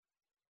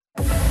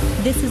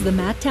This is the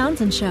Matt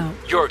Townsend Show.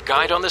 Your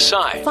guide on the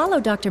side. Follow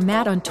Dr.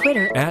 Matt on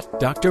Twitter At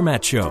Dr.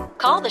 Matt Show.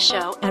 Call the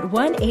show at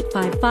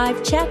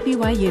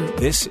 1-855-CHAT-BYU.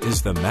 This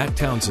is the Matt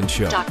Townsend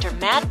Show. Dr.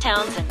 Matt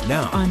Townsend.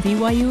 Now On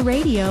BYU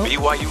Radio.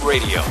 BYU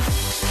Radio.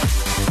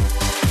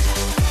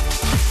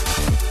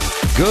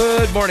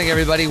 Good morning,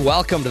 everybody.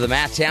 Welcome to the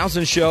Matt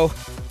Townsend Show.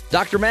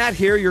 Dr. Matt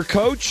here, your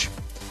coach,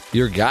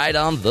 your guide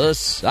on the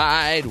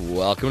side.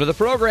 Welcome to the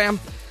program.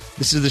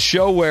 This is the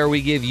show where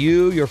we give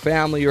you, your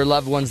family, your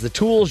loved ones the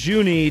tools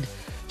you need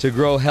to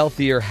grow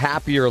healthier,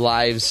 happier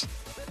lives.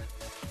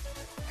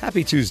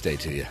 Happy Tuesday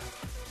to you.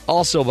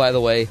 Also, by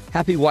the way,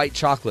 happy White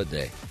Chocolate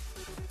Day,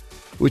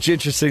 which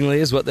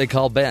interestingly is what they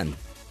call Ben.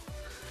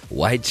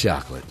 White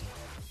chocolate.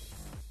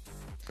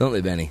 Don't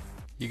they, Benny?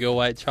 You go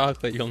white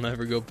chocolate, you'll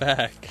never go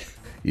back.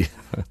 Yeah,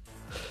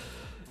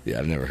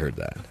 I've never heard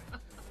that.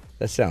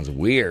 That sounds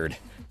weird.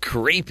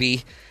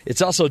 Creepy.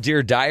 It's also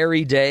Dear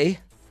Diary Day,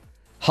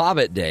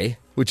 Hobbit Day,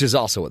 which is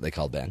also what they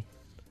call Ben.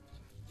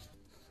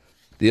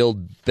 The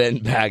old Ben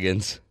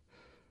Baggins.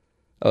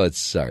 Oh,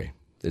 it's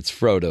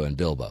Frodo and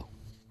Bilbo.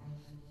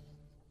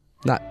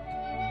 Not.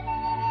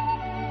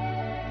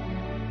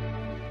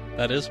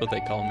 That is what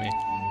they call me.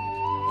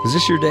 Is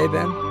this your day,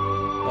 Ben?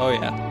 Oh,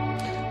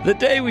 yeah. The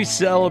day we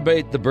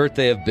celebrate the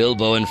birthday of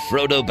Bilbo and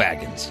Frodo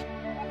Baggins.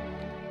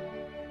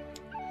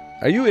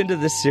 Are you into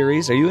this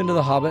series? Are you into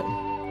The Hobbit?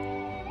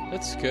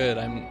 That's good.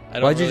 I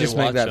don't Why'd you really just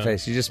make watch that them.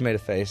 face? You just made a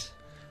face.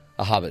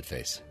 A Hobbit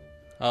face.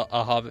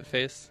 A Hobbit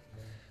face?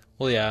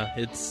 Well, yeah,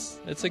 it's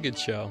a good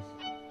show.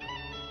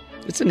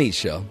 It's a neat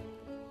show.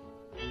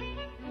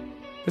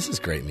 This is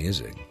great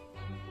music.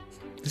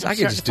 I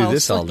could just do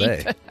this all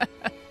day.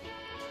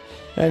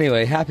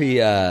 Anyway, happy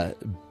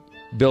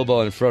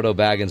Bilbo and Frodo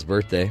Baggins'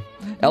 birthday.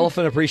 Mm-hmm.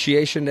 Elephant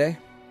Appreciation Day.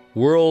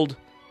 World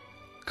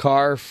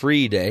Car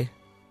Free Day.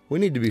 We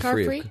need to be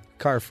free.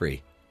 Car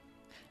free.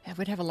 That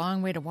would have a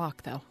long way to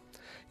walk, though.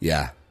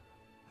 Yeah.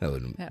 That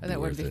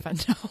would be fun,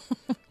 though.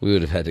 We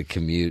would have had to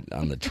commute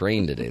on the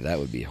train today. That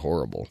would be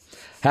horrible.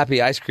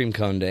 Happy Ice Cream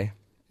Cone Day.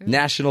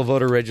 National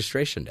Voter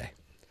Registration Day.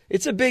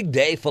 It's a big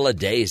day full of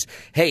days.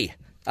 Hey,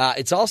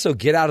 it's also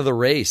Get Out of the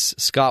Race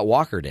Scott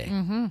Walker Day.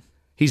 Mm-hmm.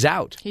 He's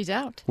out. He's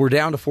out. We're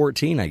down to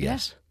 14, I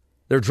guess. Yeah.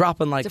 They're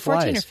dropping like Is it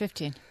flies. 14 or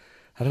 15?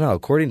 I don't know.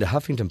 According to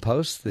Huffington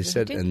Post, they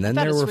said, and then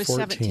there were 14.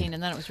 17,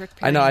 and then it was Rick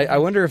Perry. I know. I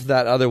wonder if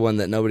that other one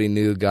that nobody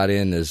knew got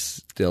in is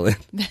still in.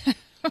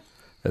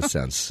 That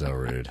sounds so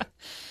rude.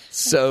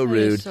 So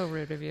rude. So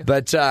rude of you.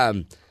 But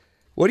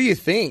what do you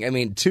think? I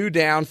mean, 2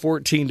 down,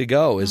 14 to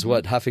go is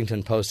what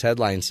Huffington Post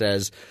headline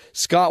says.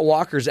 Scott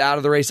Walker's out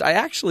of the race.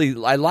 I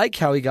like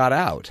how he got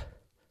out.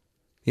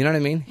 You know what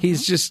I mean?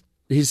 He's just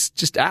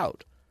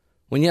out.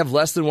 When you have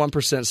less than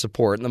 1%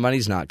 support and the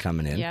money's not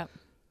coming in. Yeah,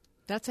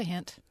 that's a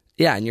hint.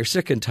 Yeah, and you're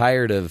sick and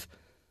tired of,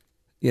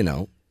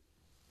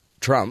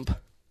 Trump.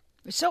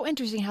 It's so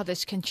interesting how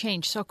this can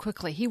change so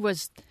quickly. He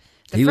was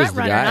the front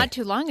runner not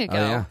too long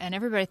ago, and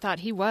everybody thought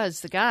he was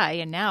the guy,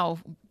 and now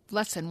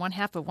less than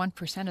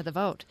 0.5% of the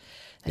vote.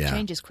 That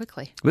changes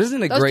quickly. But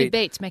isn't it Those great?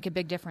 debates make a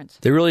big difference.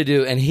 They really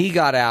do, and he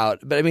got out.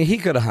 But, I mean, he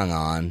could have hung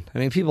on. I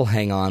mean, people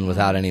hang on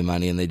without any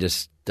money, and they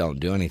just don't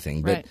do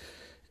anything. But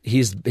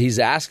he's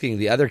asking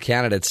the other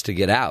candidates to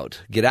get out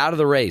of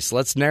the race.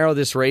 Let's narrow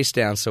this race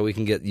down so we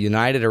can get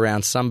united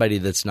around somebody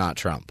that's not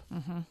Trump.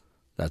 Mm-hmm.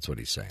 That's what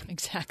he's saying.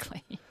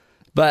 Exactly.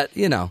 But,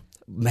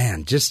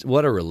 man, just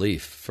what a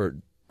relief for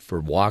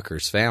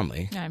Walker's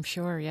family. I'm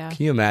sure, yeah.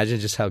 Can you imagine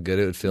just how good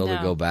it would feel to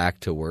go back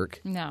to work?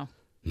 No.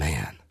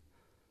 Man,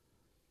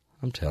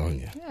 I'm telling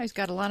you. Yeah, he's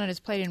got a lot on his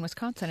plate in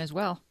Wisconsin as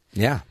well.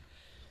 Yeah.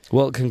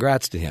 Well,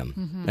 congrats to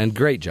him. And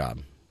great job.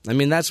 I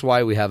mean, that's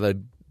why we have a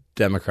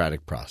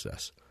democratic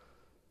process.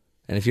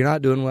 And if you're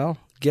not doing well,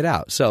 get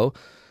out. So,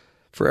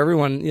 for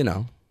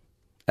everyone,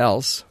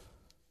 else,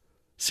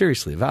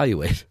 seriously,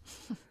 evaluate.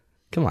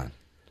 Come on.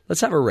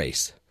 Let's have a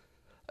race.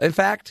 In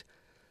fact,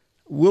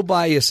 we'll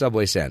buy you a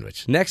Subway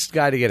sandwich. Next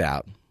guy to get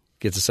out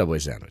gets a Subway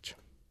sandwich.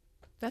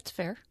 That's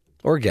fair.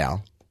 Or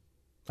gal.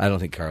 I don't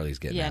think Carly's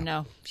getting out. Yeah,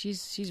 no.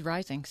 She's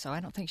rising, so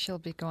I don't think she'll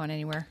be going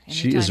anywhere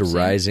She is a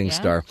rising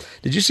star.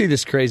 Did you see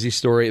this crazy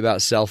story about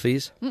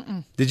selfies?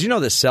 Mm-mm. Did you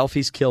know that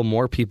selfies kill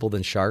more people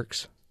than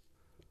sharks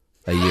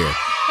a year?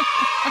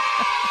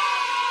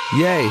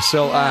 Yay.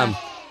 So,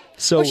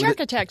 shark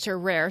attacks are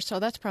rare, so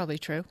that's probably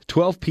true.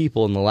 12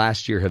 people in the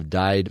last year have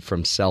died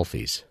from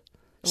selfies.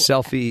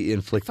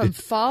 Selfie-inflicted. From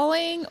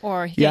falling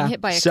or getting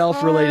hit by a car?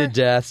 Self-related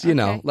deaths.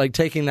 Like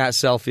taking that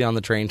selfie on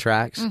the train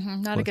tracks.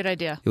 Mm-hmm, not a good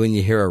idea. When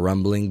you hear a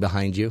rumbling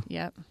behind you.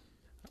 Yep.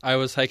 I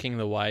was hiking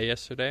the Y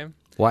yesterday.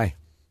 Why?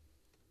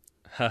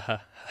 The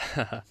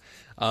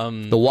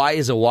Y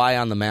is a Y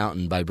on the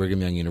Mountain by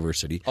Brigham Young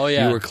University. Oh,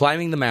 yeah. You were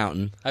climbing the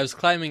mountain. I was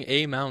climbing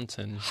a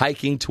mountain.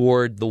 Hiking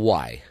toward the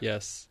Y.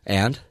 Yes.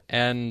 And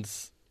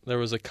there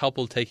was a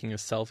couple taking a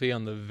selfie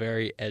on the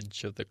very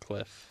edge of the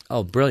cliff.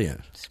 Oh,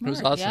 brilliant. Smart, it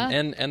was awesome.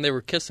 Yeah. And they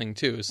were kissing,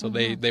 too, so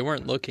they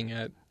weren't looking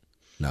at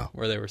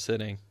where they were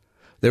sitting.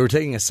 They were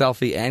taking a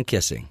selfie and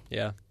kissing.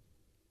 Yeah.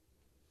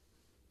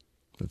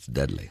 That's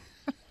deadly.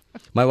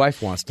 My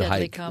wife wants to Deadly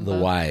hike combo. the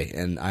Y,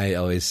 and I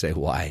always say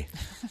why.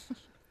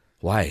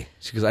 Why?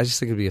 She goes, I just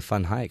think it'd be a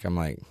fun hike. I'm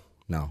like,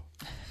 no.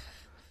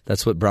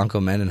 That's what Bronco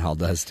Mendenhall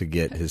does to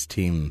get his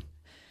team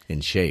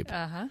in shape.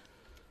 Uh-huh.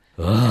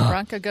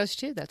 Bronco goes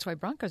too. That's why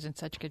Bronco's in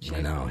such good shape.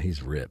 I know.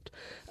 He's ripped.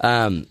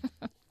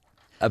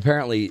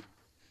 Apparently,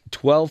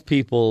 12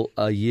 people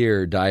a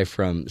year die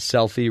from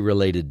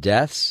selfie-related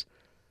deaths.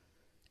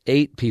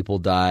 8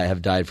 people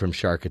have died from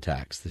shark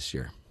attacks this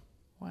year.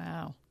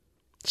 Wow.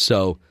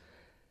 So,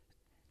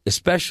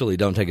 especially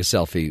don't take a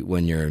selfie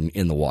when you're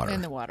in the water.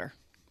 In the water.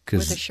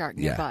 With a shark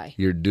nearby.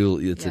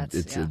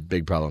 It's a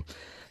big problem.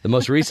 The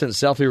most recent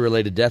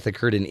selfie-related death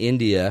occurred in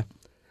India.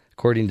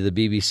 According to the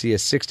BBC, a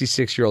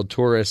 66-year-old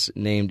tourist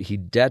named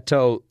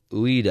Hideto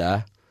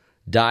Ueda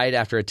died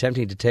after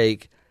attempting to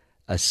take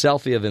a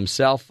selfie of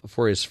himself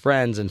for his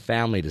friends and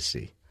family to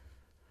see.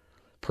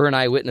 Per an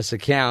eyewitness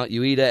account,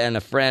 Ueda and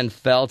a friend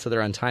fell to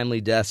their untimely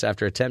deaths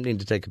after attempting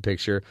to take a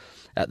picture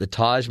at the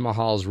Taj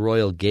Mahal's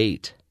Royal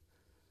Gate.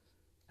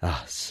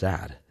 Ah,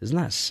 sad. Isn't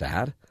that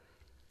sad?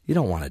 You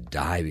don't want to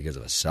die because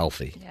of a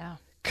selfie. Yeah.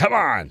 Come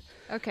on.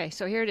 Okay,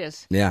 so here it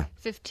is. Yeah.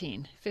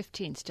 15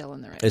 still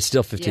in the race. It's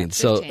still 15. Yeah, 15.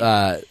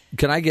 So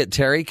can I get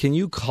Terry? Can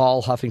you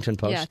call Huffington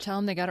Post? Yeah, tell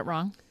them they got it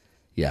wrong.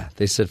 Yeah,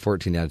 they said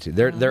 14 out of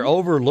 2. They're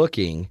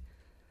overlooking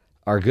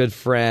our good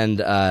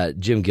friend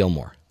Jim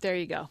Gilmore. There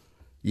you go.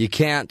 You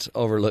can't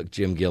overlook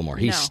Jim Gilmore.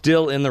 He's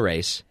still in the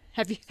race.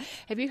 Have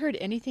you heard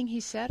anything he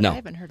said? No. I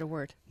haven't heard a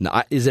word.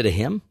 No, is it a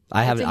him?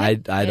 I haven't.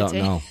 I don't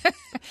know.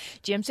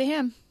 Jim's a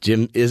him.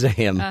 Jim is a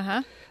him.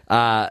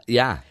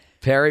 Yeah.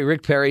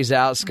 Rick Perry's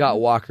out.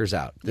 Scott Walker's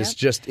out. This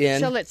just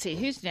in. So let's see.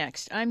 Who's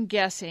next? I'm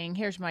guessing.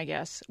 Here's my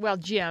guess. Well,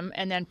 Jim,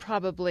 and then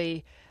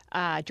probably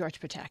George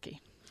Pataki.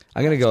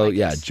 I'm going to go,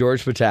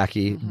 George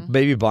Pataki,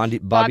 maybe Bobby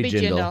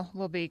Jindal.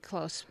 Will be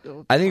close.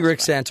 I think Rick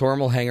Santorum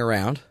will hang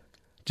around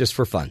just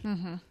for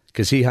fun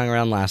because he hung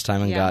around last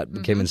time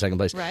and came in second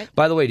place. Right.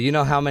 By the way, do you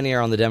know how many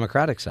are on the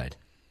Democratic side?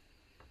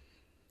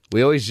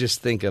 We always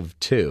just think of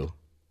 2.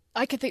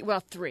 I could think,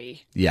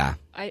 3. Yeah.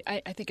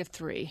 I think of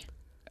 3.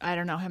 I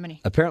don't know how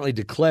many. Apparently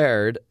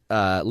declared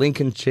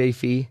Lincoln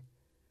Chafee,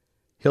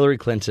 Hillary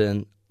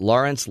Clinton,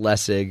 Lawrence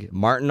Lessig,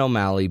 Martin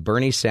O'Malley,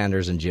 Bernie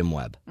Sanders, and Jim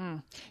Webb.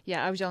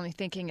 Yeah, I was only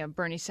thinking of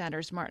Bernie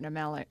Sanders, Martin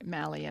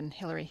O'Malley, and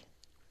Hillary.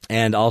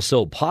 And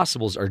also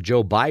possibles are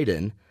Joe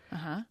Biden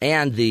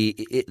and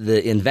the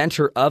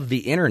inventor of the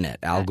internet,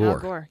 Al Gore. Al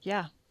Gore,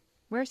 yeah.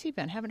 Where's he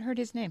been? Haven't heard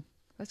his name.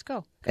 Let's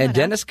go. And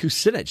Dennis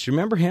Kucinich. You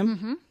remember him?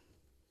 Mm-hmm.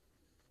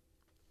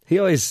 He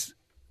always...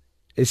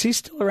 Is he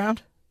still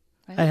around?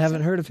 I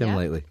haven't heard of him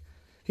lately.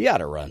 He ought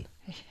to run.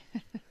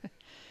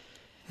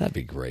 That'd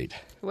be great.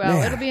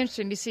 Well, it'll be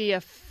interesting to see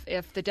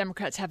if the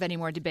Democrats have any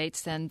more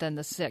debates than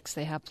the 6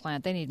 they have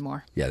planned. They need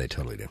more. Yeah, they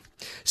totally do.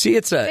 See,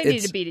 they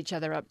need to beat each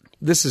other up.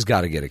 This has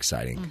got to get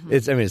exciting.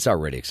 It's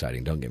already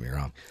exciting. Don't get me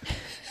wrong.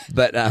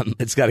 But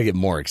it's got to get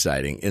more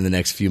exciting in the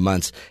next few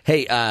months.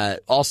 Hey,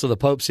 also the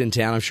Pope's in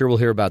town. I'm sure we'll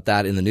hear about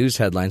that in the news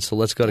headlines. So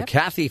let's go to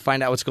Kathy,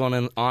 find out what's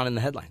going on in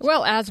the headlines.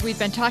 Well, as we've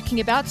been talking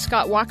about,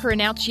 Scott Walker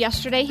announced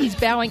yesterday he's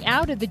bowing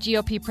out of the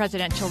GOP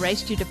presidential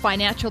race due to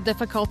financial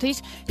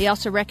difficulties. He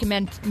also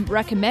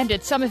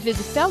recommended some of his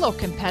fellow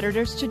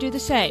competitors to do the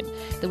same.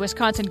 The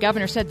Wisconsin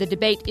governor said the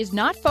debate is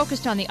not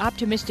focused on the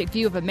optimistic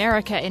view of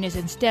America and is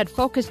instead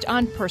focused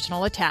on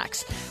personal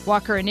attacks.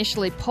 Walker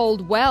initially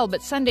polled well,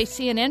 but Sunday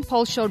CNN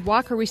polls showed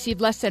Walker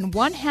received less than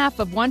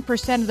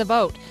 0.5% of the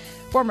vote.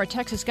 Former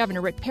Texas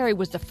Governor Rick Perry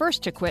was the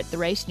first to quit the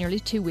race nearly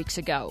 2 weeks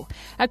ago.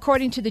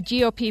 According to the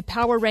GOP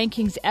Power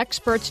Rankings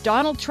experts,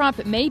 Donald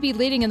Trump may be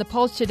leading in the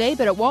polls today,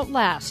 but it won't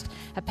last.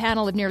 A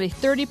panel of nearly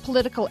 30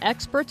 political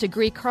experts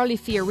agree Carly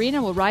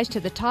Fiorina will rise to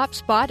the top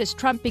spot as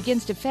Trump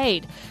begins to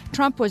fade.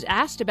 Trump was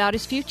asked about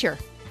his future.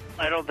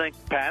 I don't think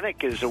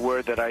panic is a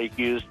word that I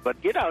used, but,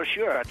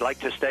 sure, I'd like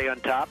to stay on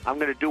top. I'm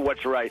going to do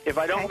what's right. If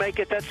I don't make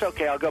it, that's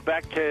okay. I'll go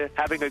back to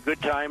having a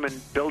good time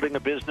and building a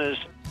business.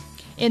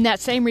 In that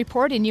same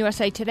report in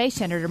USA Today,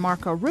 Senator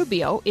Marco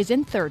Rubio is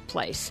in third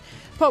place.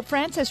 Pope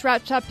Francis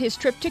wraps up his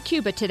trip to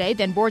Cuba today,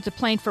 then boards a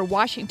plane for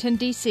Washington,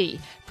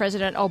 D.C.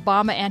 President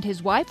Obama and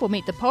his wife will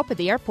meet the Pope at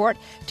the airport.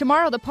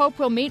 Tomorrow, the Pope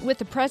will meet with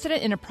the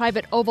President in a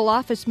private Oval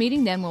Office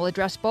meeting, then will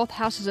address both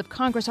houses of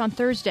Congress on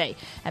Thursday.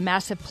 A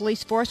massive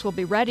police force will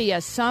be ready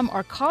as some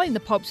are calling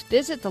the Pope's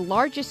visit the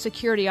largest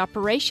security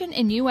operation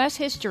in U.S.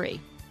 history.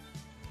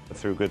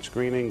 Through good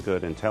screening,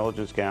 good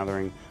intelligence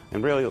gathering,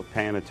 and really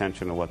paying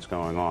attention to what's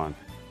going on.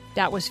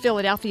 That was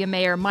Philadelphia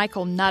Mayor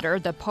Michael Nutter.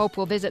 The Pope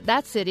will visit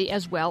that city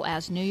as well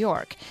as New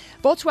York.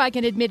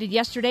 Volkswagen admitted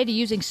yesterday to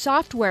using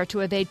software to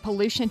evade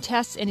pollution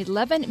tests in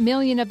 11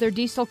 million of their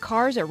diesel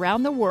cars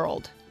around the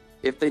world.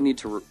 If they need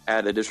to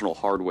add additional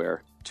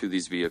hardware to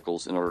these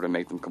vehicles in order to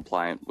make them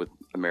compliant with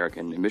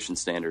American emission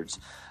standards,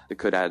 it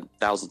could add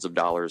thousands of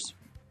dollars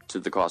to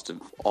the cost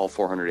of all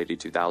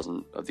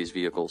 482,000 of these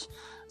vehicles.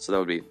 So that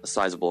would be a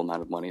sizable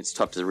amount of money. It's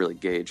tough to really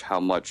gauge how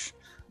much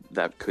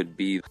that could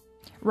be.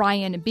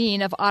 Ryan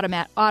Bean of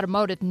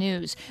Automotive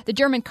News. The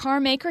German car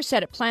maker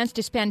said it plans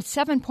to spend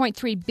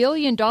 $7.3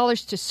 billion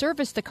to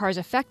service the cars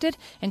affected,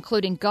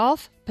 including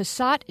Golf,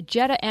 Passat,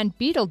 Jetta, and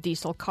Beetle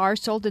diesel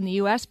cars sold in the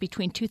U.S.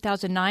 between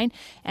 2009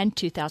 and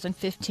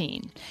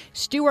 2015.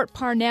 Stuart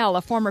Parnell,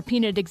 a former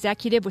Peanut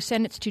executive, was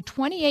sentenced to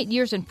 28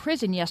 years in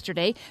prison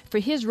yesterday for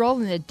his role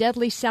in the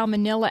deadly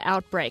salmonella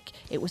outbreak.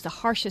 It was the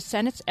harshest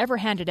sentence ever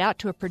handed out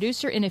to a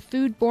producer in a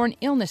foodborne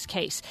illness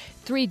case.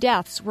 3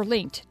 deaths were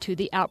linked to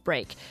the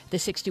outbreak. The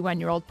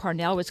 61-year-old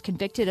Parnell was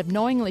convicted of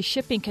knowingly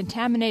shipping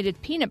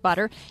contaminated peanut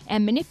butter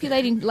and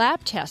manipulating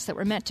lab tests that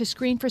were meant to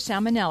screen for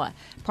salmonella.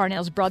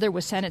 Parnell's brother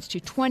was sentenced to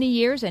 20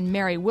 years, and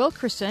Mary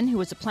Wilkerson, who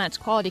was the plant's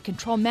quality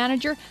control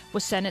manager,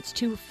 was sentenced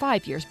to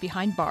 5 years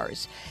behind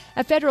bars.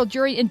 A federal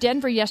jury in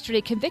Denver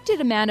yesterday convicted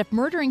a man of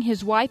murdering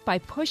his wife by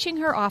pushing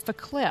her off a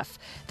cliff.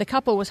 The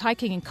couple was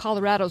hiking in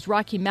Colorado's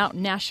Rocky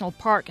Mountain National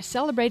Park,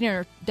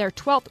 celebrating their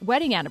 12th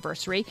wedding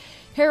anniversary.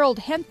 Harold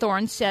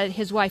Henthorne said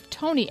his wife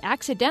Toni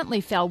accidentally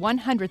fell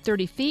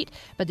 130 feet,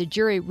 but the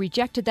jury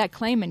rejected that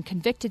claim and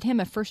convicted him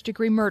of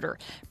first-degree murder.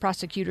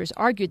 Prosecutors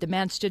argued the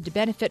man stood to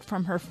benefit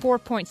from her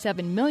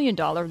 $4.7 million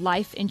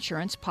life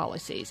insurance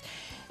policies.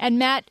 And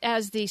Matt,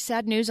 as the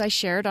sad news I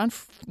shared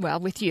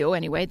with you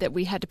anyway, that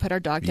we had to put our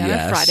dog down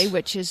on Friday,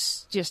 which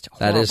is just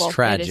horrible. That is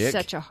tragic. It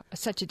is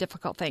such a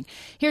difficult thing.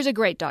 Here's a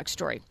great dog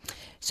story.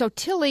 So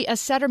Tilly, a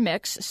setter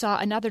mix, saw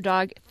another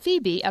dog,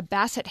 Phoebe, a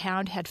basset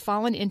hound, had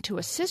fallen into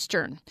a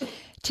cistern.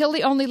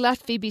 Tilly only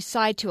left Phoebe's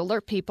side to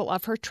alert people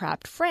of her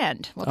trapped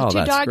friend. Well, the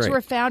two dogs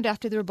were found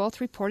after they were both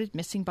reported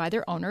missing by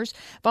their owners.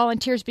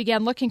 Volunteers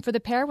began looking for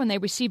the pair when they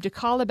received a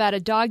call about a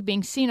dog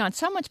being seen on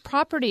someone's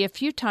property a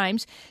few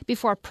times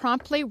before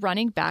promptly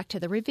running back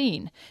to the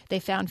ravine. They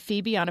found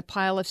Phoebe on a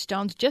pile of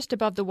stones just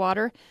above the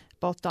water.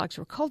 Both dogs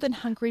were cold and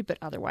hungry, but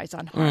otherwise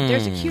unharmed.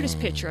 There's the cutest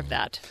picture of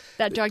that.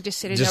 That dog just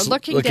sitting there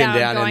looking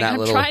down going,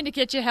 I'm trying to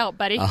get you help,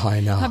 buddy. Oh,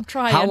 I know. I'm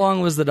trying. How long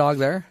was the dog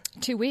there?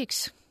 2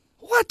 weeks.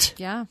 What?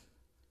 Yeah.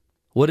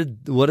 What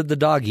did the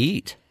dog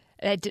eat?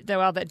 Maybe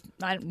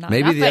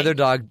nothing. The other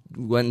dog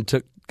went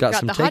and got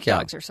some the takeout. Hot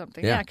dogs or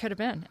something. Yeah, it could have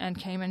been. And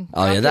came and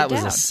that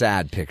was a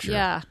sad picture.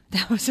 Yeah,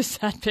 that was a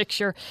sad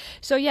picture.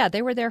 So yeah,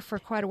 they were there for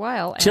quite a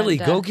while. Tilly,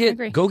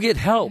 and, go get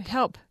help.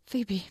 Help,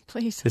 Phoebe,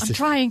 please. I'm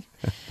trying.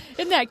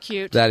 Isn't that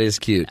cute? That is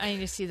cute. I need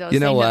to see those. You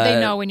know what? They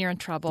know when you're in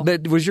trouble.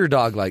 But was your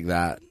dog like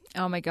that?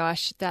 Oh my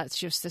gosh, that's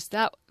just this.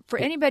 That for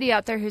anybody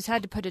out there who's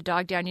had to put a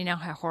dog down, you know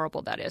how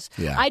horrible that is.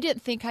 Yeah. I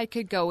didn't think I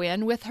could go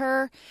in with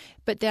her,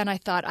 but then I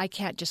thought I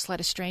can't just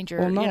let a stranger.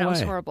 It was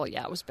horrible.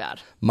 Yeah, it was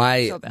bad.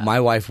 My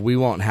wife, we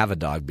won't have a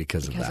dog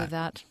because of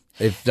that.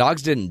 If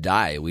dogs didn't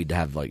die, we'd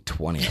have like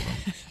 20 of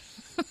them.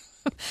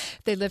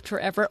 They lived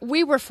forever.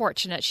 We were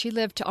fortunate. She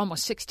lived to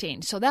almost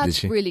 16, so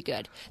that's really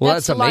good. Well,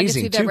 that's the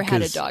amazing longest we've ever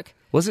had a dog.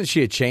 Wasn't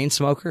she a chain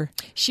smoker?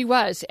 She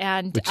was,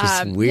 and which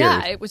is weird.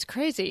 Yeah, it was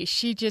crazy.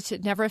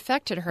 It never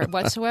affected her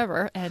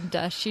whatsoever,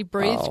 and she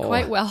breathed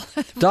quite well.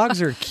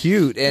 Dogs are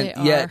cute,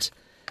 and yet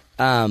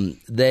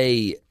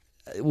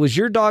was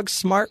your dog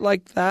smart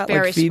like that?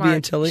 Very like Phoebe smart.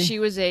 and Tilly? She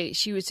was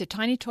a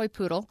tiny toy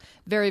poodle.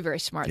 Very, very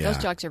smart. Yeah.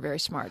 Those dogs are very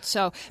smart.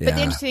 So, but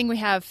the interesting thing, we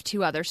have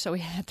 2 others, so we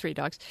have 3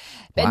 dogs.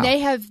 And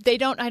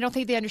wow. I don't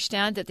think they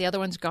understand that the other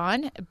one's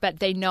gone, but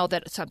they know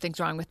that something's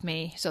wrong with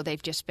me, so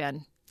they've just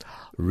been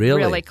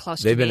really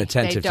close to me. They've been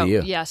attentive to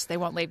you. Yes, they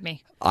won't leave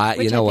me.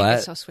 You know what?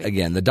 Is so sweet.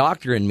 Again, the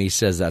doctor in me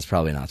says that's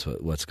probably not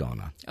what's going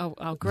on.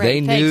 Oh, great.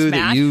 They knew Thanks,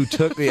 Matt. that you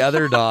took the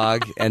other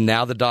dog, and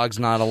now the dog's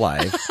not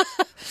alive.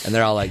 And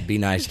they're all like, be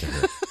nice to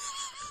her.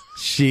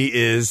 She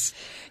is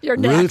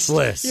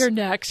ruthless. You're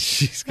next.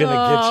 She's going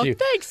to get you.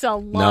 Thanks a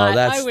lot. No,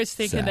 that's I was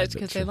thinking sad, that's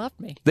because they love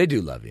me. They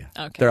do love you.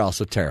 Okay. They're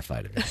also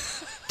terrified of you.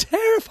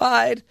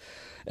 Terrified.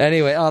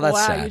 Anyway, that's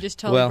sad. Wow, you just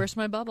totally burst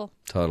my bubble.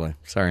 Totally.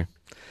 Sorry.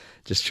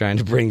 Just trying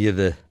to bring you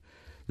the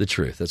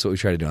truth. That's what we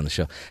try to do on the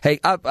show. Hey,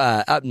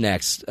 up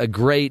next, a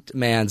great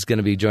man's going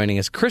to be joining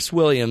us, Chris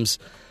Williams.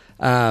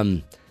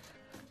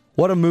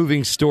 What a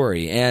moving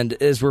story. And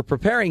as we're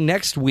preparing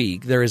next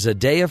week, there is a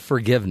day of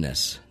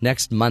forgiveness,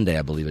 next Monday,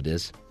 I believe it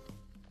is,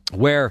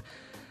 where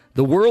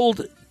the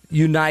world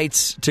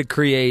unites to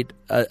create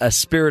a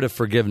spirit of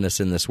forgiveness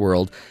in this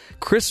world.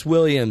 Chris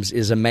Williams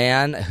is a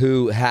man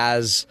who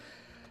has...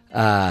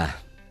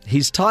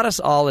 he's taught us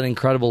all an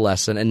incredible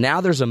lesson, and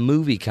now there's a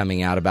movie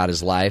coming out about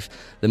his life.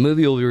 The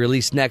movie will be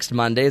released next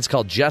Monday. It's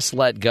called Just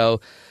Let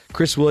Go.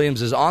 Chris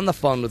Williams is on the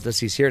phone with us.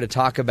 He's here to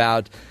talk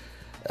about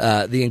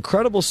the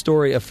incredible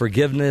story of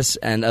forgiveness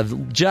and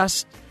of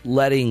just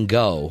letting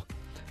go,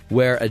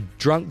 where a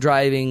drunk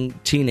driving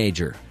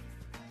teenager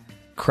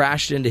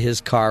crashed into his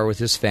car with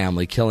his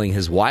family, killing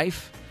his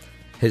wife,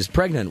 his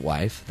pregnant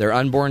wife, their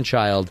unborn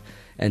child,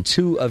 and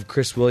 2 of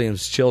Chris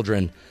Williams'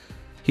 children.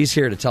 He's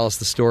here to tell us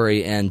the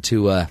story and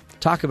to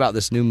talk about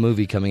this new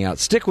movie coming out.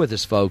 Stick with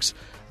us, folks.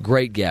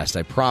 Great guest.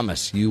 I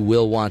promise you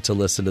will want to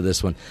listen to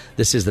this one.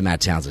 This is the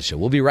Matt Townsend Show.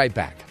 We'll be right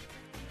back.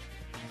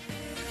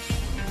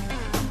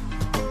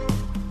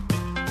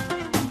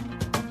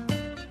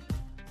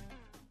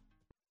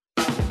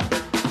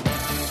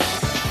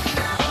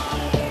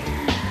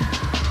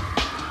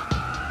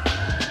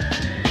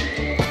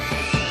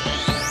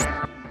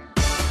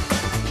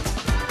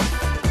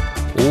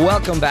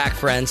 Welcome back,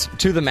 friends,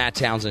 to the Matt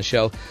Townsend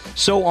Show.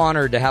 So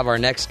honored to have our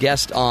next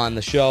guest on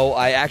the show.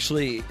 I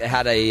actually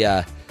had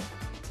the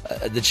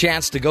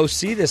chance to go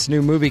see this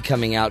new movie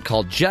coming out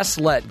called Just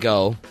Let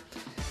Go,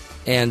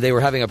 and they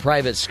were having a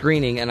private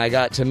screening, and I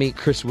got to meet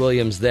Chris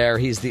Williams there.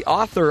 He's the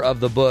author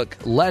of the book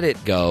Let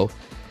It Go,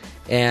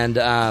 and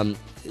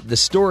the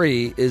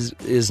story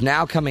is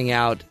now coming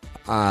out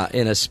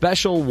in a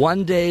special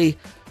one-day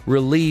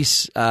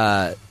release,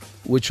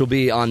 which will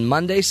be on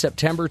Monday,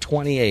 September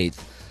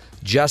 28th.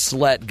 Just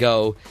Let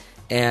Go,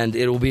 and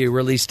it will be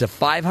released to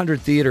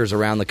 500 theaters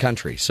around the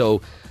country.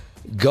 So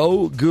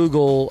go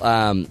Google,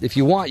 if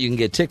you want, you can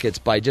get tickets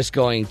by just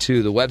going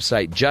to the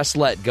website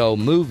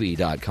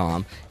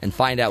justletgomovie.com and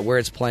find out where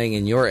it's playing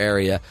in your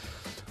area.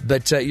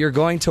 But you're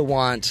going to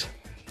want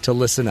to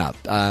listen up.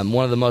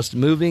 One of the most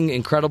moving,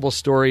 incredible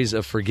stories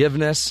of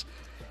forgiveness,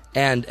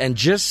 and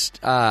just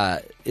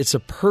it's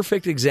a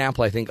perfect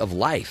example, I think, of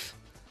life.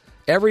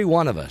 Every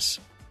one of us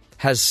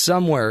has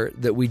somewhere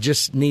that we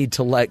just need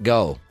to let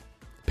go.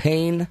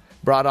 Pain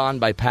brought on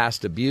by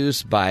past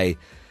abuse, by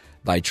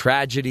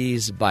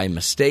tragedies, by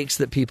mistakes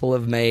that people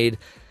have made,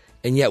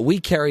 and yet we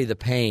carry the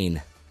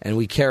pain, and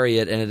we carry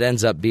it, and it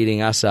ends up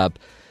beating us up.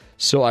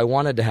 So I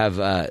wanted to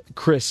have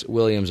Chris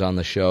Williams on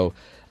the show.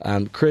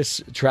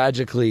 Chris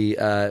tragically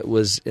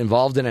was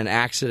involved in an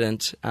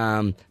accident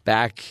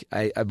back,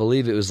 I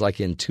believe it was like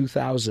in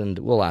 2000,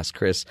 we'll ask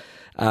Chris,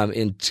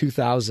 in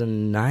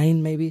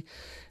 2009 maybe,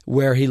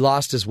 where he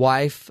lost his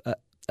wife,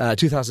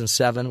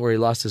 2007, where he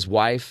lost his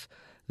wife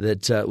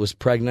that was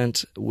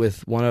pregnant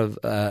with one of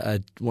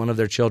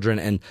their children,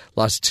 and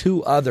lost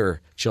two other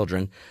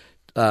children,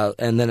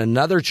 and then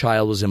another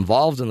child was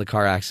involved in the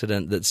car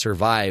accident that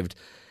survived.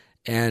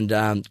 And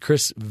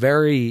Chris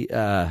very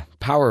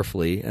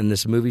powerfully, and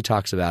this movie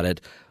talks about it,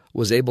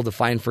 was able to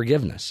find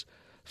forgiveness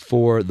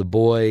for the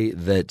boy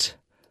that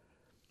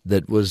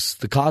was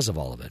the cause of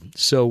all of it.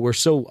 So we're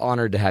so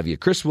honored to have you.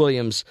 Chris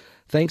Williams,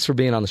 thanks for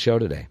being on the show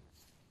today.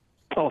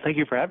 Oh, thank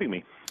you for having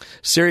me.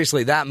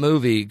 Seriously, that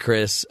movie,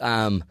 Chris,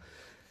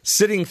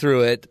 sitting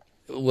through it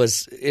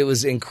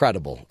was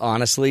incredible,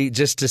 honestly,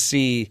 just to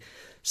see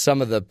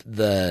some of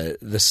the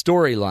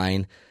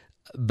storyline.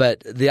 But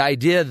the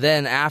idea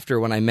then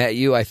after, when I met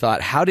you, I thought,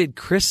 how did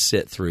Chris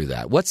sit through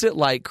that? What's it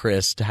like,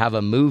 Chris, to have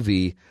a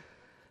movie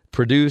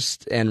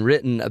produced and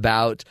written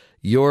about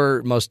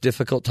your most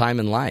difficult time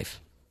in life?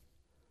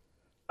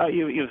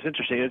 It was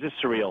interesting. It was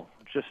just surreal.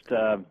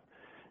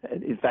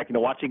 In fact,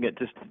 watching it,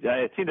 I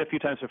had seen it a few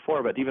times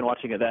before, but even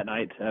watching it that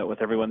night with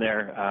everyone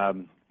there,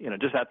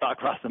 just that thought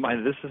crossed the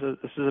mind. This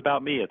is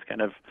about me. It's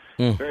kind of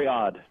very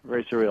odd,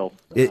 very surreal.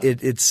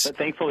 But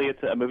thankfully,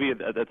 it's a movie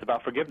that's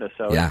about forgiveness.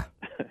 So yeah.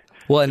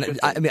 Well, and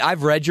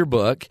I've read your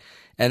book,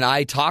 and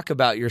I talk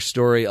about your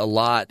story a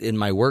lot in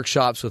my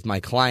workshops with my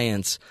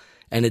clients,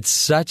 and it's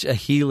such a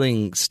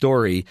healing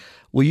story.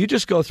 Will you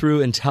just go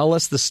through and tell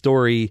us the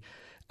story?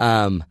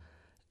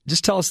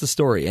 Just tell us the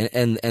story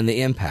and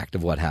the impact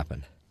of what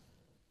happened.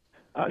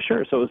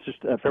 Sure. So it was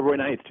just February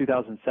 9th,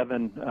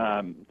 2007.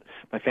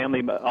 My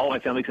family, all my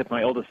family except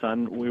my oldest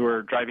son, we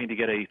were driving to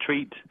get a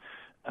treat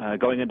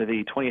going into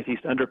the 20th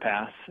East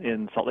Underpass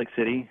in Salt Lake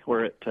City,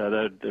 where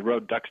the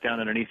road ducks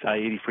down underneath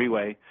I-80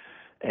 freeway.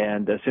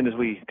 And as soon as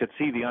we could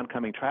see the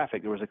oncoming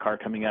traffic, there was a car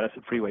coming at us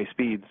at freeway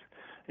speeds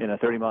in a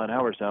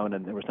 30-mile-an-hour zone,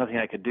 and there was nothing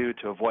I could do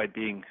to avoid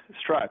being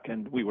struck.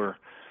 And we were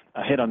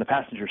hit on the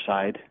passenger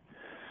side.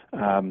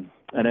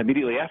 And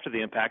immediately after the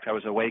impact, I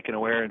was awake and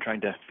aware and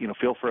trying to,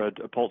 feel for a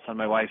pulse on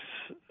my wife's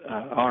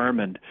arm,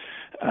 and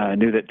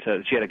knew that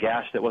she had a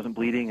gash that wasn't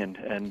bleeding,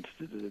 and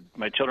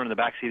my children in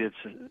the backseat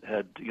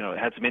had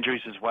some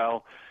injuries as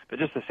well. But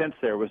just the sense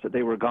there was that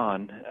they were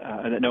gone,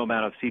 and that no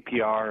amount of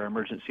CPR or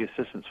emergency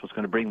assistance was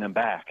going to bring them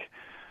back.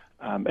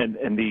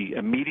 And the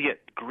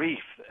immediate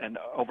grief and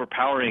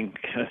overpowering,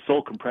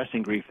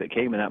 soul-compressing grief that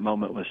came in that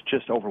moment was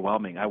just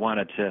overwhelming. I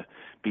wanted to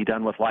be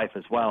done with life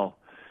as well.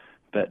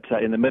 But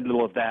in the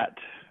middle of that,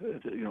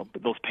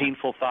 those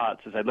painful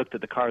thoughts, as I looked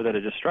at the car that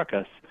had just struck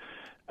us,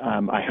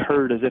 I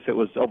heard, as if it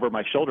was over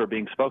my shoulder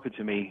being spoken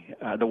to me,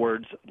 the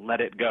words,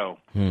 "Let it go."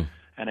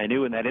 And I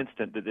knew in that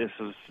instant that this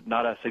was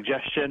not a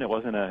suggestion. It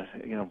wasn't a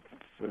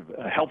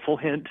helpful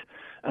hint.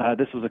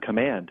 This was a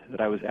command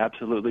that I was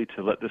absolutely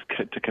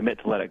to commit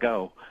to let it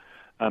go.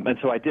 And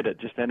so I did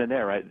it just then and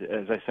there, right?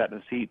 As I sat in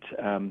the seat,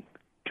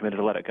 committed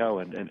to let it go.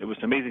 And it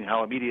was amazing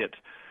how immediate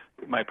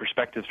my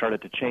perspective started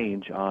to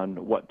change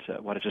on what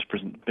had just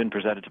been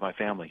presented to my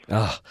family.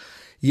 Oh,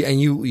 yeah,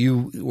 and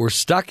you were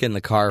stuck in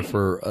the car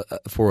for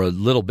a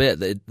little bit.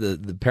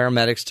 The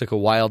paramedics took a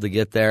while to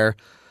get there.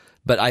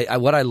 But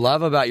what I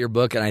love about your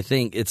book, and I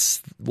think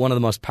it's one of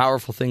the most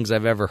powerful things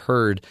I've ever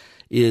heard,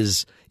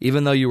 is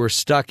even though you were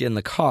stuck in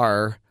the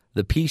car,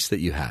 the peace that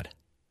you had.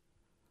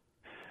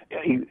 Yeah,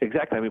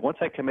 exactly. I mean, once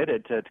I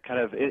committed to kind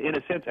of, in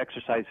a sense,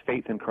 exercise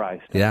faith in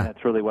Christ, yeah.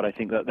 That's really what I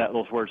think that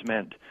those words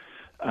meant.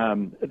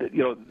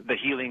 The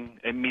healing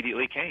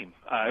immediately came.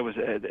 I was,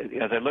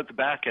 as I looked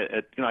back at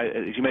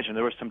as you mentioned,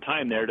 there was some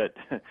time there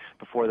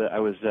before I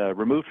was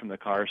removed from the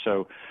car.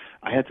 So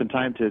I had some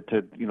time to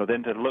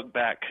then to look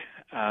back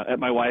at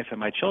my wife and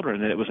my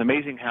children, and it was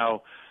amazing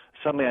how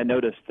suddenly I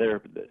noticed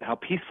how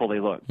peaceful they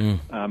looked.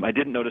 I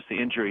didn't notice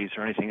the injuries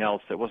or anything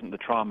else. It wasn't the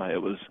trauma.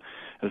 It was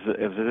as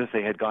if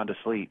they had gone to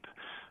sleep.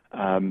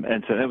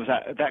 And so it was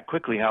that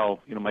quickly how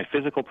my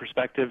physical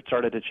perspective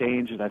started to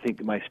change, and I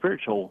think my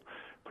spiritual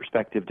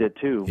perspective did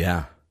too.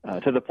 Yeah.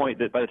 To the point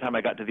that by the time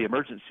I got to the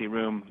emergency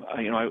room,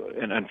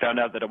 and found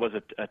out that it was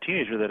a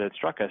teenager that had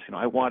struck us,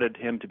 I wanted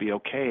him to be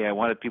okay. I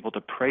wanted people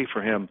to pray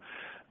for him.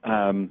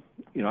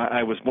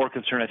 I was more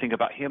concerned, I think,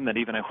 about him than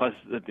even I was,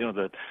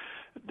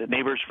 the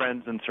neighbors,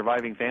 friends, and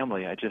surviving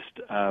family. I just,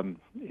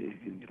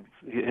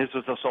 his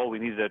was the soul we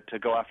needed to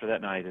go after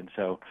that night, and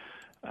so.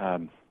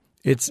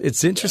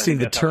 It's interesting,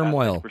 the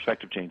turmoil.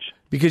 Perspective change.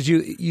 Because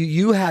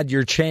you had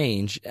your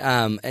change,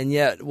 and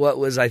yet what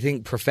was, I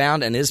think,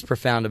 profound and is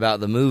profound about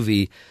the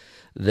movie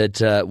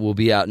that will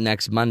be out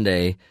next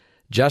Monday,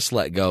 Just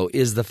Let Go,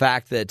 is the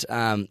fact that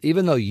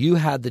even though you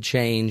had the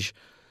change,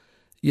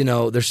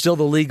 there's still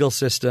the legal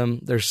system.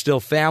 There's still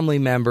family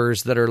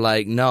members that are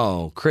like,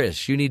 no,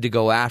 Chris, you need to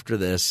go after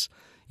this.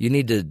 You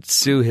need to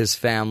sue his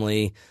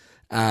family.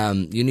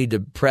 You need to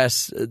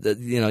press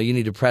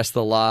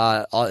the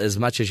law as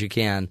much as you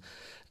can.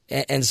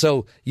 And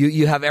so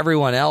you have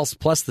everyone else,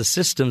 plus the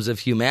systems of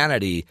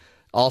humanity,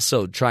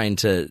 also trying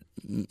to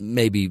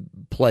maybe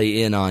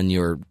play in on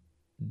your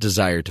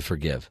desire to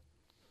forgive.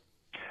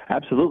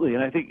 Absolutely.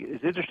 And I think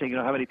it's interesting,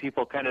 how many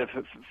people kind of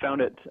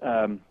found it,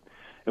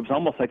 it was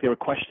almost like they were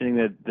questioning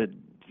the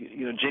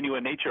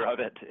genuine nature of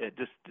it. It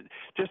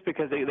just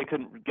because they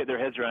couldn't get their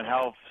heads around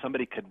how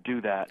somebody could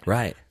do that.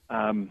 Right.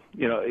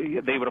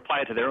 They would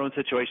apply it to their own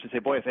situation and say,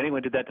 boy, if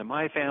anyone did that to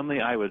my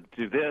family, I would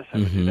do this, I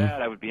would do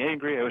that, I would be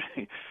angry.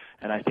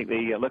 And I think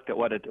they looked at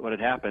what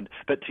had happened.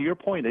 But to your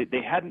point,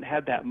 they hadn't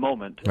had that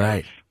moment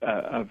right.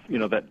 of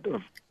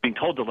being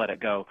told to let it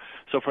go.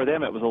 So for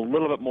them, it was a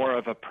little bit more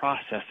of a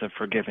process of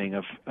forgiving,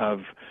 of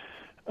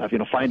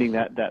finding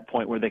that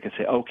point where they could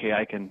say, okay,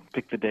 I can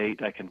pick the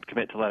date, I can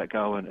commit to let it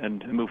go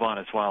and move on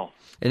as well.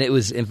 And it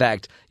was, in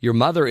fact, your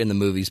mother in the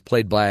movies,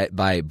 played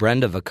by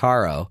Brenda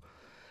Vaccaro,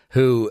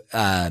 who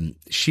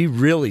she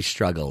really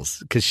struggles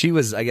because she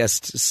was, I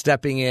guess,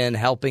 stepping in,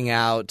 helping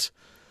out,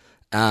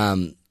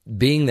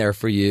 being there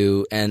for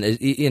you. And,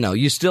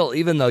 you still,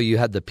 even though you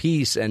had the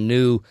peace and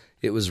knew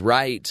it was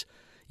right,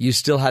 you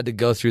still had to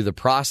go through the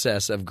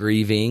process of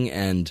grieving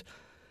and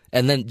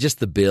then just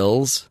the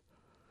bills.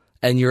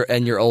 And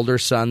your older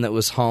son that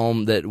was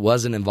home that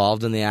wasn't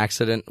involved in the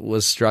accident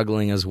was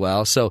struggling as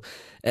well. So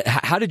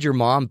how did your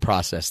mom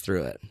process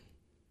through it?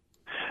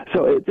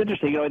 So it's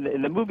interesting,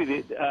 in the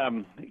movie,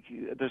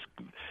 there's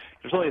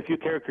only a few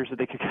characters that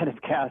they could kind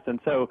of cast, and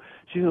so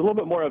she's a little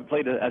bit more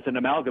played as an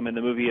amalgam in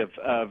the movie of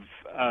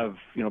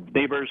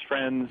neighbors,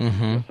 friends,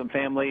 some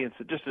family, and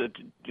so just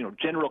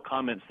general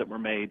comments that were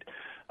made.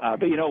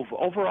 But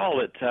overall,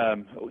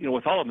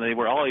 with all of them, they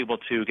were all able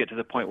to get to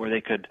the point where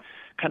they could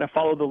kind of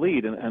follow the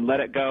lead and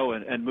let it go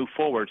and move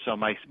forward. So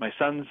my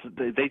sons,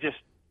 they just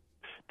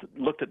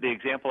looked at the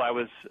example I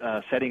was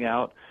setting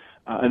out,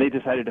 and they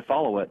decided to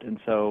follow it. And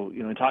so,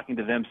 in talking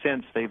to them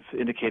since, they've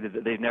indicated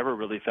that they've never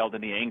really felt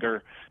any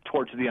anger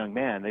towards the young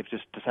man. They've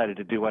just decided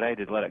to do what I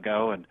did, let it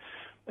go. And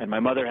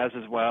my mother has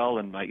as well,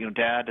 and my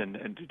dad,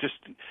 and just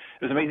it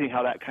was amazing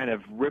how that kind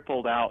of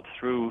rippled out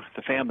through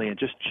the family and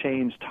just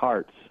changed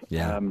hearts.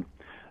 Yeah. And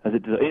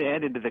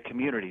into the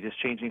community, just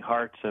changing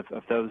hearts of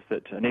those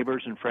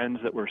neighbors and friends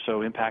that were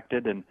so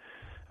impacted, and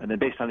then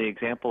based on the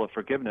example of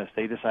forgiveness,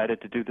 they decided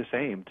to do the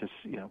same. To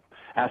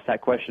ask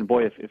that question,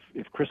 boy,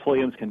 if Chris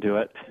Williams can do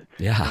it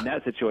in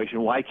that situation,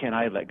 why can't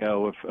I let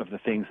go of the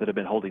things that have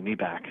been holding me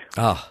back?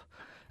 Oh,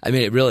 I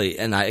mean, it really.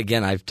 And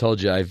I've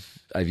told you,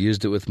 I've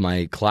used it with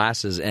my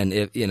classes, and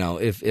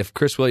if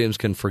Chris Williams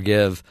can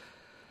forgive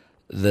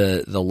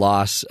the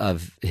loss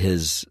of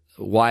his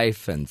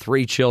wife and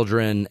 3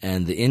 children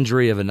and the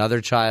injury of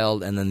another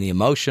child and then the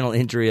emotional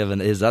injury of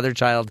his other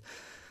child,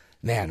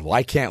 man,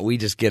 why can't we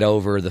just get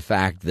over the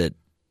fact that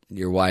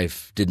your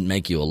wife didn't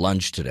make you a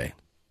lunch today?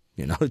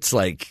 It's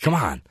like, come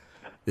on.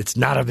 It's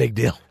not a big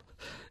deal.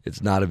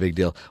 It's not a big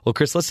deal. Well,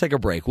 Chris, let's take a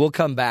break. We'll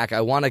come back.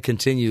 I want to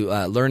continue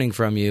learning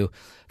from you,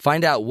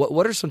 find out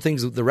what are some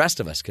things that the rest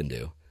of us can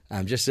do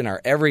just in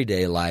our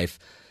everyday life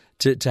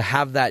to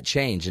have that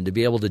change and to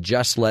be able to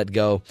just let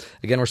go.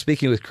 Again, we're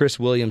speaking with Chris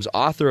Williams,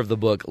 author of the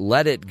book,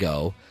 Let It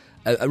Go,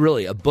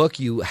 really a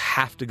book you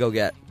have to go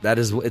get.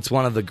 It's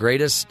one of the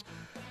greatest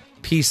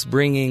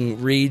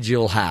peace-bringing reads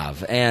you'll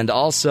have. And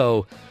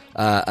also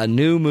a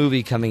new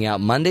movie coming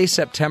out Monday,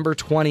 September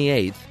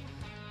 28th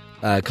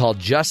called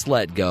Just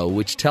Let Go,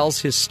 which tells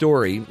his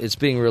story. It's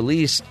being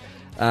released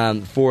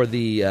for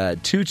the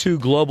 2-2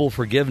 Global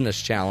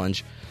Forgiveness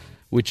Challenge,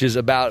 which is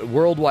about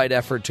worldwide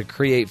effort to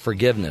create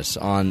forgiveness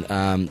on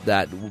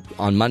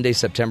Monday,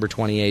 September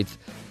 28th.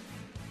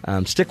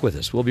 Stick with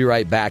us. We'll be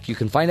right back. You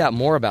can find out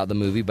more about the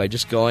movie by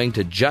just going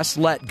to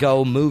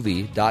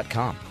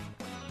justletgomovie.com.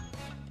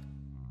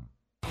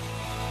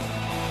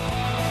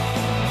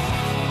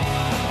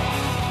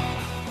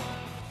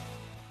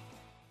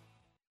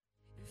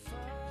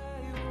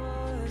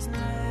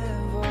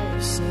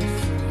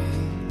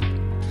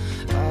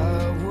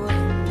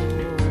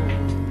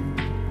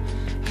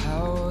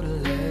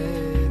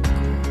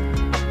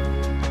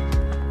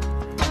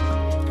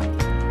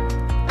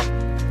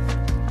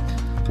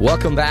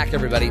 Welcome back,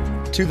 everybody,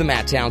 to the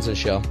Matt Townsend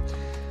Show.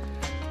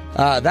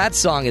 That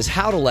song is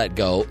How to Let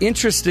Go.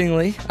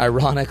 Interestingly,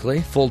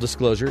 ironically, full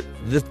disclosure,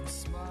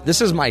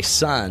 this is my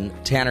son,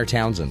 Tanner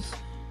Townsend,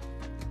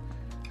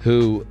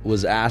 who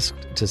was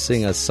asked to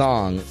sing a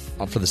song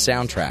for the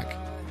soundtrack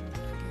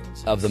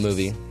of the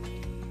movie.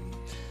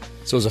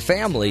 So as a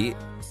family,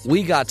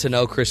 we got to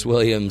know Chris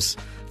Williams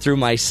through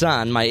my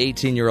son, my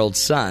 18-year-old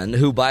son,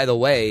 who, by the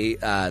way,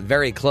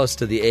 very close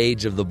to the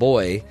age of the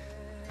boy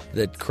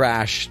that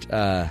crashed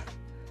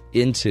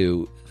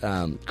into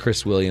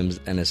Chris Williams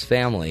and his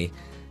family.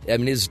 I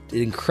mean, it's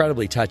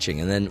incredibly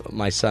touching. And then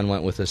my son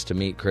went with us to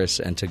meet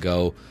Chris and to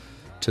go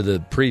to the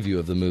preview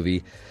of the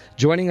movie.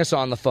 Joining us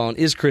on the phone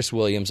is Chris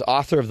Williams,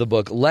 author of the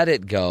book Let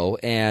It Go,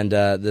 and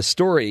the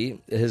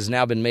story has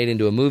now been made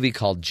into a movie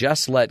called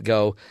Just Let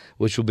Go,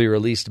 which will be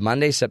released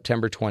Monday,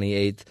 September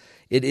 28th.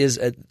 It is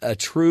a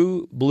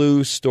true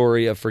blue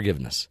story of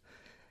forgiveness,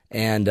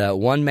 and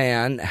one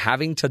man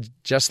having to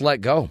just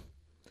let go.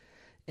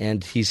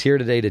 And he's here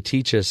today to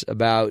teach us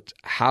about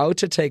how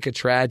to take a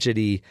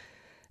tragedy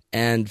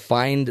and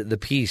find the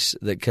peace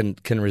that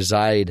can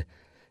reside,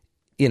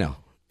 in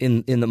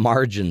the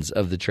margins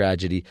of the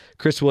tragedy.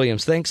 Chris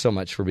Williams, thanks so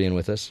much for being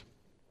with us.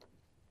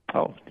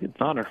 Oh, it's an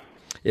honor.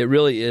 It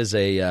really is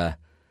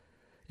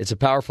it's a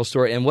powerful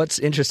story. And what's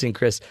interesting,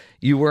 Chris,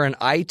 you were an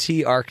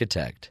IT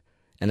architect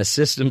and a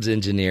systems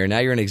engineer. Now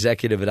you're an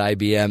executive at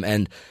IBM.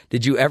 And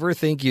did you ever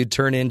think you'd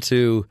turn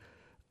into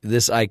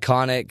this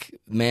iconic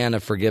man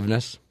of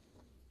forgiveness?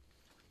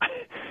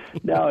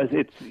 No,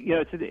 it's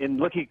in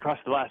looking across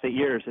the last 8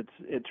 years,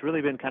 it's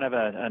really been kind of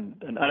an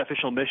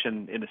unofficial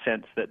mission in the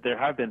sense that there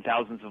have been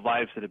thousands of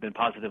lives that have been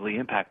positively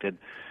impacted.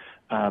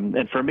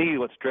 And for me,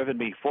 what's driven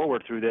me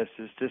forward through this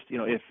is just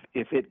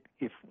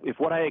if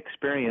what I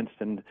experienced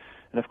and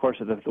of course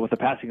with the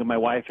passing of my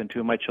wife and two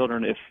of my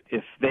children,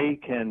 if they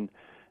can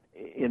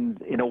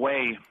in a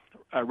way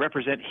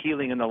represent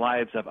healing in the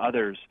lives of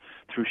others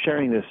through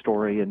sharing this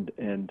story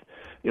and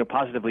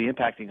positively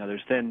impacting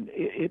others, then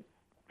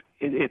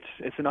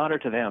it's an honor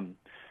to them.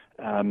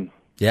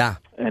 Yeah,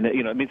 and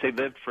it means they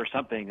lived for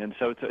something, and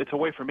so it's a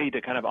way for me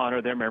to kind of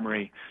honor their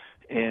memory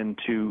and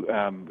to.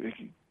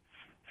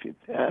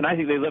 And I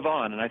think they live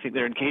on, and I think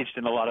they're engaged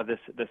in a lot of this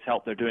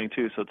help they're doing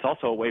too. So it's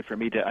also a way for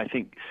me to, I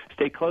think,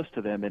 stay close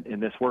to them in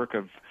this work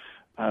of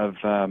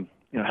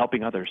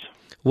helping others.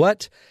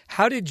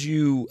 How did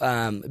you?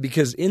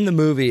 Because in the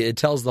movie it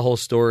tells the whole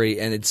story,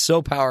 and it's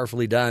so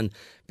powerfully done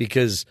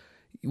because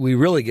we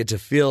really get to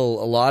feel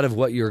a lot of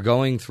what you're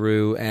going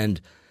through, and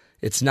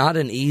it's not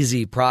an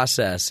easy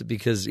process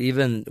because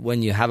even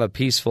when you have a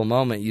peaceful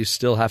moment, you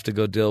still have to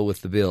go deal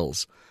with the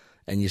bills,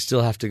 and you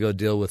still have to go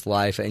deal with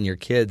life and your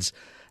kids.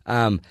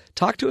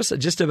 Talk to us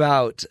just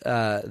about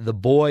the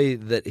boy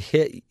that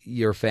hit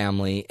your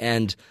family,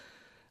 and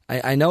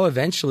I know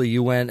eventually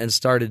you went and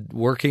started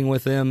working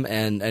with him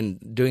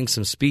and doing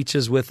some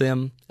speeches with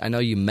him. I know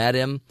you met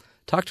him.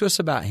 Talk to us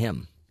about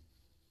him.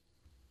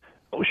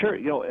 Oh, sure.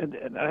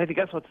 And I think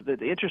that's what's the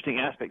interesting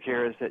aspect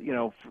here is that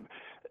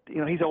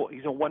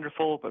he's a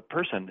wonderful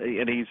person,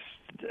 and he's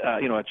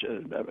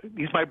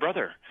my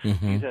brother.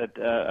 Mm-hmm. He's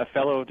a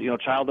fellow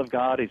child of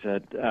God. He's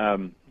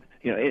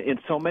in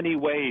so many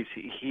ways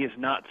he is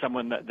not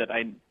someone that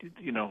I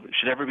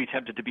should ever be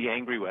tempted to be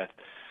angry with.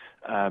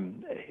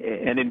 And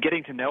in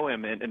getting to know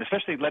him, and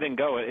especially letting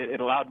go,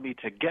 it allowed me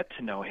to get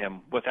to know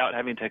him without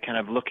having to kind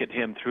of look at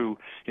him through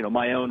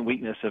my own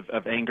weakness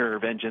of anger or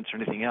vengeance or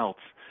anything else.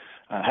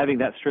 Having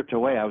that stripped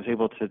away, I was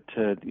able to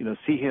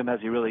see him as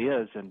he really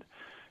is,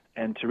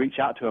 and to reach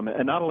out to him,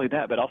 and not only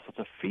that, but also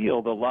to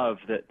feel the love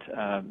that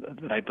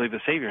I believe the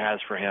Savior has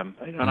for him.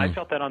 And I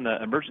felt that on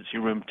the emergency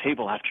room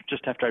table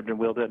just after I'd been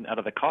wheeled in out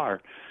of the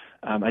car.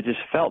 I just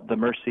felt the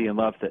mercy and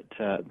love that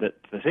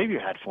the Savior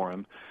had for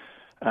him.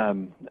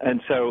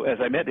 And so, as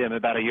I met him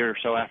about a year or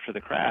so after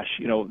the crash,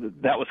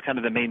 that was kind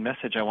of the main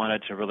message I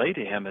wanted to relay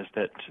to him: is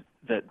that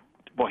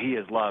he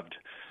is loved.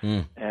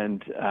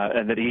 And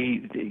that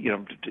he,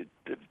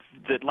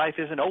 that life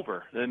isn't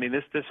over. I mean,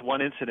 this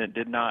one incident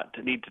did not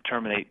need to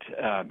terminate,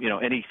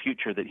 any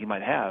future that he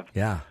might have.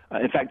 Yeah.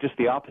 In fact, just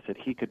the opposite.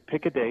 He could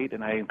pick a date,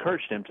 and I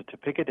encouraged him to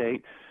pick a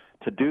date,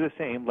 to do the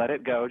same, let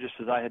it go, just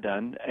as I had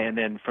done, and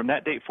then from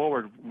that date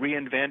forward,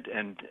 reinvent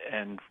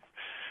and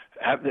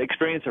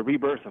experience a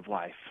rebirth of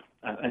life.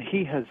 And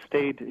he's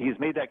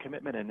made that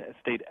commitment and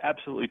stayed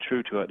absolutely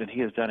true to it, and he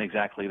has done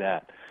exactly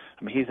that.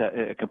 I mean, he's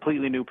a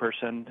completely new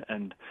person,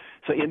 and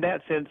so in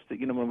that sense, that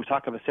when we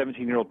talk of a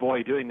 17-year-old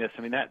boy doing this,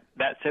 I mean that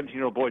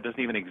 17-year-old boy doesn't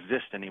even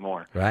exist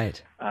anymore.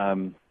 Right.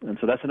 And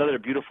so that's another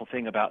beautiful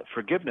thing about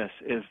forgiveness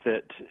is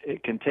that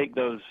it can take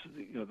those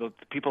the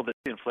people that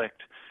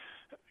inflict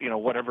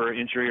whatever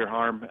injury or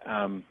harm,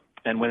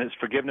 and when it's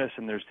forgiveness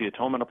and there's the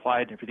atonement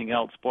applied and everything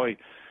else, boy,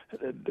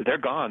 they're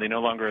gone. They no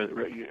longer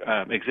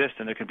exist,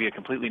 and there can be a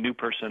completely new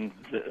person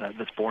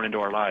that's born into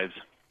our lives.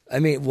 I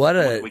mean,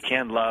 we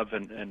can love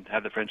and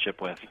have the friendship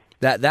with.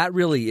 That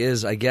really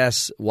is, I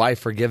guess, why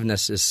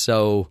forgiveness is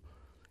so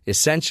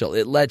essential.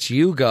 It lets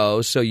you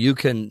go so you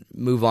can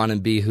move on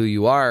and be who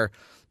you are,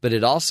 but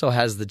it also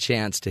has the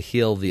chance to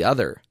heal the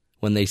other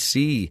when they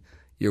see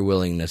your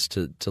willingness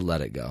to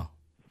let it go.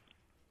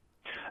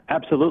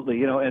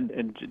 Absolutely,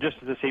 and just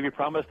as the Savior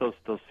promised, those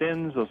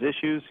sins, those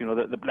issues,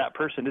 that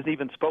person isn't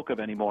even spoke of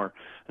anymore,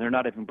 and they're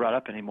not even brought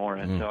up anymore.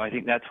 And so I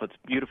think that's what's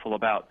beautiful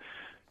about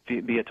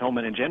the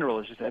atonement in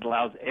general, is just it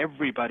allows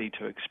everybody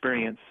to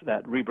experience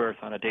that rebirth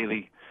on a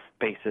daily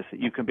basis. That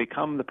you can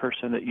become the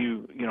person that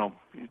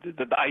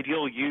the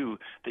ideal you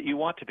that you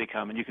want to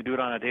become, and you can do it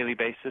on a daily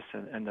basis.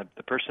 And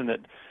the person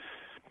that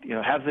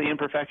has the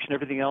imperfection,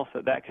 everything else,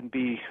 that can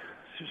be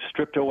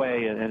stripped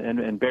away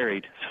and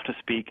buried, so to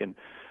speak. And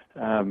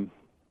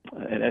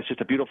it's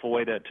just a beautiful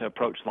way to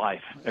approach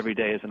life every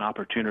day as an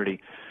opportunity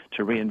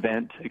to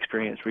reinvent,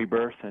 experience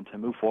rebirth, and to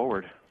move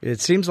forward. It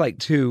seems like,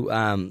 too,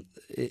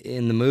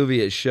 in the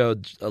movie it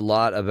showed a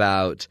lot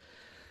about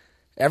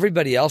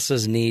everybody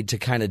else's need to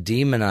kind of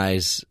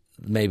demonize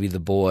maybe the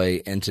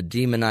boy and to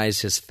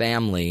demonize his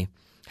family.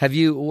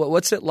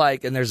 What's it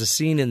like? And there's a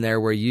scene in there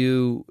where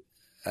you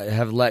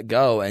have let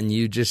go and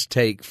you just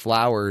take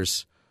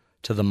flowers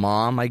to the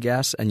mom, I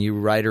guess, and you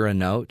write her a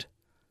note.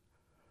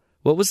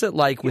 What was it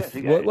like with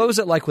what was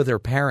it like with her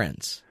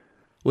parents,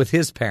 with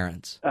his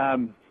parents?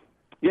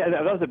 Yeah,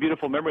 that was a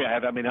beautiful memory I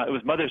have. I mean, it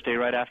was Mother's Day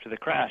right after the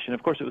crash, and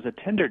of course it was a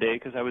tender day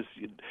because I was,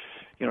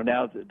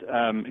 now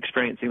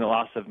experiencing the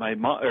loss of my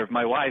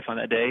wife on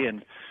that day,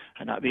 and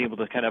not being able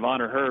to kind of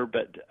honor her.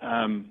 But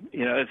it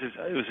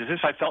was as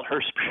if I felt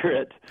her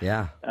spirit,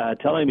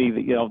 telling me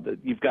that that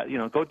you've got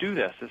go do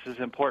this. This is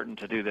important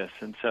to do this,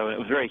 and so it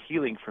was very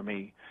healing for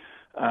me.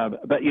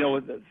 But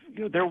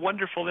they're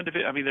wonderful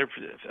individuals. I mean, they're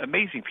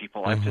amazing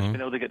people. I've just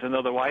been able to get to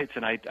know the Whites,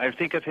 and I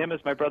think of him as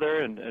my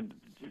brother, and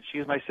she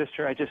is my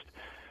sister.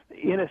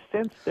 In a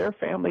sense, their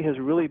family has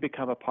really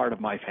become a part of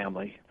my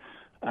family.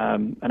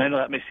 And I know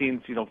that may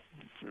seem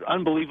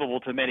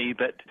unbelievable to many,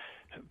 but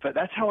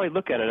that's how I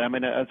look at it. I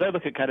mean, as I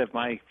look at kind of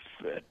my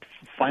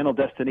final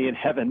destiny in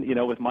heaven,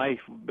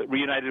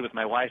 reunited with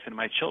my wife and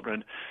my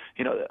children,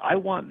 I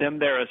want them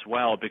there as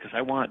well, because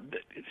I want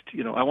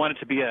it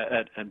to be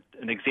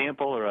an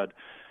example or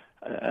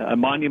a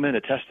monument,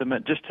 a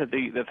testament, just to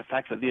the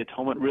fact that the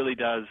atonement really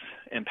does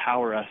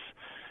empower us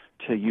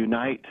to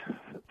unite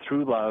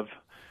through love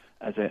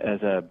as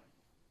an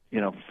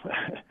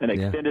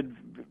extended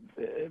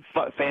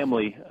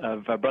family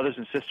of brothers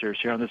and sisters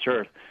here on this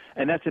earth,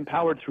 and that's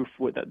empowered through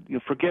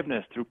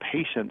forgiveness, through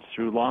patience,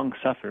 through long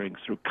suffering,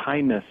 through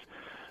kindness,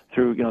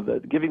 through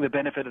giving the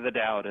benefit of the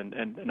doubt,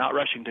 and not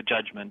rushing to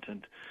judgment,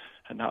 and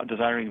not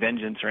desiring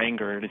vengeance or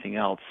anger or anything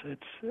else.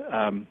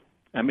 There's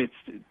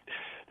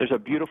a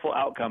beautiful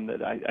outcome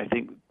that I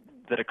think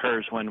that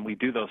occurs when we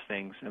do those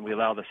things, and we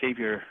allow the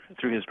Savior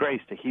through His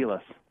grace to heal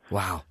us.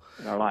 Wow.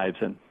 In our lives,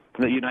 and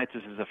that unites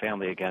us as a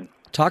family again.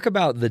 Talk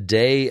about the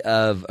day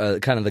of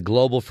kind of the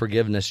Global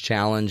Forgiveness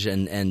Challenge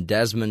and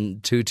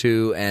Desmond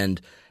Tutu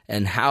and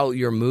how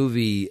your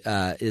movie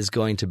is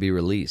going to be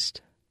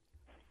released.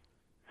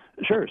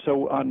 Sure.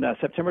 So on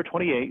September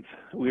 28th,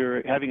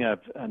 we're having a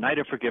night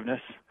of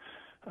forgiveness.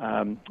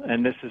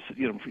 And this is,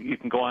 you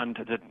can go on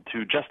to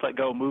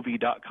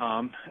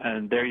justletgomovie.com,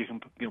 and there you can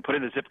put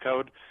in a zip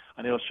code,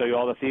 and it'll show you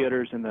all the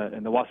theaters in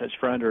the Wasatch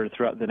Front or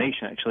throughout the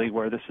nation, actually,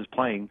 where this is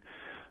playing.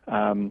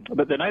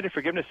 But the Night of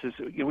Forgiveness is,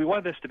 we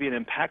want this to be an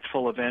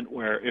impactful event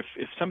where if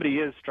somebody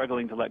is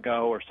struggling to let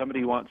go, or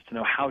somebody wants to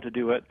know how to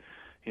do it,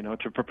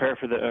 to prepare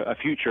for a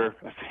future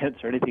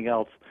offense or anything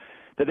else,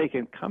 that they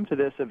can come to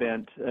this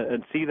event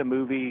and see the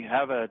movie,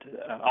 have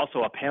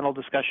also a panel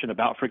discussion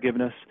about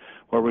forgiveness,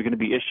 where we're going to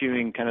be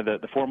issuing kind of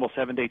the formal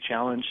 7-day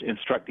challenge,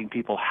 instructing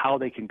people how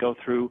they can go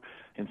through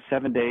in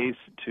 7 days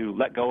to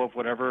let go of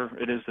whatever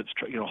it is that's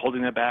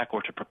holding them back,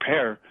 or to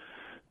prepare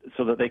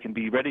so that they can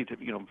be ready to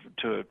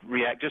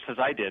react just as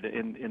I did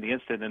in the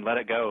instant and let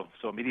it go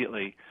so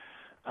immediately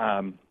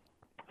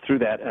through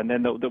that. And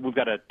then we've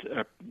got an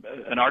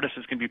artist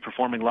that's going to be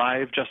performing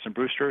live, Justin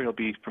Brewster. He'll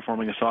be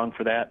performing a song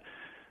for that.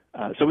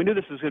 So we knew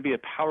this was going to be a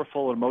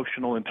powerful,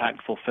 emotional,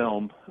 impactful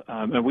film,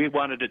 and we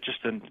wanted it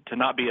just to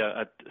not be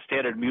a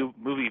standard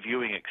movie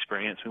viewing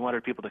experience. We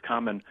wanted people to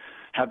come and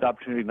have the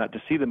opportunity not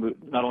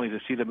only to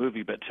see the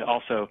movie, but to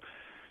also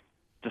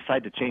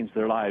decide to change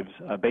their lives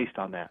based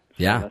on that.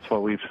 So that's why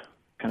we've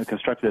kind of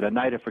constructed a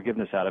night of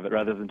forgiveness out of it,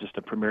 rather than just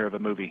a premiere of a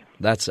movie.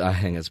 I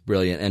think it's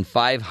brilliant. And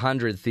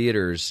 500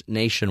 theaters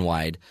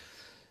nationwide.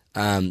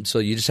 So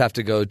you just have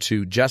to go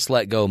to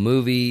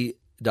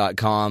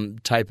justletgomovie.com,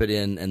 type it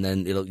in, and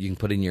then you can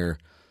put in your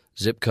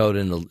zip code,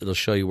 and it'll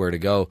show you where to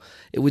go.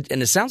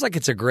 And it sounds like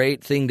it's a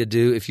great thing to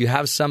do if you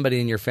have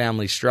somebody in your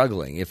family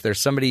struggling. If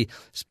there's somebody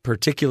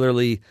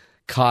particularly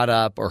caught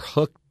up or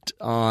hooked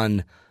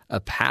on a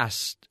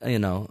past,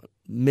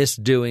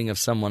 misdoing of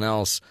someone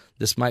else,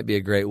 this might be a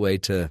great way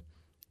to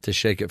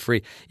shake it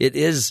free.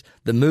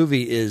 The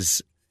movie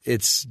is,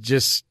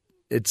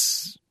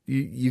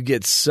 you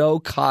get so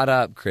caught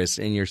up, Chris,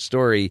 in your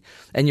story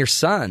and your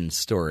son's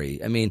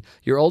story. I mean,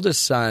 your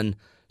oldest son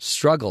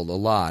struggled a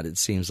lot, it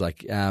seems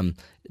like.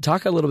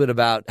 Talk a little bit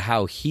about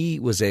how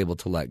he was able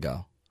to let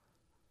go.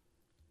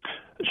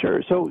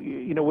 Sure. So,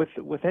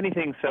 with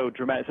anything so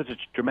dramatic, such a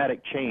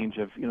dramatic change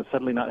of,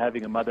 suddenly not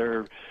having a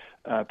mother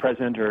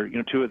present, or,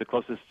 two of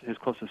his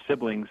closest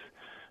siblings,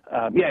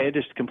 it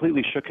just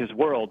completely shook his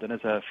world. And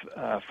as a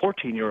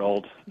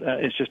 14-year-old,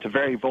 it's just a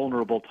very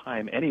vulnerable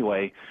time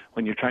anyway,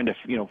 when you're trying to,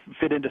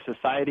 fit into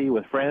society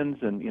with friends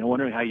and,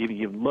 wondering how you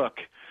even look.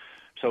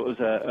 So it was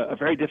a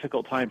very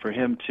difficult time for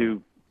him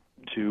to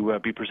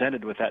be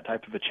presented with that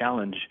type of a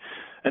challenge.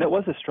 And it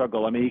was a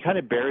struggle. I mean, he kind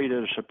of buried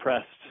or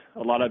suppressed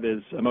a lot of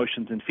his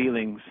emotions and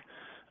feelings,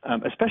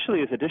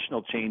 especially as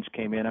additional change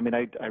came in. I mean,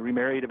 I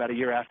remarried about a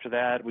year after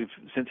that. We've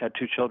since had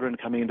 2 children,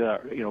 coming into,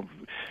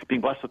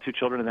 being blessed with 2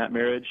 children in that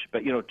marriage.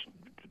 But,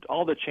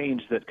 all the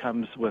change that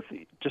comes with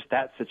just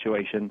that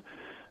situation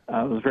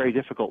was very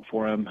difficult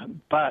for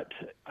him. But,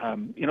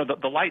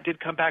 the light did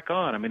come back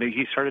on. I mean,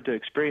 he started to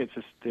experience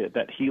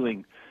that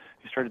healing.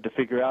 He started to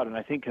figure out, and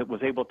I think it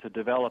was able to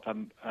develop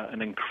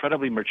an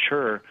incredibly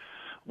mature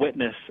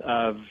witness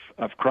of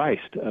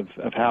Christ,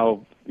 of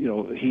how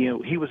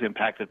he was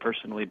impacted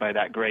personally by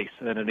that grace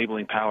and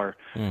enabling power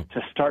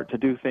to start to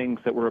do things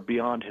that were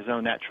beyond his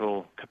own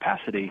natural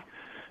capacity,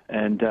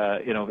 and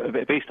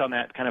based on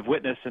that kind of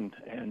witness and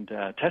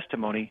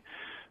testimony,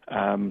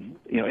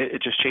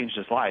 it just changed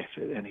his life,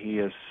 and he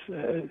has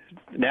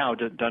now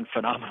done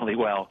phenomenally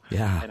well.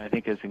 Yeah. And I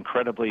think is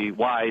incredibly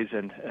wise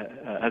and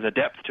has a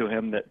depth to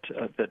him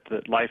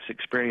that life's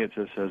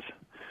experiences has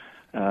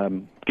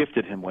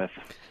gifted him with.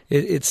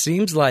 It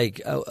seems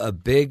like a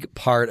big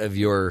part of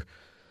your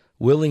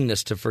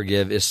willingness to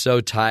forgive is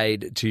so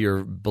tied to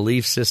your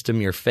belief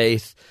system, your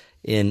faith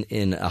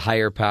in a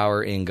higher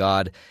power, in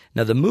God.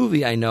 Now, the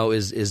movie, I know,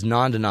 is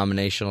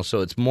non-denominational,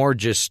 so it's more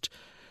just.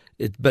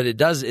 It's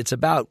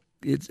about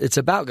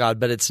God,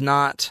 but it's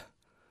not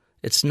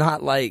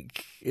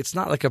like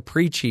a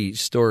preachy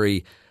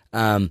story.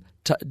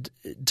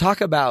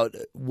 Talk about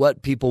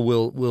what people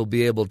will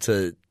be able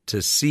to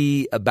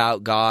see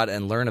about God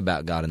and learn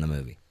about God in the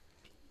movie.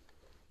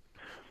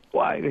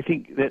 Well, I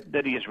think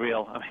that he is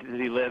real. I mean, that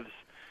he lives,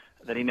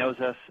 that he knows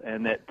us,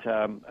 and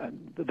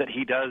that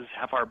he does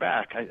have our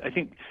back. I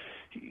think,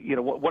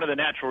 one of the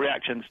natural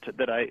reactions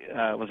that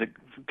I was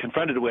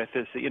confronted with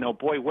is,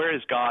 boy, where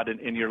is God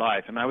in your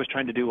life? And I was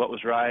trying to do what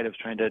was right. I was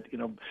trying to,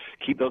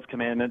 keep those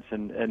commandments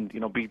and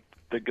be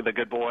the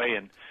good boy,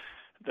 and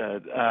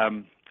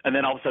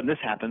then all of a sudden this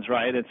happens,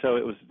 right? And so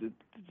it was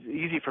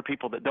easy for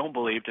people that don't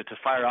believe to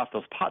fire off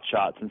those pot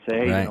shots and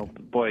say, hey,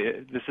 right.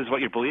 Boy, this is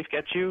what your belief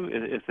gets you,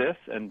 is this?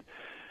 And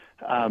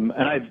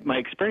my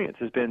experience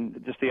has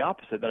been just the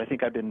opposite. That I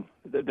think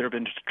there have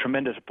been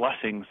tremendous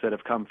blessings that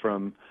have come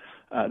from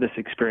this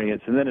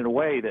experience, and then in a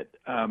way that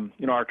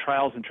our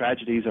trials and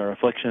tragedies, our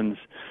afflictions,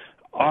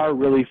 are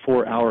really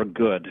for our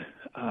good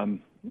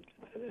and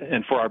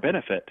for our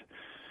benefit.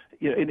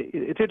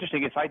 It's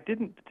interesting. If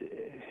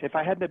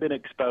I hadn't been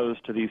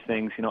exposed to these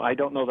things, I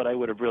don't know that I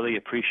would have really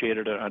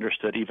appreciated or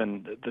understood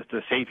even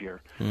the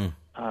Savior.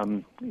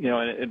 And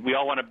we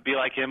all want to be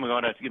like him. We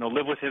want to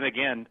live with him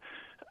again.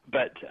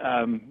 But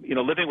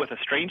living with a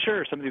stranger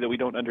or somebody that we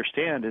don't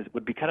understand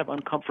would be kind of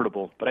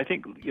uncomfortable. But I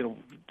think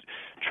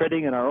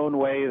treading in our own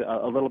way,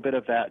 a little bit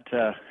of that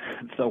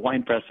the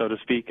wine press, so to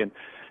speak, and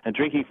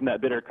drinking from that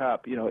bitter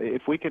cup.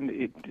 If we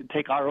can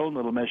take our own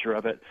little measure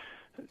of it,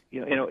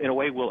 in a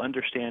way, we'll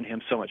understand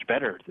him so much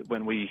better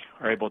when we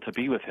are able to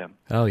be with him.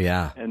 Oh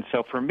yeah. And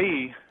so for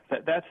me,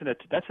 that's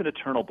an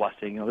eternal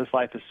blessing. This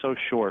life is so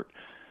short,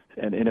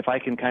 and if I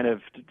can kind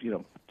of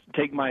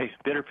take my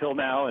bitter pill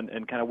now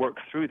and kind of work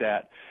through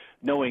that,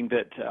 knowing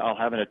that I'll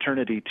have an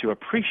eternity to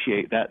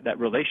appreciate that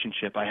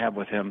relationship I have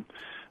with him,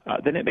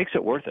 then it makes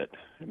it worth it.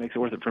 It makes it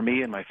worth it for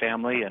me and my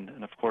family,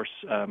 and of course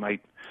my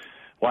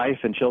wife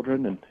and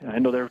children, and I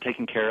know they're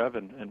taken care of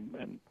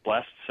and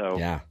blessed. So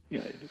yeah.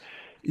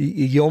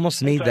 You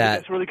almost need that.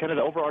 That's really kind of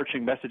the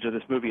overarching message of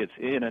this movie. It's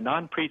in a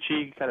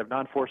non-preachy, kind of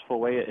non-forceful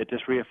way. It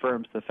just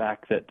reaffirms the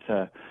fact that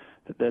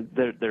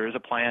there is a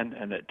plan,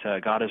 and that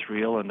God is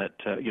real, and that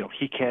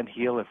He can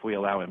heal if we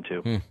allow Him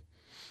to.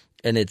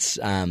 And it's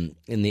in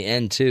the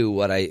end too.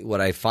 What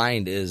I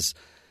find is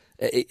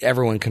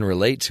everyone can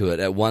relate to it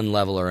at one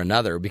level or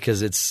another,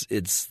 because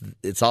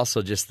it's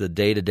also just the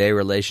day-to-day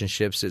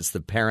relationships. It's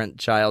the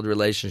parent-child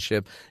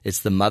relationship.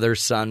 It's the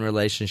mother-son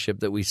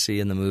relationship that we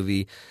see in the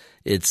movie.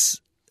 It's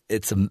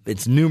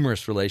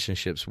numerous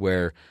relationships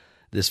where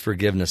this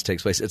forgiveness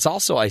takes place. It's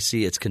also, I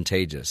see, it's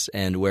contagious,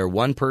 and where if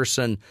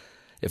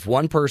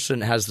one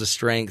person has the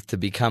strength to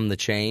become the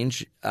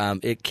change,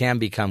 it can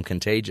become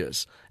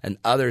contagious, and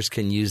others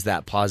can use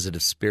that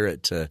positive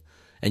spirit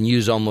and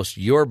use almost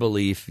your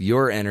belief,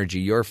 your energy,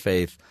 your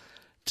faith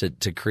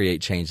to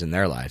create change in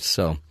their lives.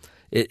 So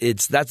I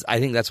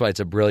think that's why it's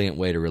a brilliant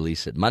way to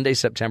release it. Monday,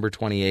 September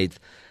 28th.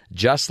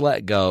 Just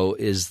Let Go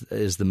is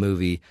the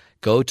movie.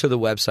 Go to the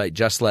website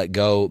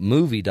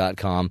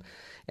justletgomovie.com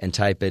and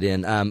type it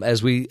in.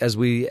 As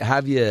we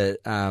have you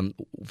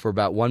for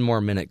about one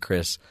more minute,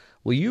 Chris,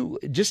 will you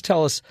just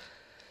tell us,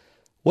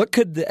 what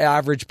could the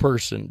average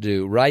person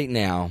do right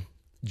now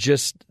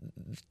just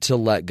to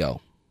let go?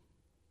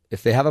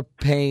 If they have a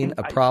pain,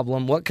 a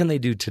problem, what can they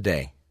do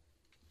today?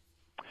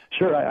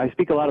 Sure. I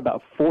speak a lot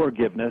about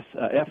forgiveness,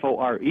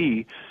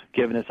 F-O-R-E,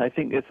 forgiveness. I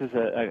think this is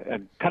a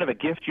kind of a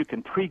gift you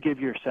can pre-give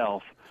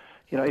yourself.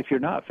 If you're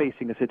not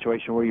facing a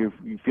situation where you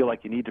feel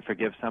like you need to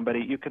forgive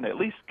somebody, you can at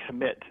least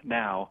commit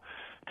now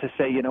to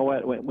say, you know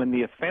what, when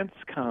the offense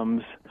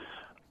comes,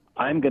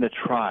 I'm going to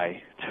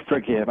try to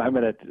forgive. I'm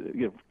going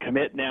to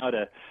commit now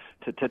to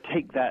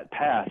take that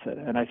path.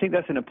 And I think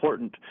that's an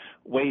important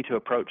way to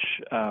approach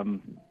to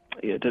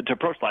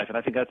approach life. And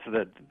I think that's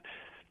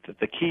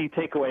the key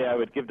takeaway I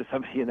would give to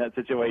somebody in that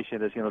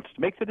situation is, just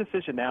make the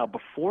decision now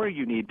before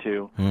you need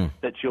to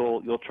that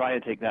you'll try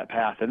and take that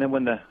path. And then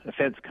when the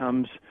offense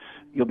comes,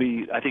 you'll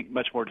be, I think,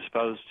 much more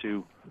disposed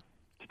to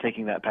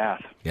taking that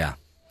path. Yeah.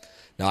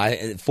 No,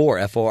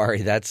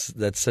 F-O-R-E, that's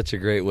such a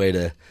great way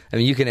to,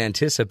 you can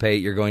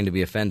anticipate you're going to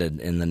be offended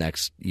in the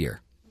next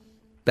year.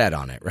 Bet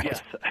on it, right?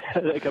 Yes.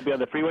 It could be on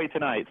the freeway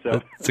tonight.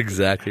 So that's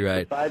exactly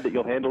right. Decide that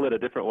you'll handle it a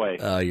different way.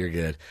 Oh, you're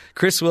good.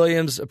 Chris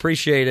Williams,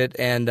 appreciate it,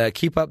 and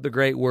keep up the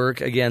great work.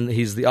 Again,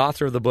 he's the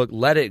author of the book,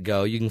 Let It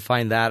Go. You can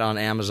find that on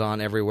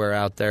Amazon, everywhere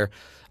out there.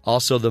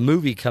 Also, the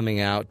movie coming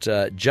out,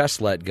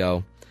 Just Let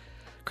Go.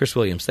 Chris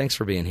Williams, thanks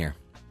for being here.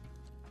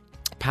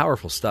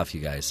 Powerful stuff,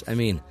 you guys.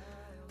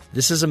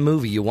 This is a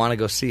movie you want to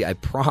go see. I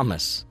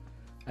promise.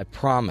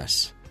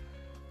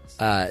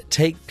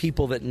 Take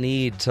people that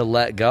need to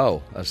let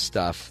go of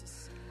stuff.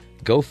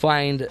 Go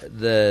find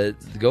the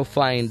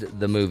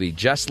movie.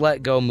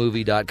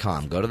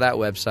 JustLetGoMovie.com. Go to that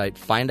website.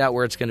 Find out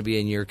where it's going to be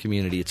in your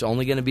community. It's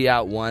only going to be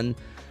out one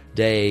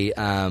day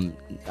on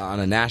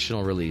a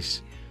national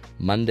release,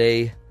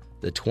 Monday,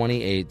 the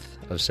 28th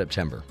of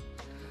September.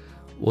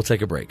 We'll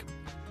take a break.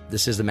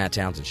 This is the Matt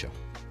Townsend Show.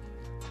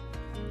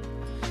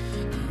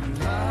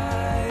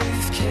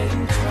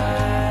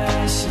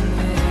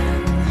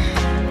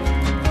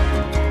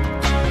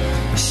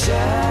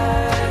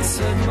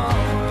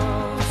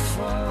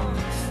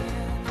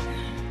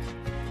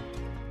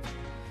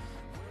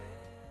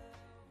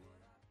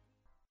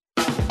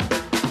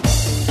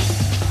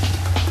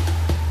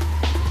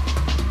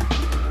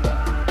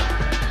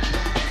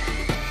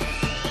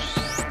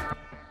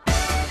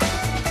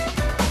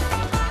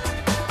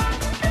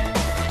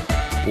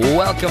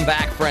 Welcome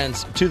back,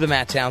 friends, to the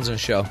Matt Townsend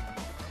Show.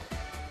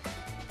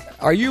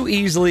 Are you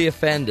easily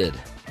offended?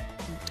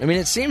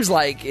 It seems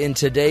like in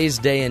today's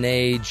day and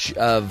age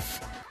of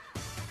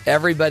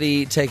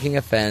everybody taking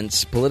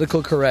offense,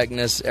 political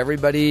correctness,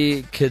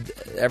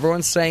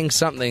 everyone's saying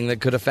something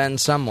that could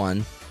offend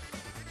someone.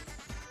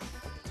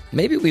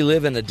 Maybe we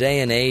live in a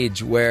day and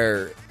age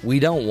where we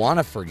don't want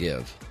to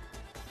forgive.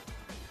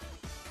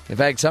 In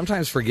fact,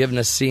 sometimes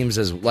forgiveness seems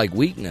as like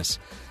weakness.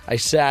 I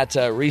sat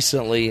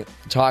recently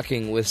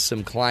talking with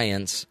some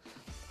clients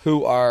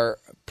who are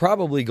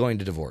probably going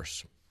to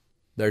divorce.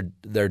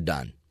 They're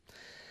done.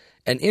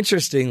 And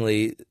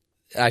interestingly,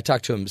 I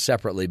talked to them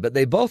separately, but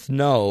they both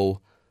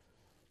know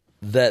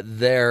that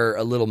they're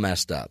a little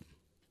messed up.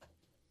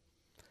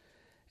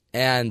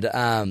 And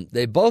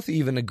they both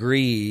even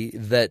agree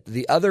that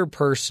the other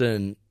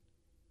person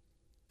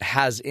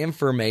has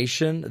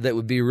information that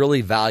would be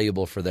really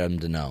valuable for them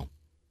to know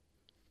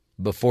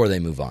before they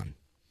move on.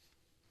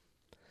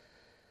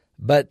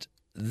 But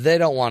they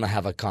don't want to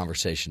have a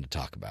conversation to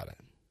talk about it.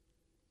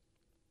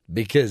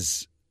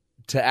 Because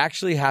to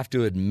actually have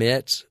to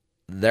admit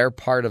they're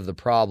part of the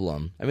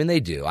problem,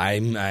 they do. I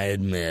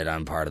admit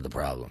I'm part of the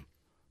problem.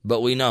 But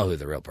we know who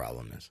the real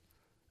problem is,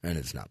 and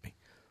it's not me.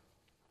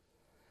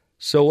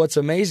 So what's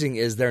amazing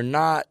is they're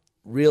not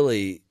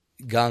really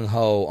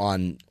gung-ho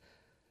on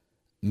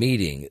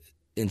meeting.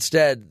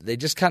 Instead, they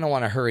just kind of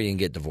want to hurry and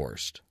get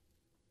divorced.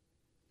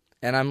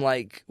 And I'm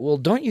like, well,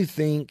 don't you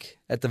think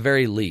at the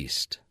very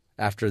least,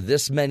 after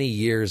this many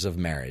years of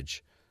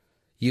marriage,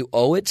 you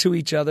owe it to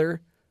each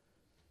other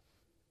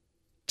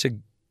to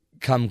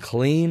come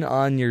clean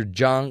on your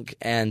junk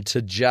and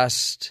to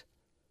just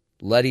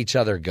let each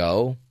other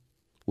go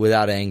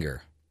without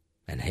anger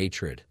and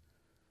hatred,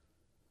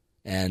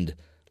 and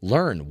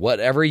learn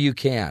whatever you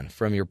can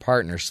from your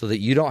partner so that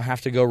you don't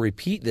have to go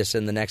repeat this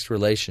in the next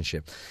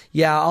relationship.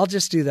 Yeah, I'll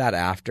just do that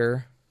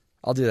after.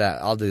 I'll do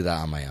that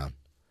on my own.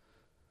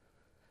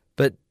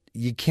 But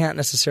you can't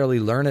necessarily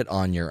learn it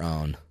on your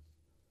own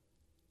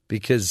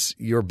because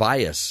you're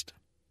biased.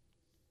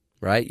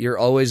 Right? You're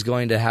always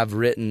going to have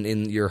written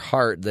in your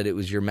heart that it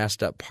was your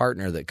messed up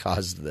partner that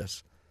caused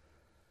this.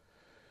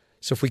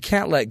 So if we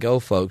can't let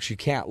go, folks, you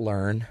can't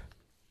learn.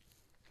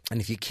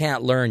 And if you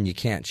can't learn, you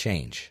can't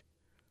change.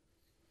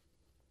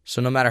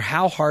 So no matter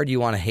how hard you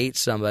want to hate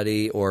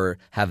somebody or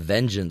have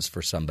vengeance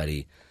for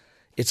somebody,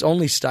 it's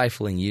only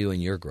stifling you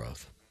and your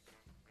growth.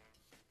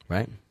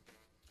 Right?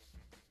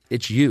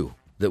 It's you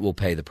that will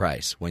pay the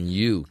price when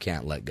you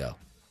can't let go.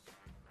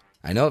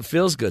 I know it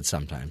feels good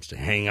sometimes to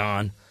hang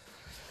on.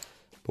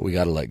 But we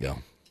got to let go.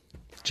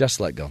 Just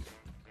let go.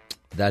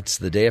 That's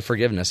the Day of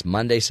Forgiveness,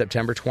 Monday,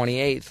 September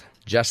 28th.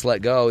 Just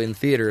Let Go in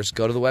theaters.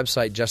 Go to the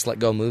website,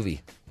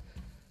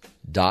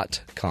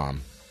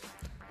 justletgomovie.com.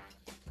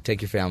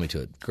 Take your family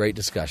to it. Great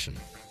discussion.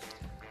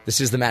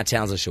 This is the Matt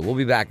Townsend Show. We'll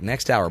be back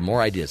next hour.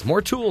 More ideas,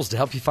 more tools to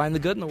help you find the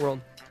good in the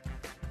world.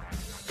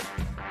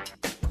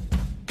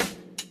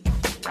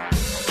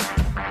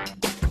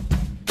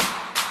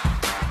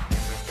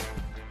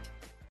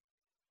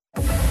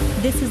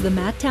 This is the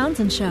Matt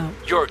Townsend Show.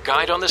 Your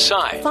guide on the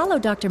side. Follow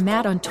Dr.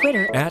 Matt on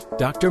Twitter At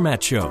Dr.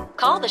 Matt Show.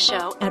 Call the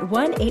show at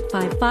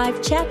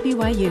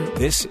 1-855-CHAT-BYU.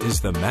 This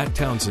is the Matt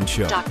Townsend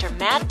Show. Dr.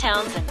 Matt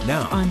Townsend.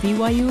 Now On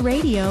BYU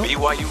Radio.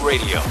 BYU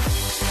Radio.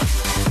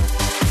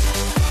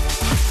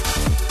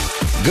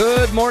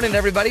 Good morning,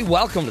 everybody.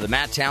 Welcome to the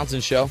Matt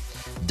Townsend Show.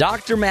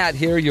 Dr. Matt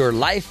here, your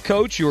life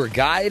coach, your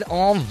guide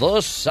on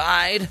the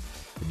side.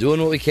 Doing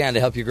what we can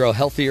to help you grow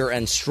healthier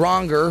and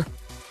stronger.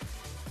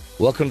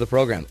 Welcome to the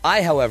program.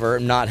 I, however,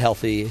 am not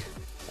healthy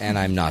and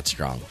I'm not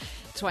strong.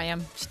 That's why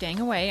I'm staying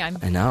away. I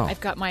know.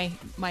 I've got my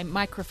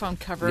microphone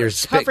Your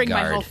spit covering my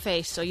guard. whole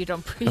face so you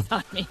don't breathe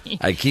on me.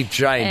 I keep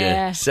trying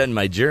to send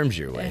my germs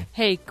your way.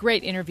 Hey,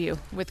 great interview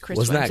with Chris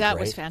Wasn't Williams. that That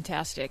was great?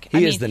 fantastic.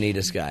 He is the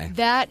neatest guy.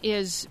 That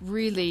is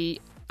really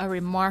a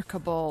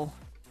remarkable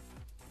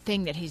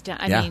thing that he's done.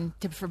 I mean,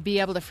 to be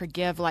able to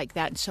forgive like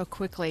that so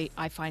quickly,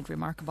 I find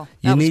remarkable.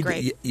 That was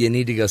great. You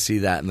need to go see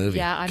that movie.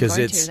 Yeah, I'm going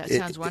to. That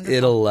sounds wonderful.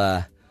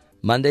 It'll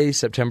Monday,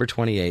 September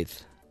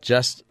 28th.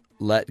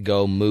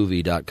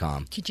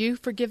 JustLetGoMovie.com. Could you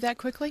forgive that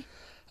quickly?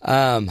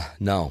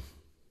 No.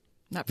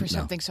 Not for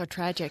something so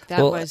tragic. That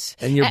Well, was.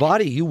 and your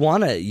body, you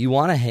want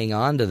to hang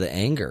on to the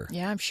anger.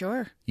 Yeah, I'm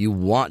sure.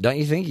 Don't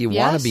you think? You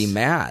want to be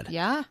mad.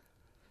 Yeah.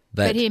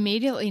 But he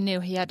immediately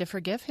knew he had to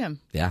forgive him.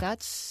 Yeah.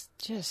 That's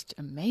just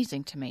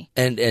amazing to me.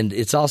 And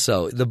it's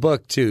also, the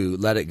book too,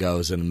 Let It Go,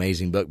 is an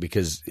amazing book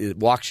because it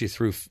walks you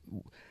through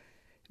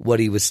what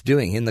he was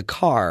doing. In the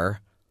car,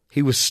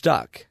 he was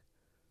stuck.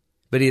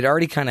 But he had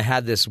already kind of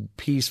had this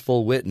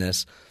peaceful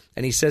witness.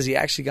 And he says he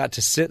actually got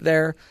to sit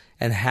there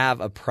and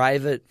have a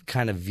private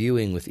kind of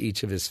viewing with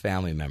each of his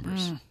family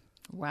members.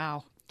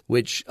 Wow.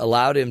 Which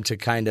allowed him to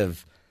kind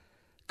of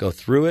go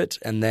through it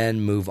and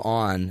then move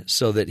on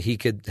so that he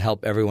could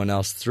help everyone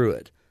else through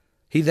it.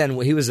 He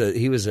was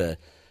a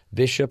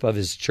bishop of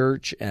his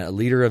church, a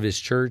leader of his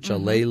church, a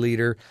lay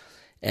leader.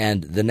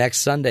 And the next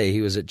Sunday, he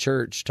was at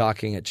church,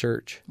 talking at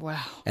church. Wow.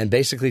 And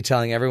basically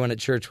telling everyone at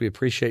church, we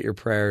appreciate your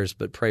prayers,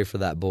 but pray for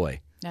that boy.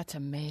 That's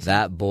amazing.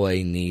 That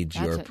boy needs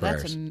your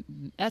prayers.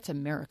 That's a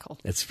miracle.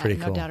 It's pretty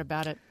cool. No doubt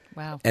about it.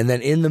 Wow. And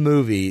then in the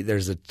movie,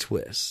 there's a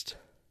twist.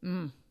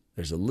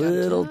 There's a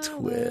little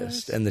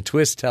twist. And the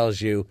twist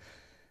tells you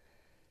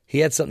he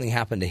had something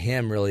happen to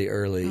him really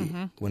early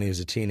when he was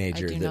a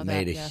teenager that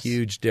made a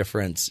huge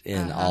difference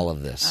in all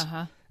of this.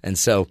 And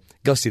so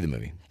go see the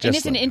movie. And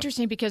isn't it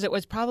interesting because it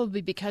was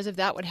probably because of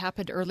that what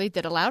happened early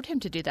that allowed him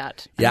to do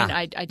that? Yeah.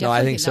 I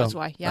definitely think that's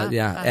why.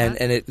 Yeah.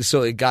 And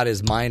it got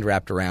his mind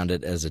wrapped around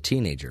it as a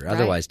teenager.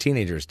 Otherwise,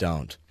 teenagers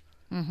don't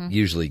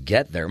usually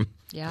get their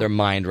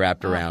mind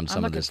wrapped around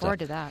some of this stuff. I'm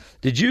looking forward to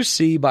that. Did you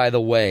see, by the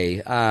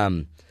way,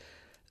 that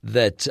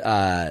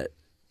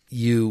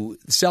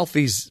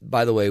selfies,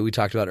 by the way, we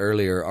talked about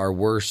earlier, are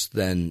worse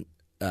than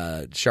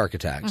shark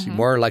attacks. You're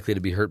more likely to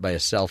be hurt by a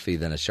selfie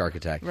than a shark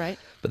attack. Right.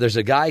 But there's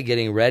a guy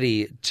getting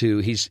ready to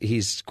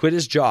he's quit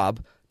his job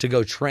to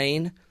go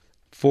train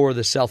for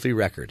the selfie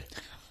record.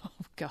 Oh,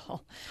 God.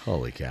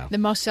 Holy cow. The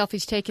most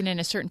selfies taken in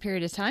a certain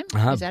period of time?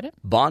 Is that it?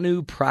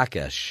 Banu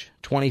Prakash,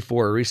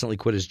 24, recently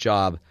quit his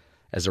job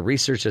as a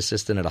research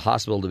assistant at a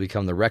hospital to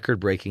become the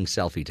record-breaking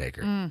selfie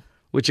taker,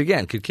 which,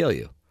 again, could kill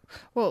you.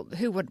 Well,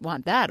 who would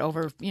want that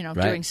over,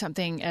 doing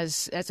something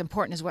as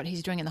important as what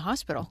he's doing in the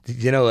hospital?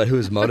 You know who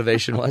his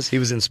motivation was? He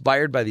was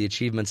inspired by the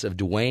achievements of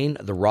Dwayne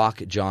 "The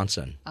Rock"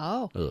 Johnson.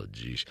 Oh,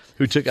 geez.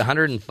 Who took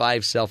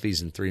 105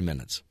 selfies in 3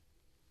 minutes.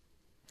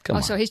 Come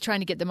on. So he's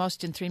trying to get the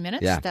most in 3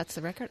 minutes? Yeah. That's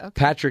the record? Okay.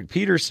 Patrick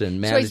Peterson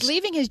managed... So he's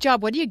leaving his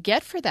job. What do you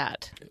get for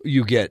that?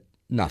 You get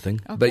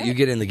nothing, but you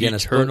get in the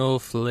Guinness Eternal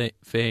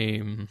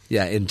fame.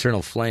 Yeah,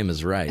 eternal flame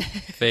is right.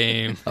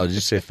 Fame. Oh, did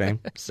you say fame?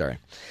 Sorry.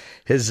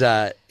 He's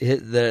going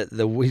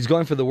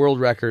for the world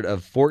record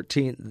of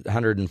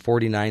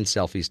 1,449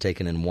 selfies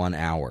taken in 1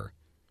 hour.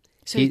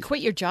 So you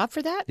quit your job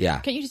for that? Yeah.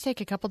 Can't you just take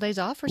a couple days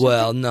off or something?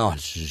 Well, no.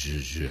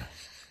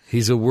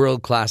 He's a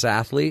world-class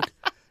athlete.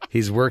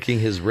 He's working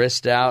his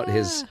wrist out,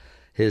 his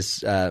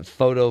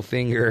photo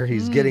finger.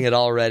 He's getting it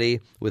all ready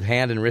with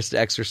hand and wrist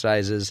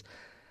exercises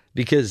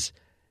because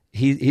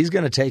he's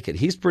going to take it.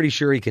 He's pretty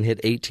sure he can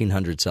hit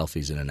 1,800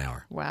 selfies in an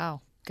hour.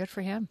 Wow. Good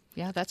for him.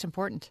 Yeah, that's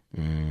important.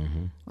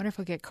 Wonder if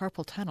he'll get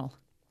carpal tunnel.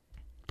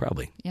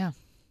 Probably. Yeah.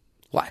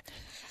 Why?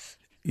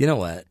 You know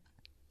what?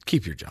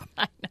 Keep your job.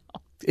 I know.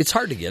 It's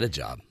hard to get a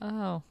job.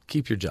 Oh.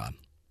 Keep your job.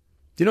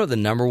 Do you know what the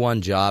number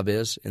one job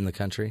is in the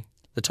country?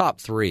 The top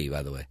 3,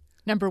 by the way.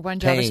 Number one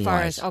job as far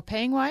Paying-wise. as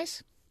paying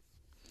wise?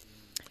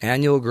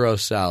 Annual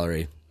gross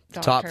salary.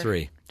 Doctor. Top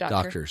 3. Doctor.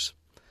 Doctors.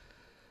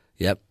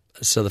 Yep.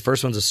 So the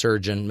first one's a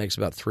surgeon, makes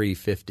about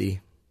 $350,000.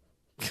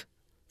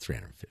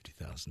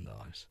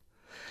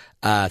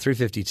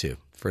 $352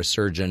 for a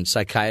surgeon.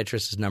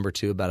 Psychiatrist is number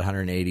 2, about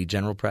 $180.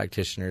 General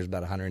practitioner is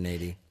about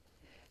 $180.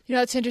 You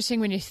know, it's interesting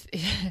when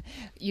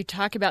you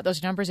talk about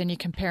those numbers and you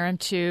compare them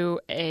to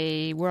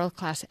a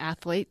world-class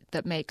athlete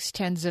that makes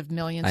tens of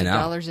millions of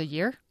dollars a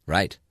year.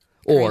 Right.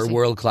 Crazy. Or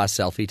world-class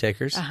selfie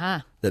takers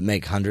that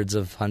make hundreds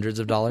of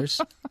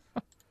dollars.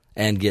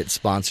 and get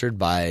sponsored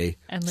by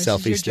and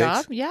selfie your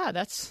sticks. Job. Yeah,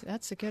 that's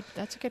a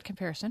good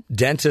comparison.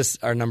 Dentists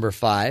are number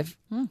 5.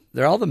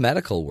 They're all the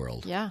medical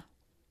world. Yeah.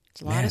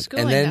 It's a lot of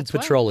schooling. And then that's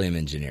petroleum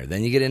engineer.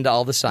 Then you get into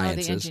all the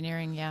sciences. The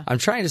engineering, yeah. I'm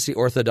trying to see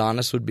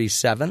orthodontist would be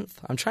 7th.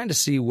 I'm trying to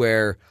see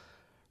where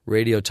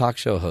radio talk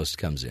show host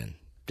comes in.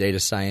 Data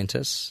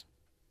scientists.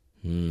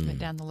 Go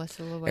down the list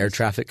a little ways. Air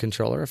traffic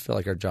controller. I feel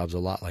like our job's a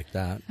lot like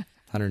that.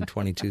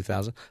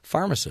 122,000.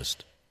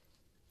 Pharmacist.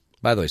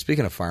 By the way,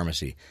 speaking of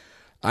pharmacy,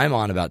 I'm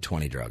on about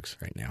 20 drugs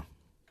right now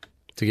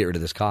to get rid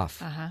of this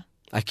cough.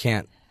 I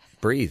can't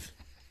breathe.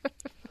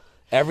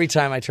 Every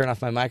time I turn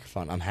off my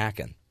microphone, I'm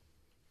hacking.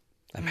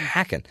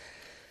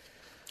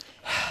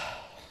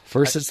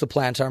 First it's the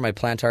plantar. My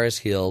plantar is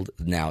healed.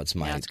 Now it's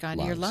my lungs. Now it's gone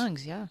to your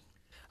lungs, yeah.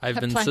 I've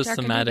been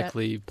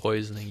systematically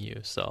poisoning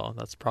you, so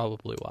that's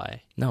probably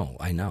why. No,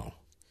 I know.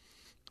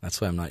 That's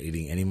why I'm not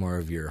eating any more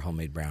of your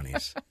homemade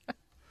brownies.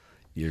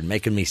 You're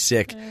making me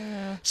sick.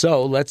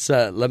 So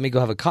let me go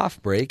have a cough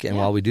break, and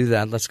while we do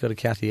that, let's go to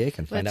Kathy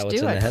Aiken, find out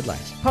what's in the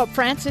headlines. Pope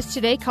Francis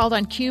today called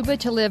on Cuba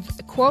to live,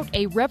 quote,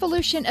 a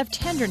revolution of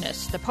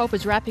tenderness. The Pope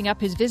is wrapping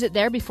up his visit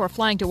there before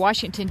flying to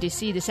Washington,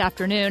 D.C. this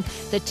afternoon,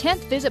 the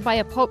 10th visit by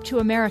a Pope to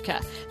America.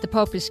 The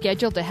Pope is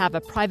scheduled to have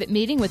a private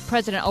meeting with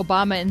President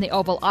Obama in the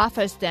Oval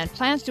Office, then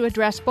plans to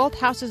address both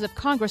houses of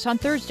Congress on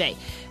Thursday.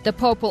 The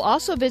Pope will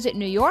also visit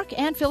New York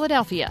and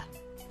Philadelphia.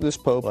 This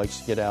Pope likes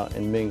to get out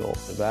and mingle.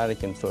 The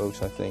Vatican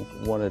folks, I think,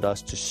 wanted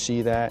us to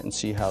see that and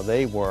see how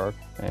they work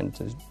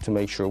and to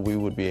make sure we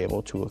would be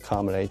able to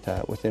accommodate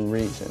that within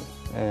reason.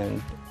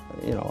 And,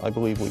 I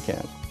believe we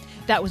can.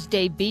 That was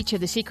Dave Beach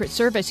of the Secret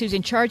Service, who's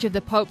in charge of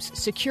the Pope's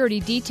security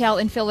detail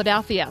in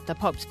Philadelphia. The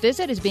Pope's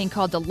visit is being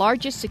called the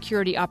largest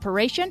security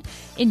operation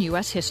in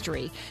U.S.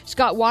 history.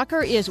 Scott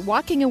Walker is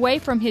walking away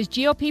from his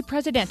GOP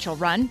presidential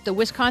run. The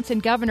Wisconsin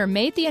governor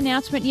made the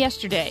announcement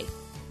yesterday.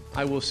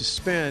 I will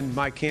suspend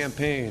my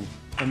campaign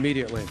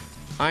immediately.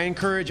 I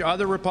encourage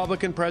other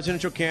Republican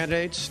presidential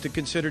candidates to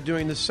consider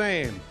doing the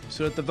same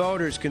so that the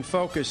voters can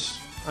focus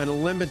on a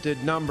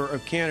limited number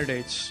of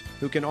candidates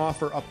who can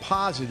offer a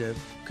positive,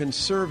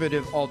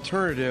 conservative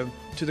alternative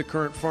to the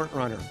current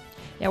frontrunner.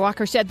 Yeah,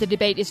 Walker said the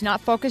debate is not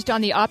focused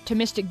on the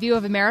optimistic view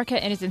of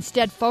America and is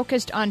instead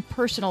focused on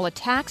personal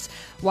attacks.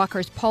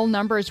 Walker's poll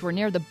numbers were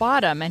near the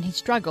bottom, and he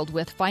struggled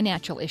with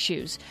financial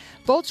issues.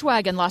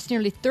 Volkswagen lost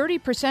nearly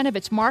 30% of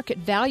its market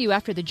value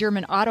after the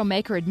German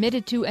automaker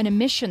admitted to an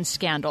emissions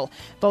scandal.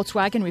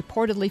 Volkswagen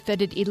reportedly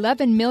fitted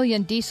 11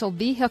 million diesel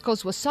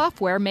vehicles with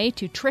software made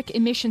to trick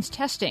emissions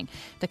testing.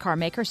 The car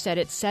maker said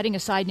it's setting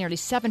aside nearly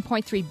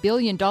 $7.3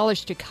 billion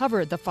to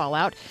cover the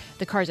fallout.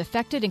 The cars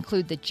affected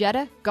include the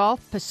Jetta, Golf,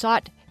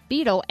 Passat,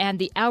 Beetle, and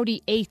the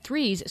Audi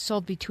A3s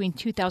sold between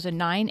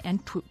 2009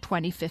 and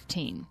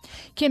 2015.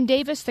 Kim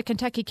Davis, the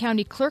Kentucky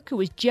County Clerk who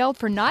was jailed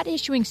for not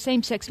issuing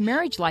same-sex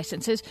marriage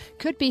licenses,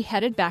 could be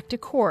headed back to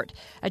court.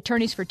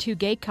 Attorneys for 2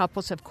 gay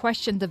couples have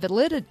questioned the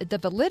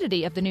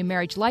validity of the new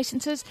marriage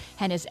licenses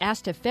and has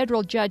asked a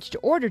federal judge to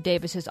order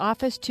Davis's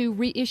office to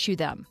reissue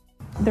them.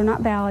 They're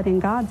not valid in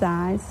God's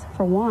eyes,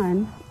 for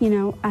one.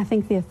 I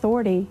think the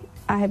authority...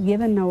 I have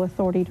given no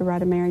authority to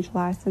write a marriage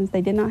license.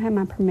 They did not have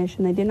my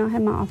permission. They did not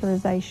have my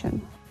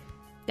authorization.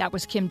 That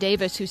was Kim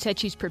Davis, who said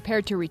she's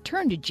prepared to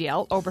return to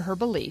jail over her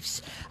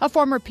beliefs. A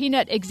former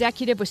Peanut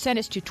executive was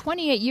sentenced to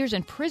 28 years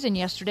in prison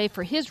yesterday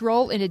for his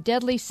role in a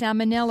deadly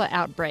salmonella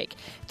outbreak.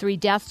 3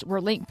 deaths were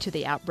linked to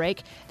the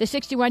outbreak. The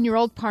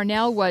 61-year-old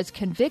Parnell was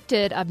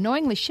convicted of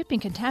knowingly shipping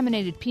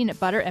contaminated peanut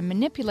butter and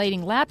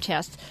manipulating lab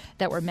tests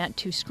that were meant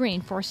to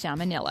screen for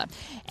salmonella.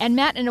 And,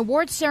 Matt, an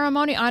awards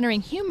ceremony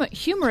honoring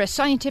humorous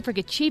scientific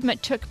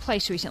achievement took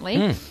place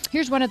recently.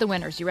 Here's one of the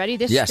winners. You ready?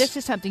 This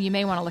is something you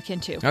may want to look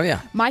into. Oh, yeah.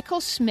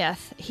 Michael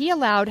Smith, he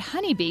allowed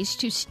honeybees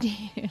to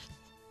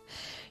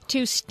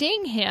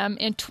sting him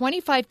in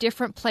 25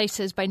 different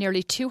places by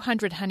nearly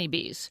 200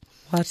 honeybees.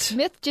 What?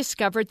 Smith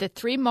discovered the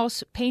 3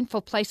 most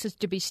painful places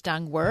to be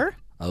stung were...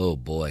 Oh,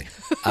 boy.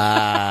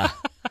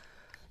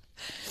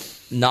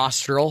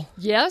 Nostril?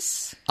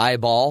 Yes.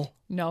 Eyeball?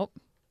 Nope.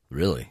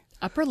 Really?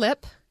 Upper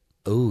lip?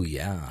 Oh,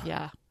 yeah.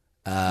 Yeah.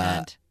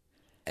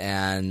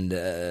 And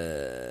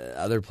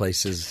other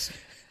places...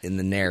 in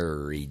the narrow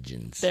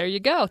regions. There you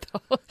go.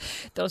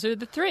 Those are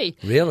the 3.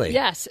 Really?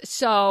 Yes.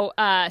 So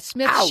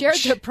Smith shared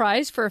the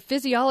prize for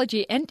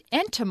physiology and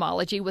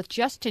entomology with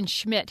Justin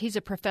Schmidt. He's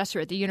a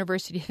professor at the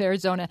University of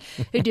Arizona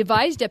who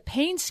devised a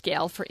pain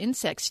scale for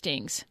insect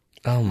stings.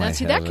 Oh, my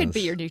heavens. That could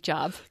be your new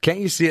job. Can't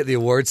you see at the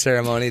award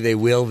ceremony, they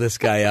wheel this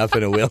guy up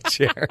in a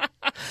wheelchair?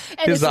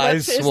 his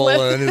eyes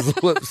swollen,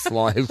 his lips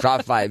swollen, his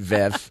top 5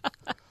 Viv.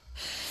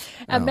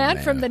 A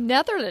man from the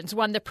Netherlands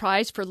won the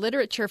prize for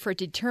literature for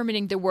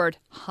determining the word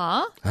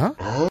huh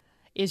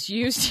is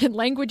used in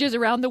languages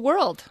around the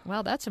world.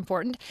 Well, that's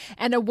important.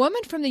 And a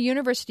woman from the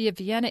University of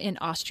Vienna in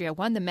Austria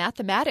won the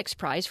mathematics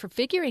prize for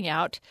figuring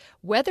out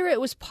whether it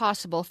was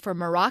possible for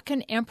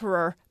Moroccan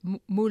Emperor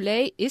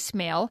Moulay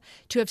Ismail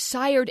to have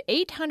sired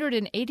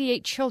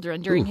 888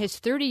 children during his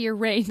 30-year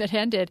reign that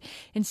ended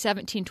in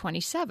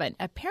 1727.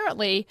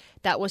 Apparently,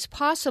 that was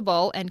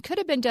possible and could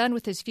have been done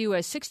with as few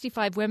as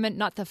 65 women,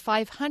 not the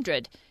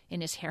 500 in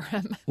his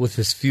harem. With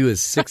as few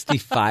as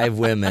 65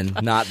 women,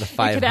 not the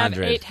 500.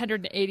 He could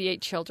have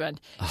 888 children.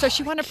 So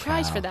she won a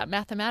prize for that,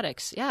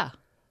 mathematics. Yeah.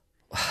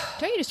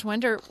 Don't you just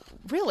wonder,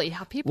 really,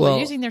 how people are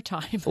using their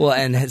time? Well,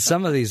 and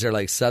some of these are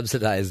like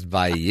subsidized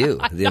by you,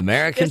 the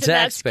American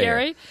taxpayer.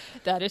 Scary?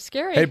 That is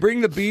scary. Hey,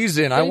 bring the bees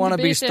in. I want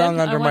to be stung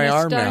under my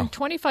arm now.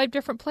 25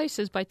 different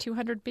places by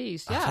 200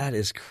 bees. Yeah. That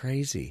is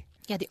crazy.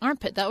 Yeah, the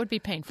armpit, that would be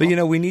painful.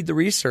 But, we need the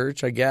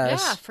research, I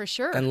guess. Yeah, for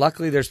sure. And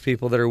luckily there's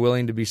people that are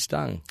willing to be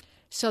stung.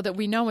 So that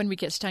we know when we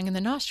get stung in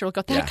the nostril,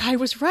 that guy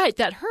was right.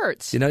 That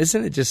hurts.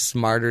 Isn't it just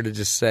smarter to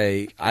just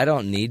say, I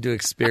don't need to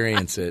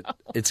experience it.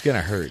 It's going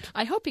to hurt.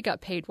 I hope he got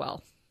paid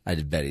well. I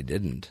bet he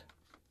didn't.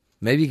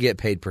 Maybe you get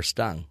paid per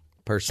stung.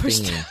 Per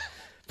stinging.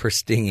 Per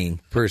stinging.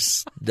 Per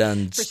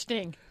stun. Per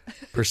sting.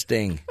 Per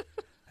sting.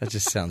 That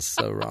just sounds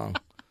so wrong.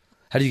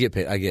 How do you get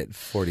paid? I get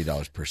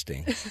 $40 per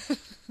sting.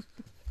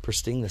 Per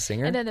Sting the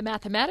singer? And then the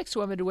mathematics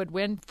woman would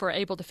win for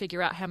able to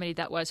figure out how many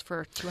that was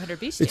for 200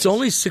 bee stings. It's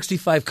only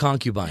 65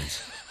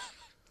 concubines.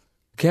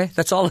 Okay?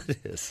 That's all it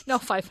is. No,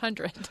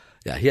 500.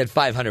 Yeah, he had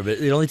 500, but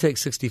it only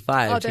takes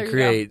 65 to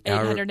create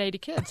 880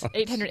 kids.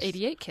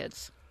 888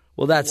 kids.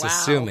 Well, that's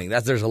assuming.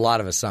 There's a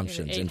lot of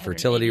assumptions in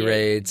fertility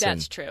rates.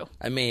 That's true.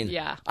 I mean,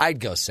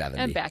 I'd go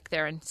 70. And back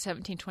there in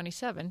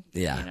 1727,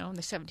 in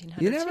the 1700s.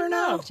 You never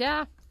know.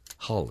 Yeah.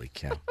 Holy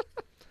cow.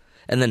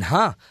 And then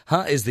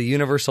is the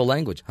universal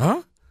language.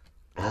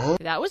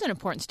 That was an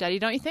important study,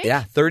 don't you think?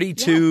 Yeah,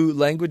 32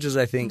 languages,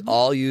 I think,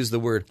 all use the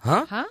word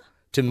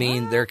to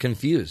mean they're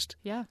confused.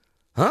 Yeah.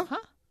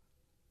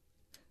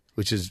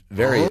 Which is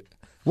very...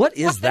 What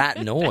is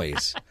that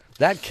noise?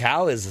 That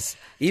cow is...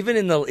 Even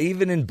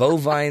in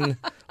bovine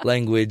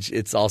language,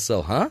 it's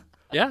also,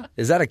 Yeah.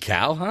 Is that a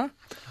cow,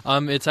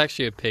 It's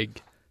actually a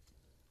pig.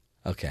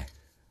 Okay.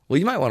 Well,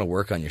 you might want to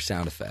work on your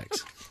sound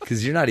effects,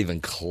 because you're not even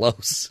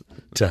close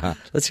to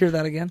Let's hear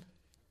that again.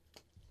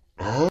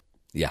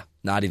 Yeah,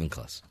 not even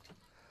close.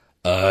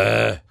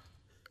 Yeah,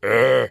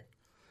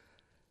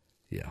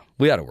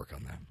 we got to work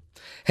on that.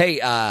 Hey,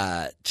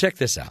 check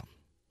this out.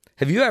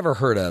 Have you ever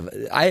heard of,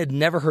 I had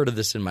never heard of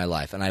this in my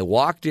life, and I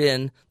walked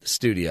in the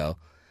studio.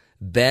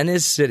 Ben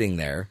is sitting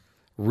there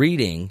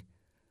reading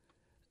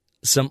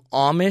some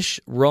Amish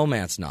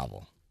romance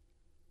novel.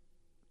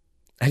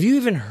 Have you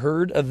even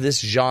heard of this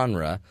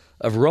genre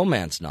of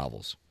romance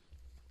novels?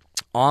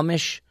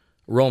 Amish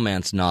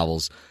romance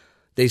novels.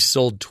 They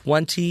sold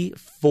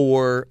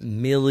 24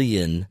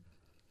 million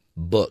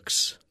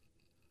books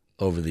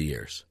over the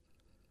years.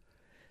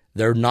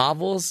 They're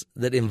novels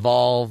that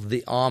involve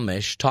the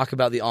Amish, talk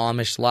about the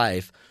Amish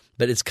life,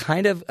 but it's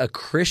kind of a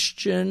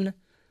Christian,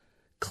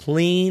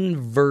 clean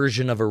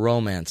version of a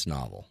romance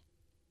novel.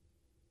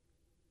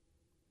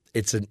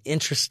 It's an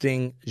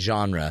interesting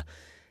genre,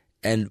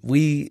 and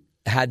we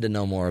had to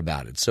know more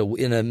about it. So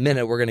in a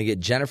minute, we're going to get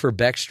Jennifer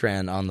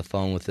Beckstrand on the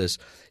phone with us.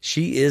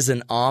 She is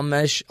an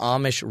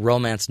Amish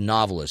romance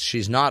novelist.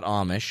 She's not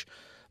Amish,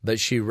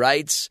 but she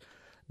writes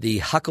the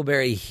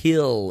Huckleberry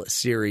Hill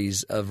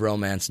series of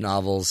romance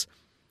novels,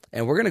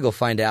 and we're going to go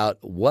find out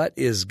what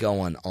is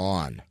going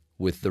on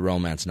with the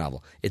romance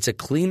novel. It's a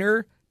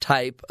cleaner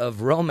type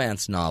of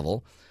romance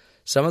novel.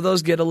 Some of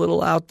those get a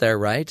little out there,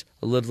 right?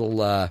 A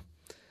little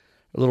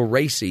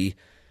racy,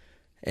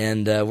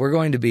 and we're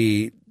going to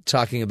be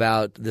talking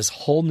about this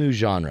whole new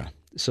genre.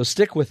 So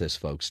stick with us,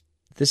 folks.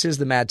 This is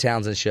the Matt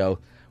Townsend Show.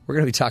 We're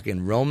going to be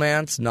talking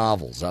romance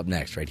novels up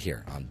next right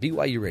here on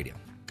BYU Radio.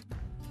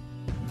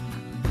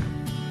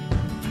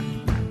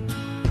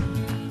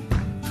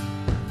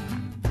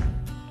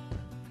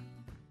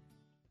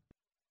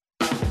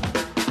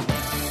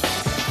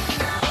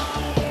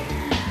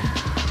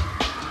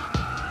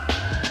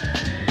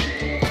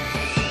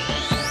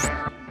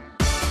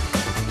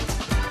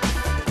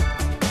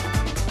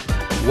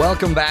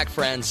 Welcome back,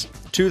 friends,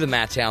 to the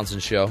Matt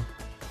Townsend Show.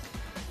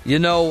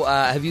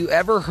 Have you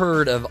ever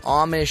heard of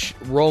Amish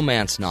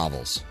romance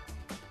novels?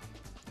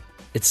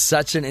 It's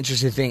such an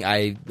interesting thing.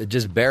 I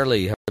just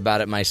barely heard about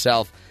it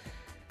myself.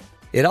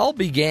 It all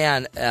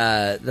began,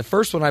 the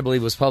first one I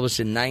believe was published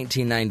in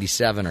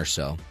 1997 or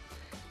so.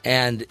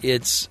 And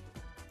it's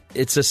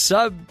a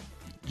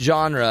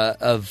subgenre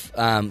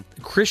of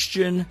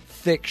Christian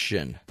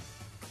fiction,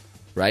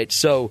 right?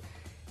 So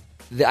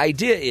the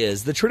idea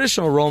is the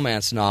traditional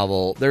romance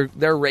novel,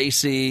 they're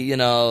racy,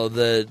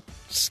 the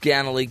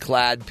scantily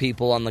clad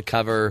people on the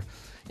cover,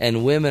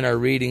 and women are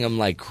reading them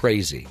like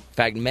crazy. In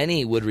fact,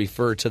 many would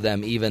refer to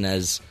them even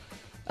as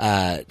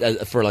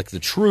for like the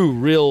true,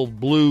 real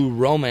blue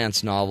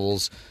romance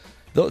novels.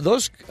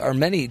 Those are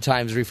many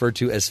times referred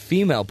to as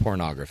female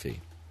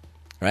pornography,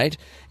 right?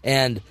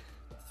 And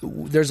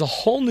there's a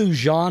whole new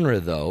genre,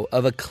 though,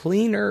 of a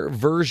cleaner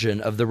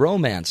version of the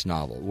romance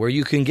novel where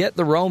you can get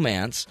the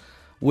romance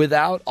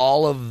without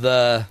all of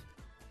the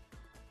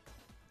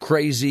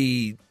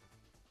crazy,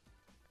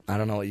 I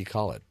don't know what you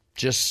call it,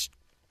 just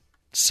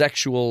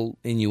sexual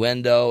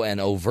innuendo and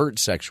overt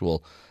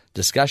sexual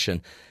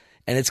discussion.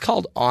 And it's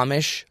called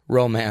Amish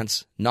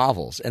Romance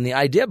Novels. And the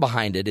idea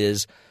behind it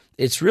is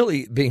it's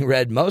really being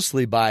read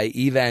mostly by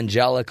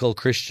evangelical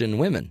Christian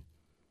women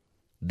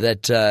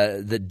that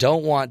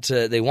don't want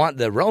to – they want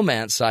the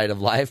romance side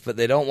of life, but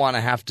they don't want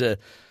to have to,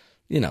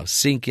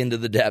 sink into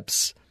the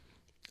depths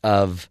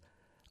of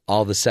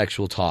all the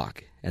sexual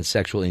talk and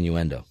sexual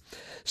innuendo.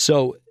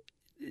 So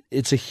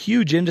it's a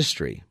huge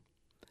industry.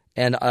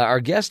 And our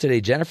guest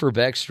today, Jennifer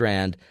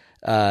Beckstrand,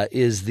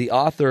 is the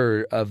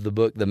author of the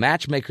book, The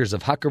Matchmakers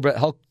of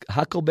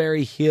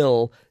Huckleberry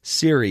Hill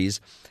series.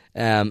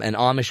 An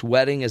Amish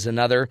Wedding is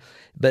another.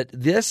 But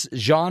this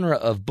genre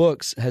of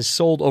books has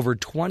sold over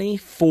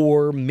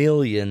 24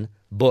 million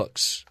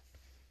books,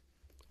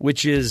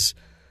 which is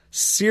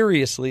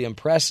seriously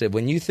impressive.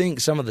 When you think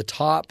some of the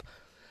top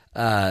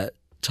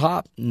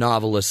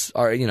novelists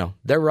are,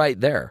 they're right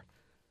there.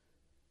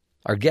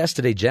 Our guest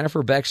today,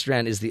 Jennifer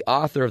Beckstrand, is the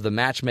author of the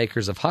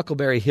Matchmakers of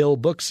Huckleberry Hill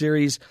book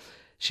series.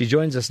 She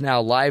joins us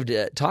now live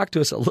to talk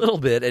to us a little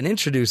bit and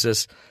introduce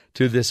us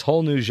to this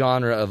whole new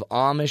genre of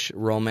Amish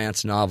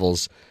romance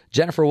novels.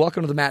 Jennifer,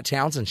 welcome to the Matt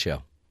Townsend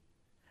Show.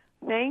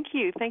 Thank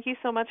you. Thank you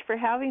so much for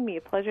having me.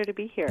 A pleasure to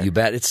be here. You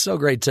bet. It's so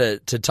great to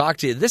talk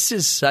to you. This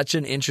is such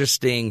an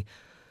interesting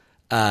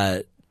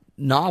genre.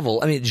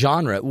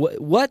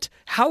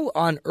 How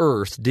on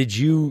earth did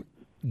you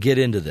get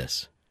into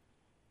this?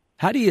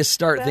 How do you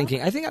start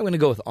thinking, I think I'm going to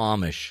go with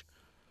Amish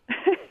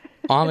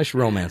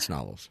romance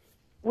novels?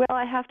 Well,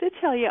 I have to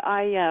tell you,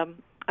 I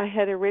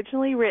had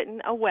originally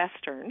written a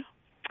Western,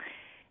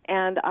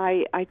 and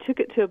I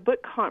took it to a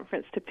book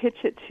conference to pitch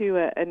it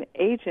to an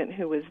agent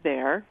who was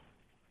there,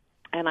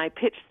 and I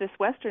pitched this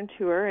Western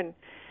to her, and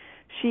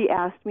she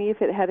asked me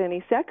if it had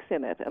any sex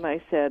in it, and I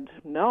said,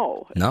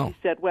 no. No. She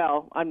said,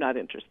 well, I'm not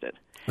interested.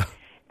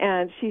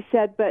 And she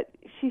said,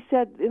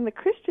 in the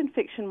Christian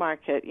fiction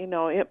market,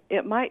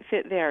 it might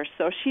fit there.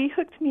 So she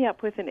hooked me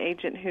up with an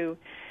agent who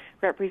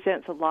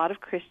represents a lot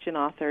of Christian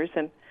authors,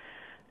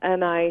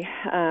 and I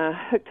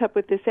hooked up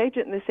with this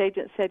agent, and this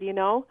agent said,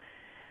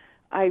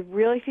 I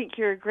really think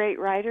you're a great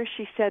writer.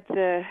 She said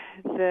the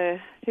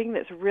thing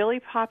that's really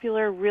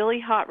popular, really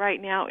hot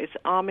right now is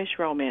Amish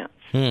romance.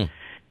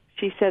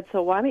 She said,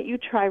 so why don't you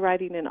try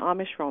writing an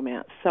Amish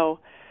romance? So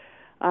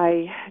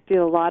I did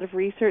a lot of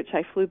research.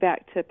 I flew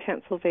back to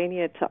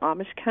Pennsylvania to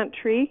Amish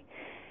country,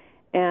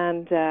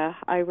 and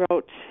I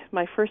wrote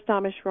my first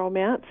Amish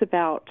romance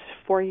about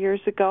 4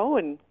 years ago,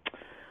 and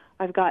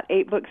I've got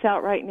 8 books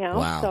out right now.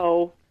 Wow.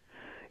 So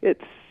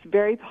it's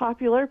very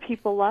popular.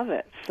 People love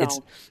it.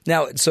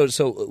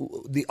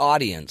 So the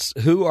audience,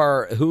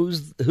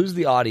 who's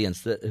the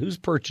audience who's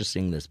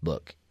purchasing this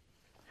book?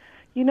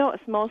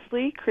 It's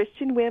mostly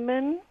Christian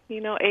women,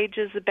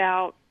 ages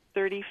about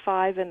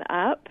 35 and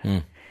up.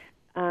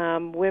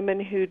 Women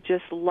who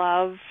just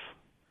love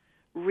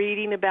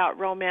reading about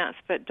romance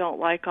but don't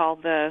like all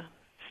the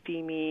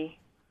steamy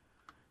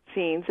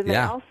scenes. And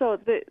then also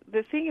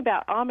the thing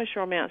about Amish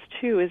romance,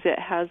 too, is it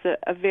has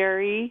a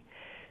very,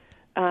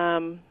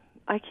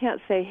 I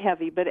can't say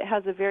heavy, but it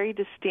has a very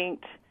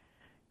distinct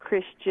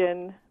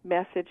Christian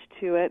message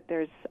to it.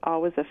 There's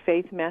always a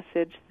faith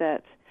message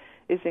that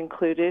is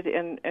included,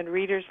 and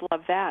readers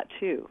love that,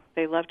 too.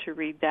 They love to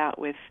read that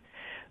with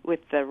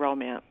the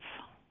romance.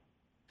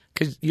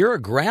 Because you're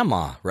a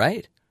grandma,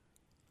 right?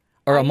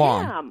 Or a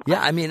mom? Am.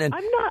 Yeah, I'm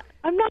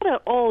not an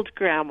old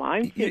grandma.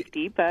 I'm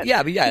 50, but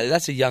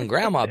that's a young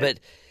grandma. But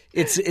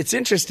it's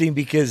interesting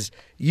because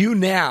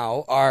you've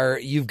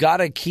got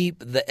to keep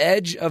the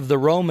edge of the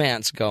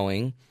romance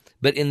going.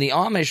 But in the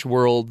Amish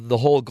world, the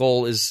whole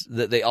goal is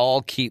that they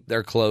all keep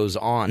their clothes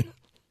on.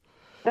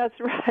 That's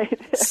right.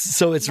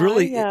 So it's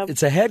really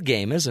it's a head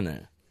game, isn't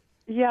it?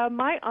 Yeah,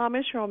 my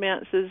Amish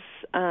romances,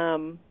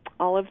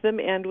 all of them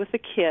end with a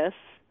kiss.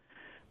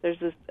 There's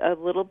a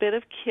little bit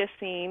of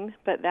kissing,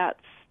 but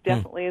that's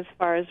definitely as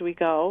far as we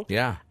go.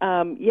 Yeah.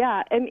 And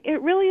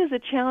it really is a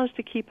challenge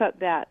to keep up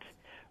that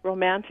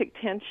romantic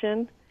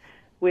tension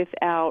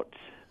without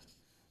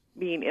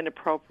being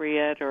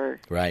inappropriate or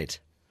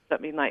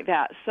something like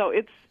that. So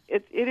it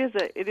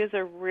is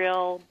a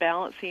real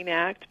balancing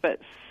act,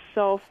 but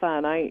so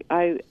fun. I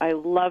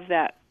love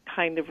that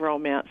kind of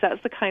romance.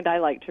 That's the kind I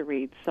like to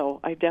read,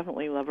 so I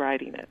definitely love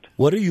writing it.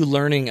 What are you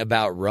learning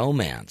about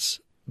romance?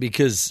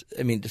 Because,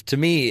 to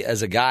me,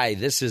 as a guy,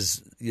 this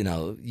is,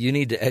 you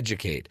need to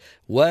educate.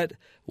 What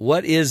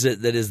is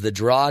it that is the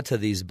draw to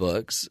these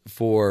books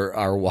for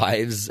our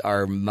wives,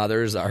 our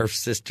mothers, our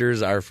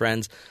sisters, our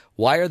friends?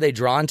 Why are they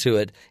drawn to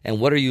it? And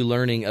what are you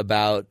learning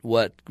about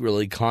what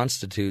really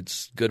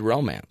constitutes good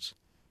romance?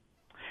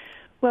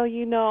 Well,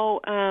 there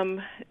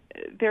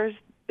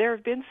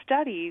have been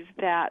studies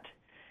that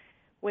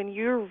when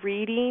you're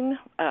reading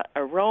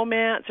a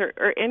romance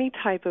or any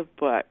type of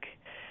book,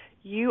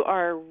 you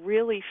are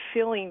really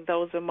feeling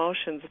those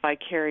emotions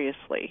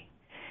vicariously.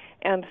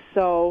 And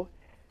so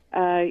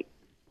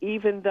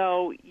even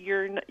though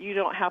you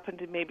don't happen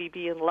to maybe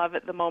be in love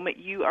at the moment,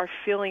 you are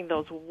feeling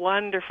those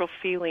wonderful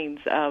feelings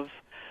of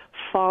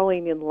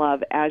falling in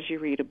love as you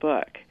read a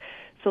book.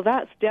 So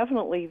that's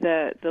definitely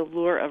the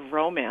lure of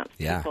romance.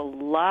 Yeah. People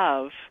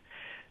love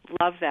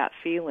that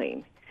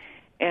feeling.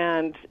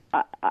 And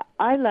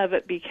I love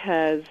it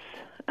because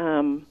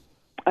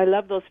I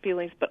love those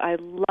feelings, but I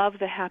love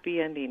the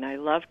happy ending. I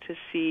love to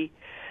see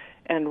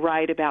and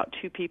write about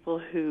two people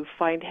who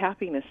find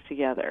happiness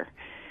together.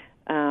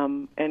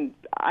 And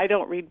I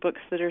don't read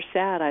books that are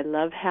sad. I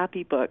love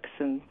happy books,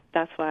 and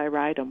that's why I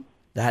write them.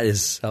 That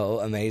is so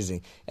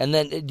amazing. And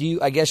then do you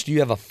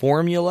have a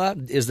formula?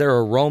 Is there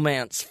a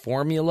romance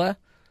formula?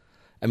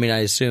 I mean, I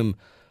assume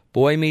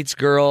boy meets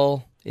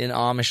girl in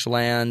Amish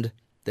land.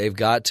 They've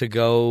got to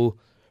go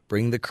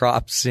bring the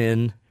crops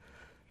in.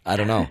 I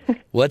don't know.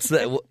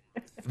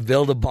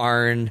 Build a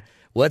barn.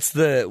 What's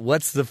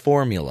the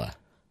formula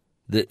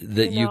that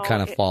you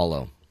kind of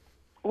follow?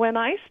 When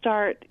I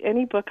start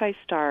any book I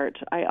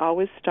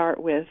always start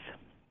with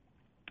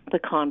the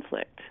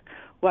conflict.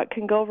 What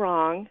can go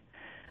wrong?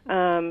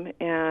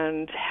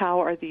 And how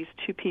are these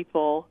two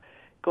people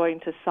going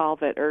to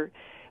solve it, or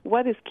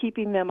what is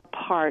keeping them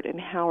apart,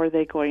 and how are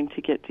they going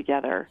to get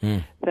together?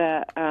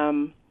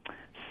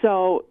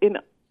 So in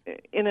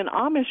an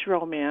Amish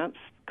romance,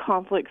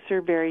 conflicts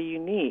are very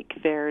unique.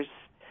 There's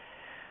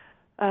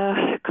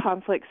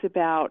conflicts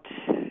about,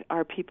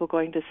 are people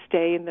going to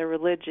stay in their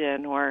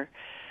religion, or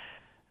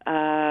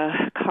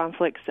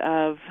conflicts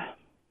of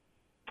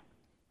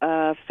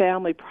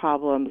family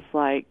problems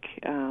like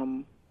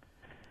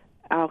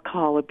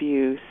alcohol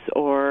abuse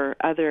or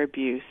other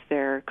abuse.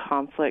 There are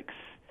conflicts.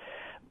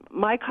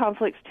 My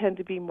conflicts tend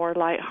to be more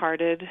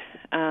lighthearted.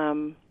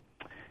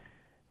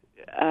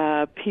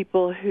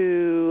 People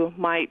who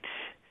might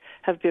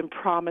have been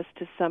promised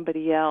to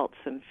somebody else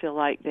and feel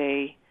like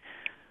they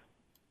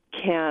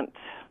can't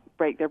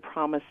break their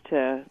promise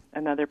to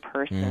another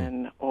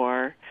person,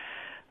 or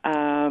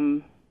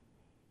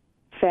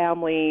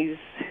families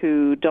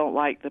who don't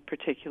like the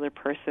particular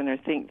person or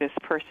think this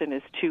person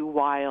is too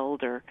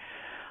wild or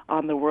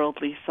on the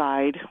worldly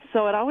side.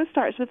 So it always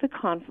starts with a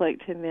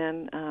conflict, and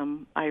then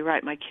I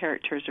write my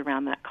characters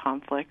around that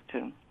conflict.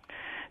 And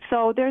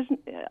so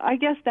I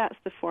guess that's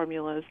the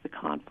formula, is the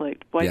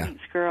conflict. Boy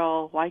meets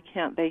girl, why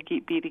can't they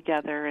be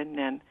together, and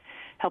then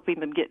helping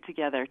them get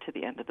together to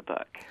the end of the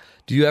book.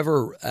 Do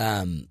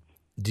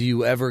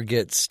you ever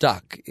get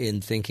stuck in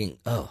thinking,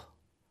 oh,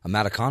 I'm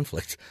out of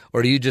conflict?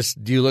 Or do you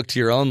look to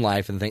your own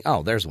life and think,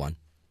 oh, there's one.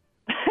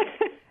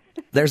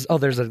 There's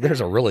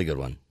a really good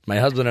one. My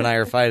husband and I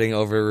are fighting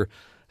over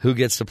who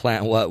gets to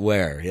plant what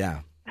where.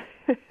 Yeah.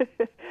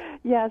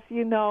 Yes,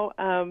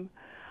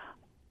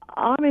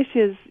 Amish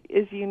is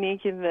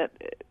unique in that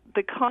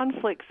the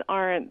conflicts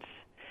aren't.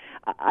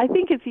 I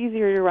think it's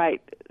easier to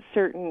write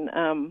certain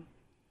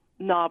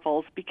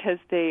novels because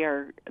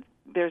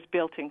there's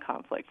built-in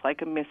conflicts,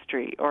 like a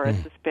mystery or a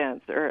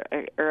suspense or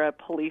a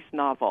police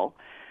novel.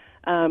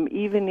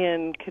 Even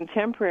in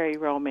contemporary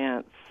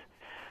romance,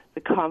 the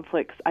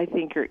conflicts, I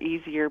think, are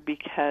easier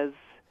because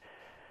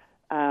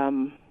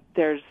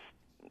there's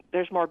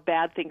more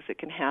bad things that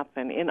can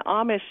happen. In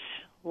Amish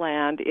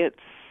land, it's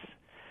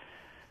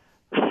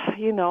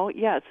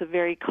it's a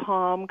very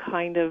calm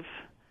kind of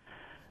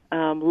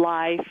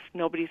life.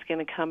 Nobody's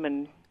going to come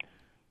and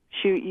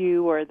shoot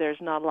you, or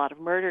there's not a lot of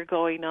murder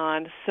going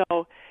on.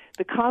 So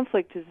the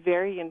conflict is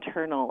very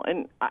internal,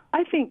 and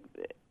I think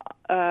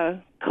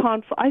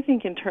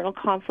internal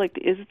conflict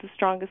is the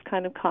strongest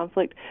kind of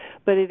conflict,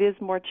 but it is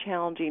more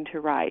challenging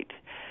to write.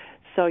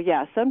 So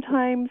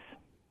sometimes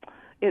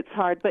it's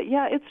hard, but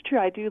it's true.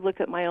 I do look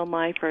at my own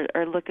life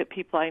or look at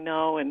people I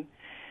know, and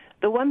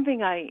the one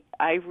thing I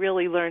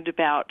really learned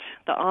about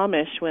the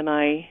Amish when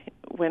I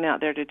went out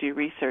there to do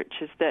research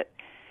is that,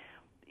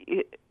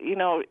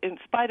 in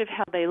spite of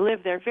how they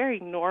live, they're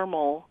very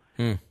normal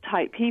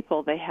type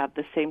people. They have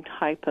the same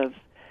type of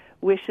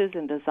wishes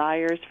and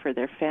desires for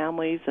their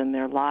families and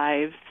their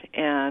lives.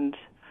 And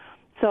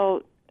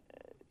so,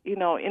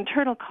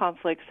 internal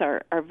conflicts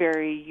are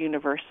very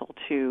universal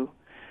to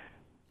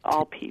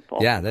all people.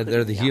 Yeah,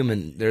 they're the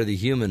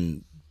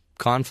human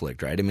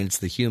conflict, right? I mean, it's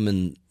the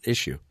human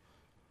issue.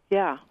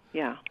 Yeah.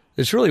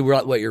 It's really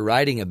what you're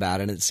writing about,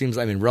 and it seems,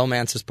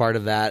 romance is part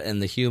of that, and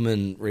the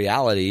human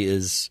reality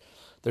is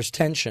there's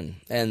tension,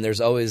 and there's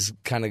always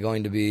kind of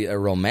going to be a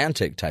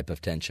romantic type of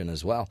tension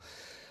as well.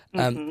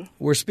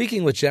 We're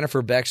speaking with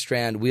Jennifer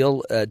Beckstrand.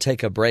 We'll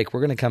take a break. We're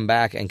going to come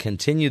back and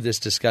continue this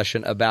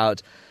discussion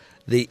about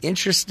the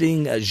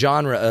interesting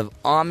genre of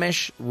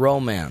Amish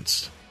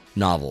romance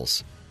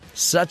novels.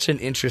 Such an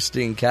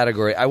interesting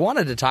category. I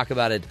wanted to talk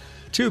about it,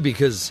 too,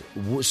 because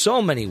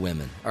so many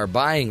women are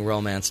buying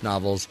romance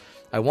novels.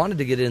 I wanted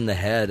to get in the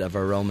head of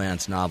a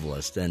romance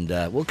novelist. And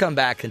we'll come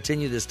back,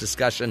 continue this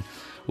discussion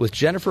with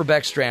Jennifer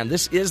Beckstrand.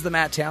 This is The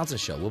Matt Townsend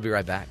Show. We'll be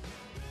right back.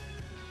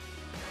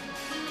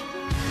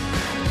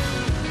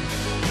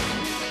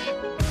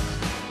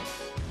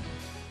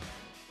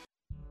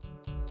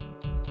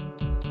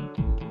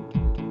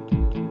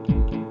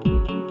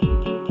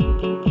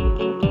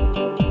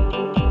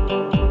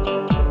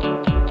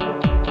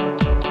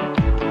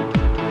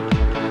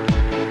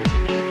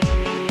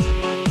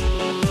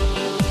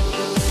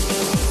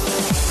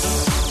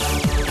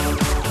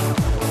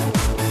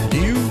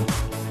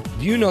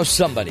 know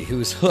somebody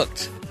who's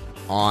hooked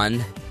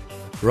on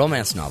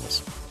romance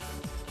novels?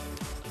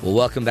 Well,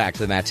 welcome back to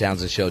the Matt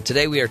Townsend Show.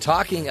 Today we are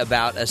talking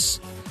about a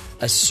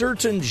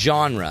certain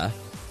genre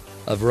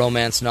of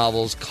romance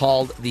novels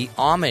called the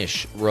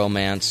Amish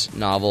romance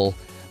novel,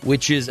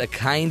 which is a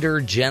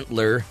kinder,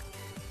 gentler,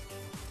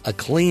 a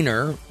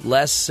cleaner,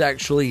 less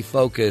sexually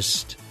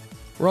focused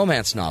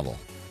romance novel.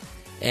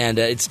 And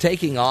it's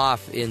taking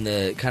off in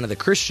the kind of the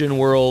Christian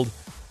world.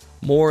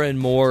 More and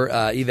more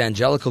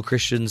evangelical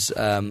Christians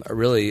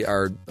really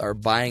are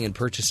buying and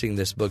purchasing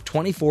this book.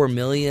 24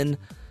 million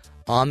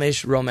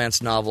Amish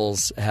romance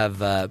novels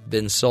have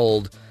been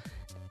sold.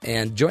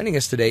 And joining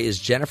us today is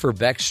Jennifer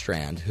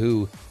Beckstrand,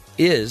 who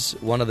is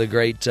one of the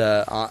great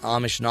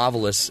Amish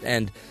novelists.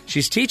 And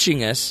she's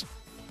teaching us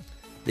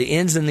the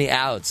ins and the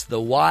outs, the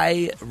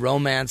why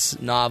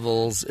romance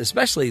novels,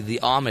 especially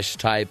the Amish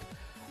type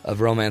of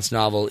romance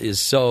novel, is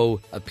so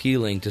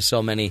appealing to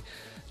so many.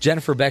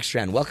 Jennifer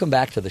Beckstrand, welcome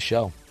back to the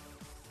show.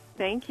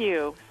 Thank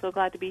you. So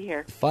glad to be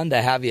here. Fun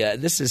to have you.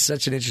 This is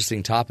such an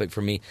interesting topic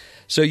for me.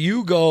 So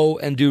you go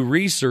and do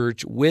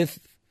research with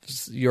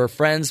your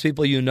friends,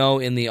 people you know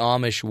in the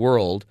Amish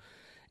world,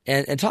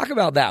 and talk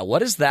about that.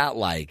 What is that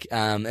like?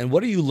 And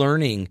what are you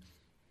learning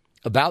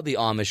about the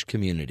Amish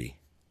community?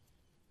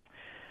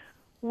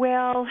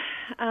 Well,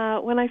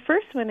 when I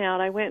first went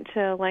out, I went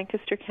to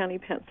Lancaster County,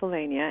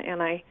 Pennsylvania,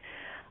 and I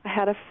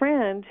had a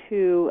friend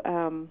who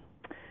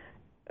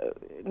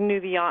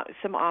knew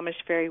some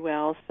Amish very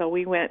well. So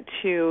we went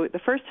to the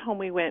first home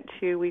we went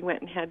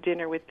and had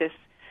dinner with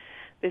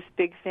this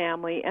big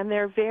family, and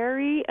they're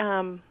very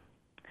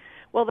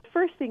well. The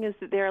first thing is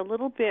that they're a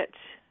little bit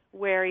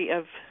wary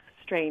of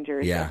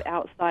strangers, of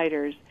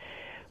outsiders,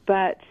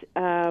 but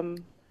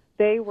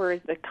they were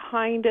the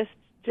kindest,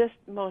 just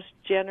most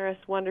generous,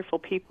 wonderful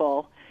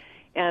people,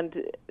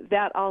 and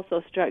that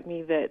also struck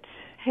me that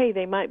hey,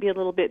 they might be a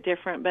little bit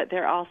different, but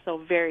they're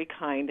also very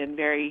kind and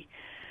very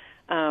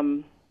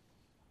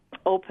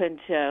open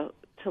to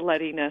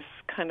letting us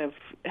kind of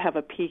have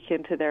a peek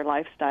into their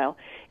lifestyle.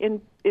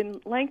 In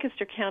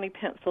Lancaster County,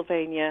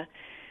 Pennsylvania,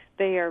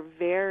 they are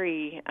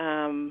very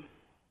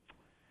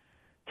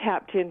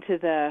tapped into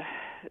the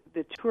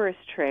tourist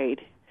trade,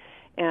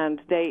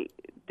 and they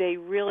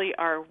really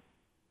are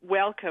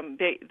welcome.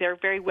 They're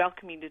very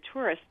welcoming to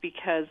tourists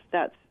because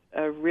that's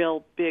a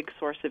real big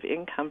source of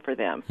income for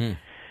them.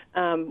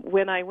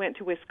 When I went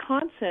to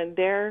Wisconsin,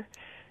 they're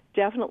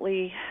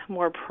definitely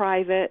more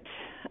private.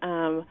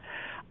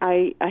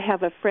 I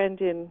have a friend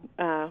in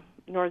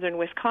northern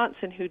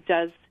Wisconsin who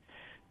does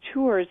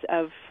tours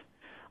of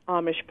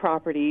Amish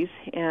properties,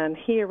 and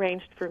he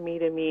arranged for me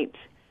to meet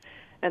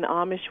an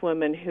Amish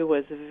woman who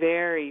was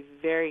very,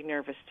 very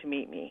nervous to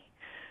meet me.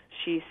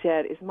 She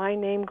said, "Is my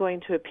name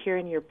going to appear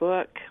in your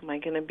book? Am I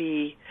going to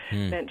be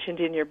mentioned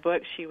in your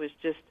book?" She was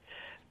just,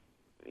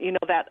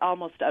 that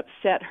almost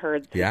upset her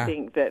to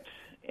think that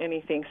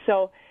anything.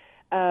 So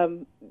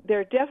there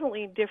are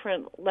definitely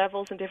different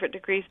levels and different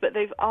degrees, but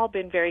they've all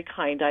been very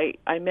kind.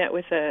 I met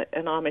with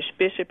an Amish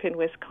bishop in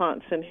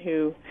Wisconsin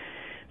who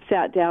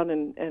sat down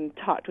and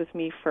talked with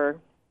me for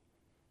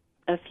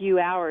a few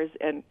hours,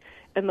 and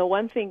the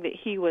one thing that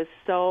he was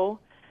so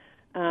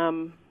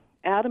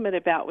adamant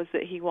about was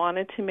that he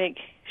wanted to make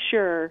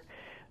sure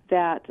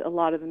that a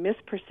lot of the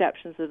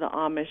misperceptions of the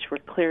Amish were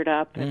cleared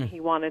up, and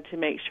he wanted to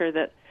make sure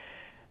that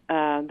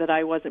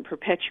I wasn't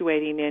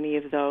perpetuating any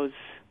of those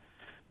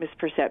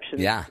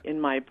misperceptions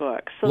in my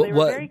book. So they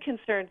were very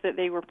concerned that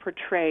they were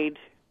portrayed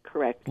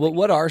correctly. Well,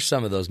 what are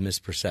some of those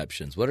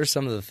misperceptions? What are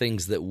some of the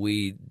things that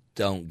we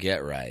don't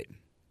get right?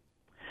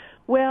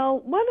 Well,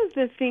 one of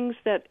the things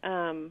that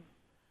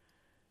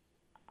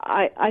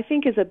I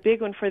think is a big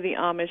one for the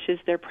Amish is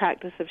their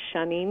practice of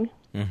shunning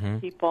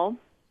people.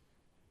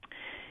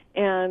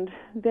 And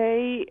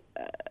they,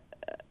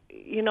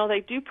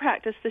 they do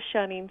practice the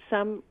shunning.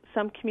 Some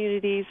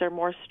communities are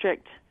more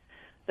strict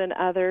than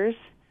others.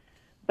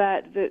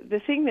 But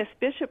the thing this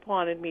bishop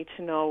wanted me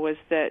to know was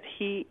that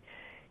he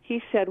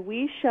said,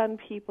 we shun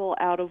people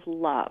out of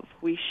love.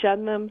 We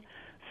shun them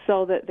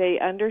so that they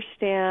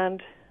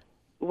understand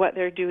what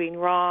they're doing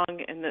wrong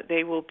and that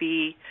they will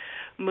be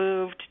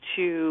moved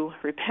to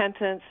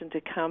repentance and to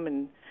come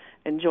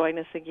and join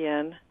us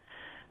again.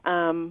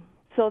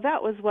 So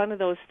that was one of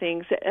those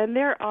things. And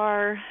there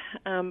are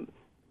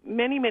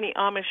many, many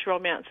Amish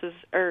romances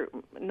or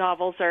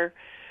novels are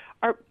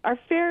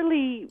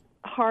fairly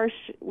harsh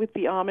with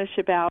the Amish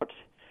about,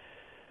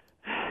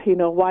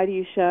 why do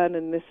you shun,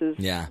 and this is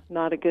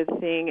not a good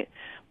thing.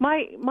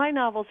 My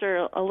novels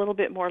are a little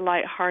bit more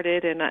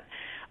lighthearted, and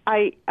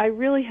I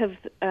really have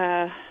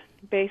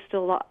based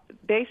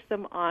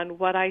them on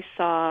what I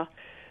saw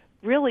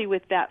really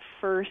with that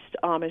first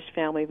Amish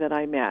family that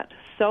I met.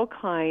 So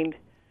kind,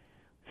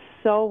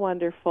 so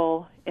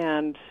wonderful,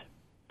 and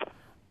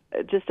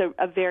just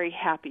a very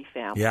happy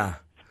family. Yeah.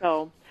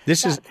 So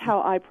that's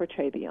how I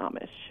portray the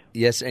Amish.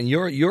 Yes, and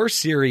your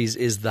series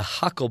is the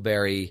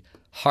Huckleberry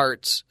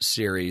Hearts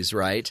series,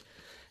 right?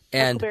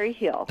 And Huckleberry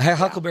Hill.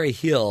 Huckleberry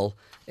Hill.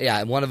 Yeah,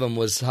 and one of them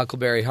was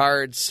Huckleberry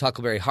Hearts,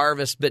 Huckleberry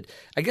Harvest. But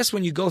I guess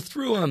when you go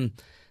through them,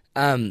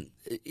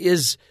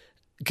 is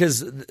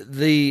because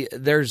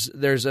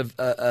there's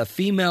a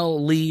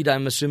female lead,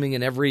 I'm assuming,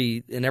 in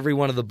every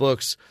one of the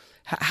books.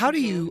 How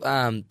do you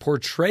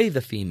portray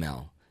the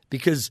female?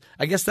 Because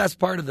I guess that's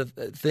part of the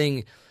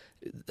thing.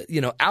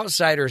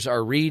 Outsiders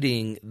are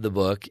reading the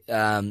book.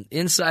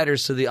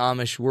 Insiders to the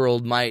Amish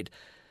world might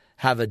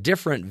have a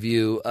different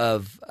view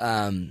of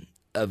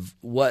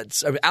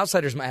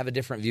outsiders might have a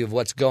different view of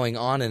what's going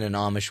on in an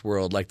Amish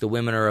world. Like the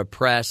women are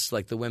oppressed,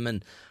 like the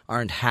women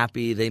aren't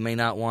happy, they may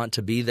not want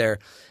to be there.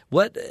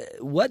 What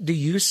do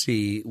you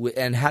see,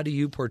 and how do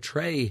you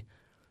portray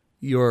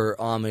your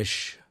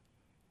Amish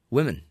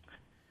women?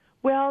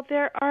 Well,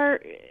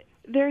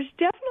 there's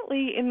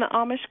definitely in the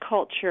Amish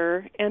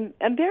culture, and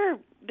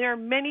there are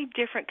many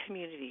different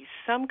communities.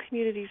 Some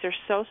communities are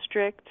so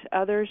strict,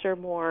 others are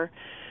more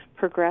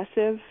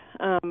progressive.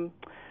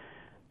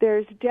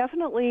 There's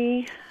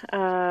definitely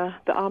the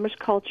Amish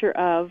culture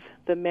of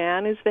the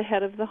man is the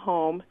head of the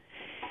home,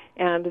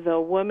 and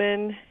the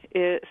woman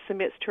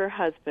submits to her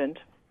husband.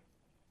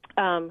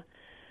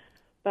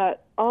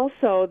 But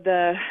also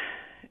there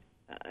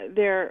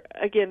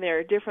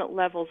are different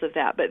levels of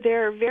that. But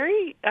there are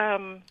very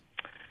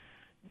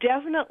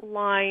definite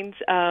lines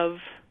of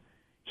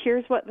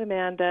here's what the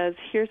man does,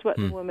 here's what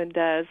the woman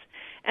does.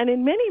 And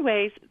in many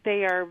ways,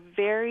 they are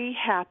very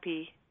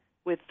happy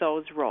with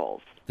those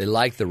roles. They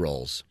like the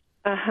roles.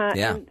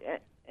 Yeah.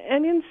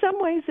 And in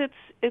some ways,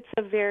 it's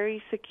a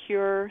very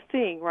secure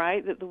thing,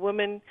 right? That the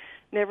woman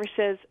never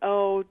says,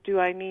 "Oh, do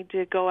I need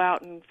to go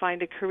out and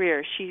find a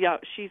career?"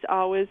 She's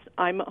always,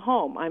 "I'm at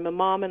home. I'm a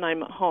mom, and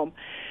I'm at home."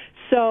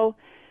 So,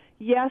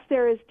 yes,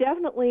 there is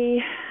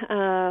definitely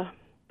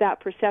that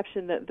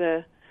perception that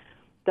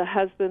the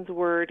husband's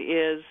word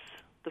is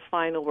the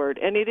final word,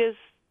 and it is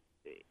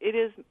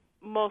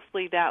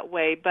mostly that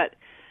way. But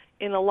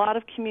in a lot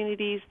of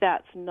communities,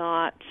 that's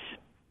not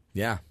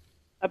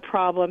a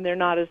problem. They're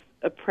not as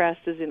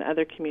oppressed as in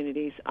other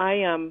communities.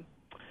 I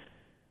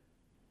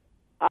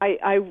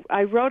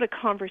wrote a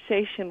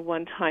conversation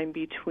one time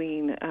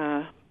between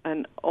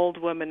an old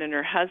woman and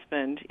her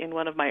husband in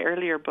one of my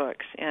earlier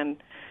books, and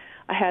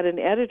I had an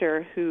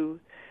editor whose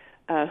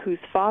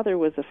father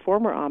was a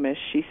former Amish.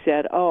 She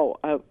said, "Oh,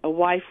 a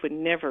wife would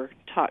never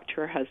talk to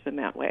her husband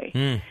that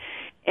way."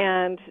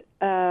 And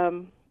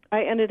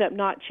I ended up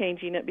not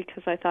changing it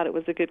because I thought it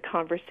was a good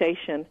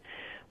conversation.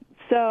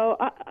 So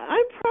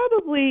I'm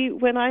probably,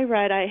 when I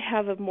write, I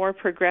have a more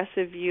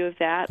progressive view of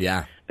that.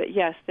 Yeah. But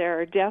yes,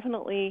 there are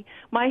definitely,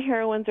 my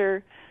heroines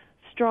are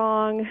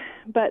strong,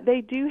 but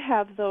they do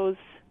have those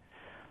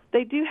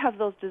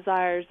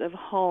desires of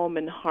home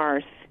and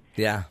hearth.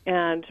 Yeah.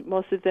 And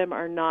most of them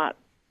are not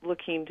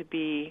looking to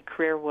be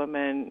career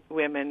women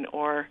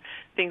or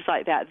things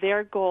like that.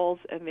 Their goals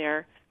and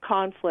their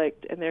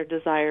conflict and their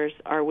desires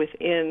are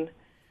within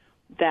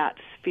that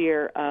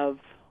sphere of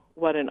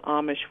what an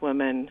Amish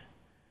woman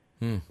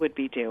would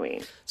be doing.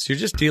 So you're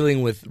just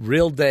dealing with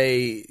real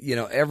day,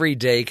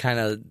 everyday kind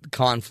of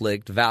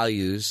conflict,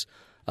 values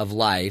of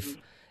life,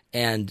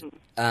 and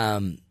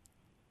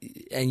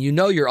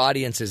your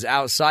audience is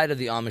outside of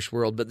the Amish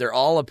world, but they're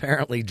all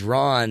apparently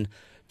drawn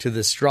to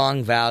the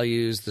strong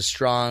values, the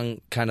strong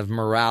kind of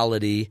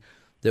morality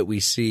that we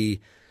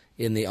see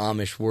in the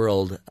Amish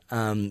world.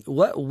 How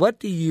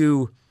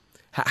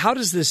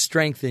does this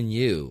strengthen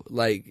you?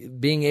 Like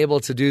being able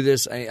to do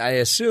this, I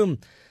assume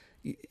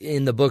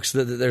in the books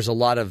that there's a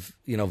lot of,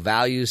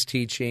 values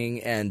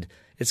teaching, and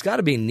it's got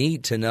to be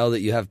neat to know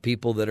that you have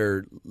people that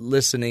are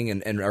listening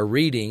and are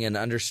reading and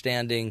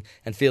understanding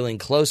and feeling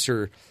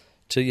closer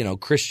to,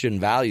 Christian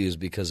values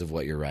because of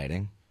what you're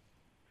writing.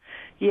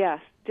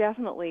 Yes,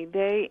 definitely.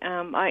 They,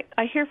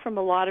 I hear from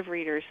a lot of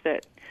readers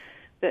that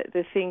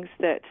the things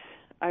that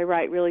I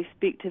write really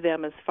speak to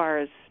them as far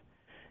as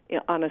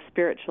on a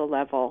spiritual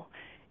level.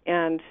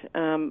 And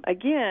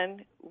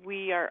again,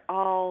 we are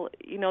all,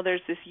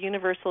 there's this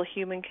universal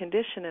human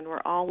condition, and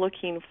we're all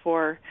looking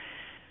for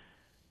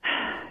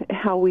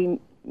how we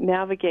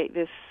navigate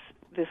this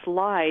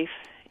life.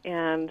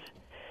 And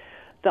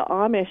the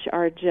Amish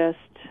are just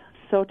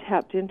so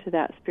tapped into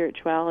that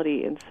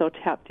spirituality and so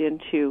tapped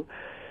into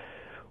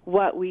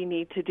what we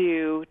need to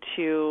do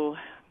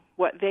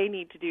what they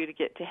need to do to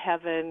get to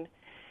heaven.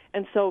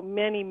 And so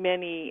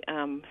many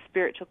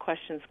spiritual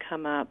questions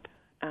come up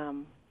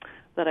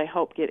that I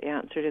hope get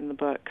answered in the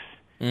books.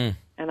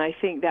 And I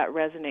think that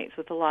resonates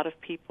with a lot of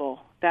people.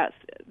 That's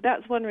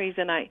one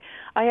reason I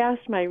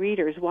asked my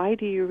readers, why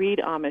do you read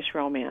Amish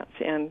romance?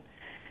 And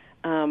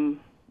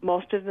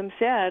most of them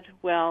said,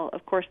 well,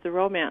 of course the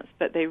romance,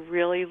 but they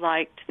really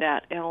liked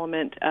that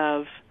element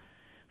of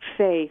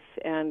faith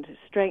and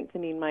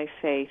strengthening my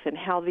faith and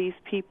how these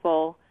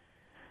people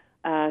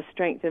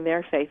strengthen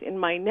their faith. In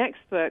my next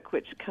book,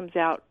 which comes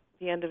out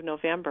the end of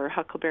November,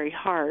 Huckleberry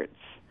Hearts,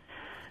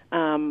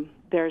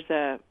 there's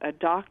a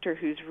doctor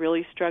who's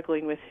really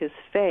struggling with his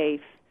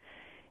faith,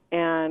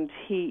 and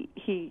he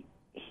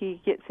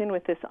gets in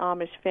with this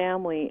Amish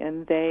family,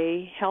 and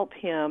they help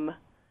him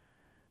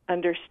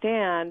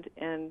understand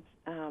and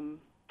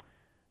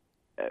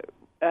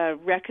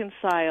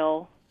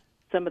reconcile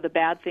some of the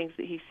bad things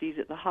that he sees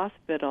at the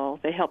hospital,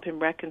 they help him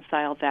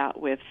reconcile that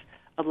with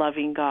a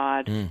loving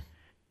God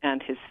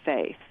and his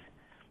faith.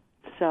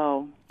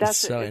 So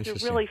it's a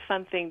really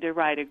fun thing to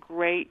write,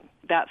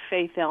 that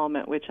faith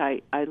element, which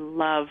I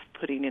love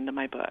putting into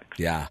my books.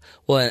 Yeah.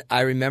 Well,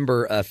 I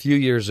remember a few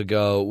years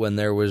ago when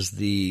there was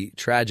the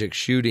tragic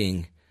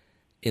shooting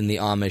in the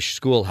Amish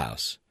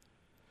schoolhouse.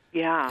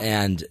 Yeah.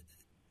 And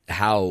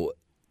how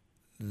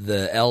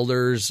the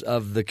elders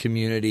of the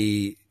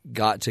community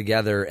got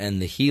together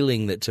and the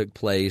healing that took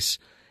place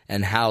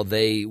and how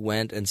they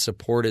went and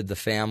supported the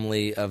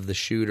family of the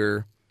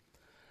shooter.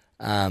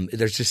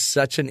 There's just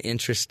such an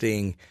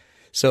interesting –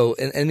 so,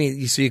 I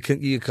mean,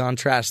 you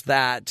contrast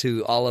that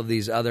to all of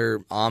these other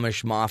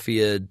Amish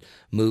mafia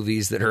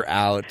movies that are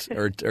out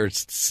or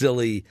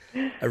silly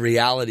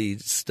reality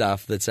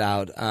stuff that's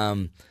out.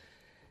 And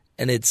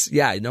it's –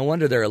 yeah, no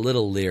wonder they're a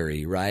little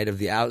leery, right, of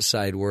the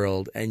outside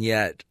world. And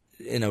yet,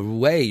 in a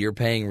way, you're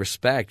paying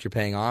respect, you're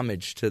paying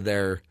homage to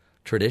their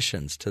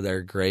traditions, to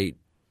their great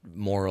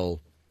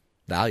moral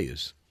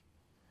values.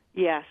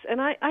 Yes, and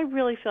I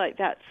really feel like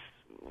that's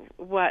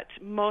what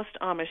most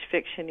Amish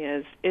fiction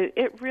is.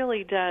 It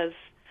really does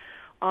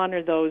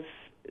honor those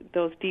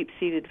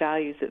deep-seated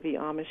values that the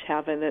Amish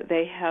have and that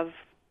they have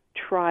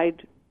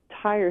tried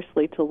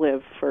tirelessly to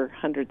live for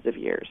hundreds of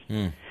years.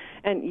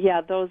 And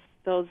yeah, those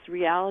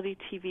reality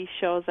TV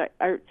shows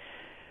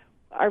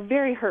are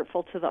very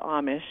hurtful to the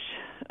Amish,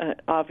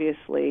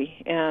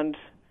 obviously, and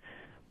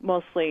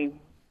mostly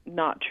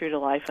not true to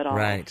life at all.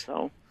 Right.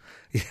 So.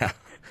 Yeah,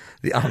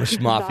 the Amish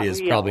mafia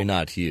is probably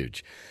not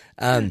huge.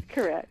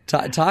 Correct.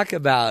 Talk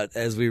about,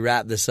 as we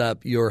wrap this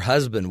up, your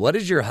husband. What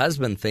does your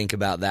husband think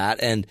about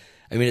that? And,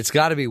 I mean, it's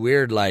got to be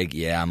weird, like,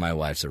 yeah, my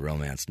wife's a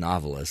romance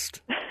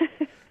novelist.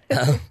 My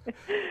husband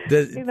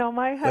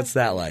what's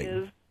that like?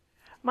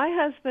 My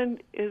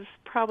husband is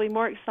probably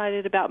more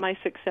excited about my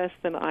success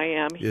than I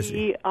am.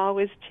 He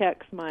always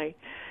checks my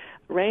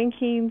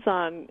rankings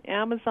on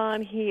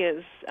Amazon.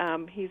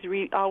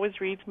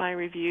 Always reads my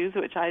reviews,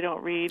 which I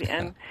don't read,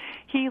 and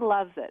he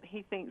loves it.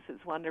 He thinks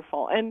it's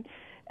wonderful. And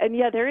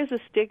yeah, there is a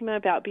stigma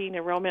about being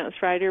a romance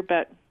writer,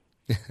 but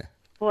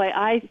boy,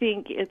 I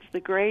think it's the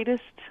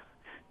greatest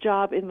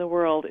job in the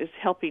world is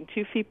helping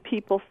two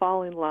people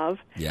fall in love.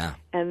 Yeah.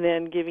 And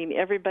then giving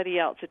everybody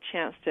else a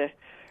chance to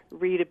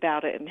read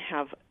about it and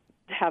have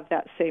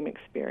that same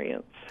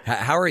experience.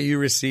 How are you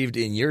received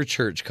in your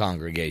church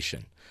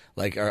congregation?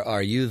 Like,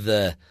 are you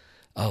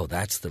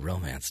that's the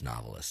romance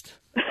novelist?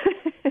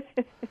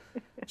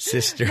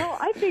 Sister, no,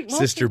 I think most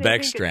Sister of them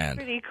Beckstrand. think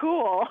it's pretty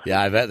cool.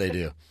 Yeah, I bet they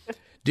do.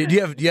 Do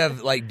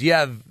you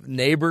have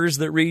neighbors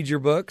that read your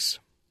books?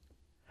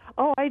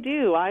 Oh, I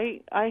do. I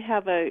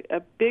have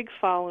a big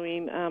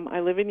following.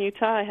 I live in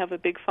Utah. I have a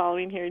big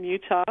following here in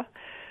Utah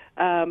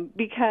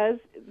because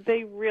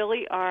they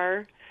really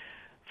are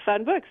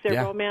fun books.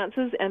 They're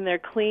romances, and they're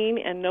clean,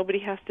 and nobody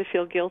has to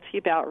feel guilty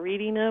about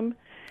reading them.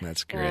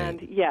 That's great.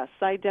 And yes,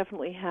 I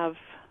definitely have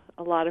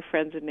a lot of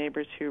friends and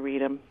neighbors who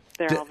read them.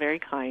 They're all very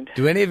kind.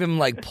 Do any of them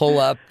pull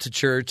up to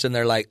church and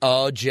they're like,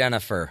 "Oh,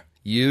 Jennifer,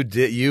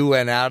 you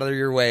went out of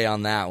your way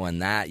on that one.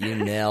 You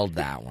nailed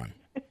that one."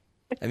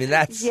 I mean,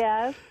 that's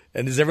yes.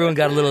 And has everyone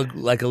got a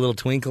little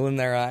twinkle in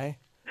their eye?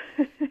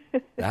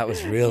 That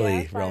was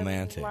really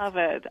romantic. I love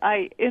it.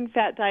 In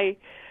fact, I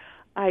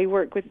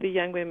work with the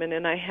young women,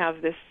 and I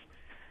have this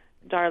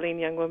darling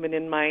young woman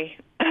in my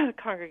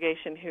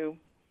congregation who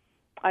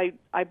I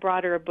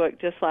brought her a book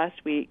just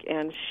last week,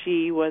 and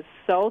she was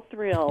so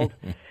thrilled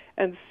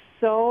and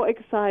so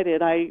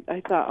excited. I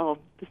thought, oh,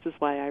 this is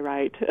why I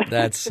write.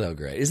 That's so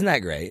great. Isn't that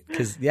great?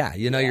 Because,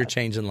 you're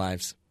changing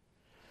lives.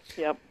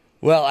 Yep.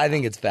 Well, I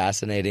think it's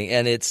fascinating.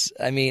 And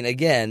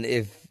again,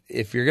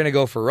 if you're going to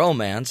go for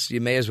romance,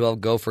 you may as well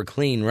go for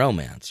clean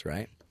romance,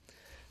 right?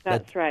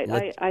 That's right.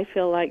 I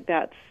feel like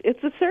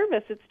it's a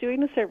service. It's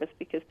doing a service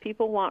because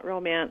people want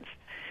romance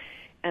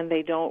and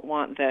they don't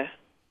want the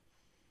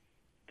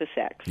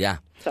sex. Yeah.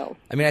 So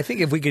I think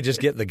if we could just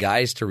get the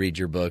guys to read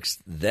your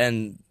books,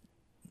 then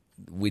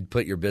we'd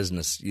put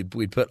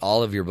we'd put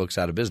all of your books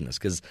out of business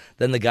because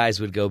then the guys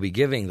would go be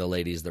giving the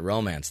ladies the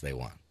romance they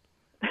want.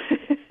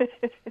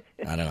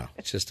 I don't know.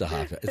 It's just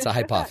it's a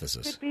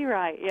hypothesis. Could be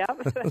right. Yeah,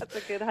 that's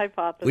a good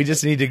hypothesis. We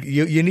just need to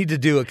you need to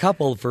do a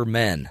couple for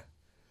men.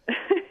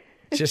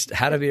 Just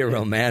how to be a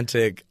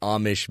romantic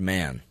Amish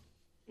man.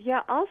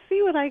 Yeah, I'll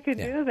see what I could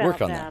do about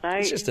work on that.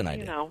 It's just an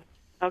idea.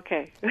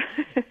 Okay.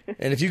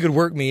 And if you could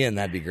work me in,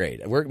 that'd be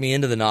great. Work me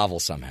into the novel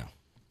somehow.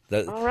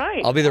 All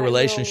right. I'll be the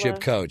relationship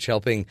coach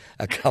helping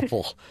an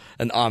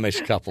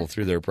Amish couple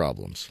through their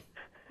problems.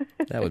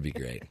 That would be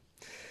great.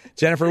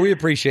 Jennifer, we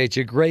appreciate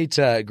you. Great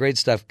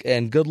stuff.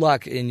 And good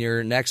luck in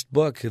your next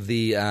book,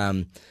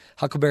 the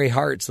Huckleberry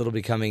Hearts, that'll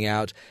be coming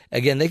out.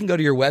 Again, they can go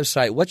to your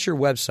website. What's your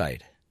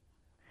website?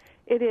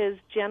 It is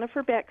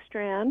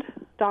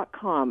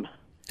jenniferbeckstrand.com.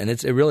 And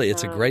it's a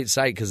great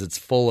site because it's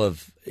full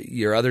of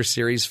your other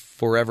series,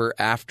 Forever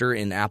After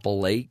in Apple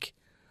Lake.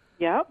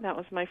 Yeah, that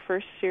was my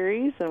first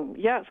series. And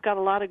it's got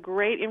a lot of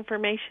great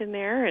information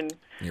there. And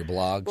your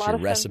blogs, your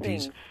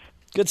recipes.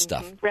 Good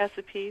stuff.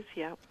 Recipes,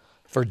 yeah.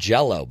 For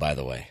Jell-O, by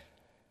the way.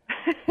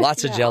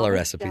 Lots of Jell-O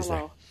recipes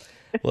Jell-O.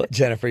 there. Well,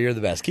 Jennifer, you're the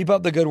best. Keep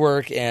up the good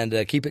work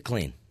and keep it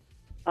clean.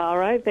 All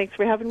right. Thanks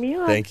for having me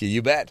on. Thank you.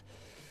 You bet.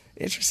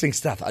 Interesting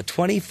stuff.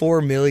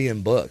 24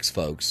 million books,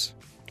 folks.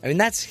 I mean,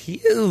 that's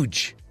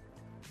huge.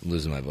 I'm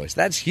losing my voice.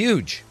 That's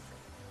huge.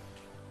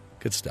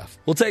 Good stuff.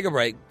 We'll take a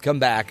break, come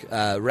back,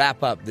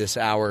 wrap up this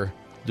hour,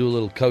 do a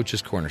little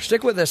Coach's Corner.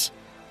 Stick with us.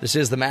 This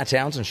is the Matt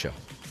Townsend Show.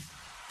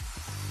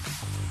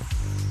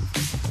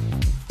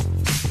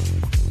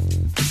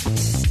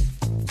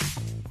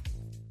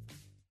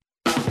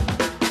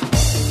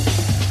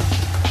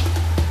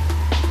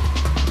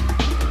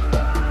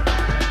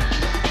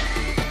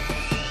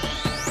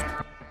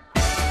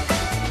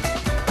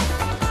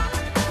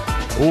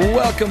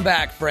 Welcome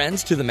back,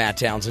 friends, to the Matt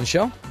Townsend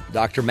Show.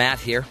 Dr. Matt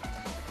here.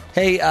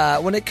 Hey,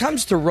 when it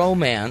comes to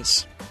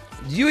romance,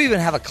 do you even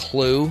have a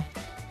clue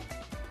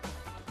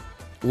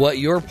what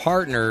your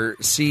partner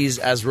sees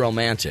as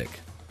romantic?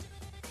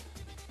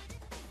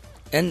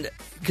 And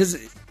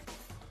because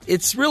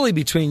it's really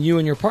between you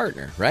and your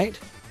partner, right?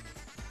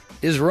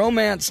 Is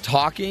romance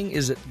talking?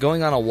 Is it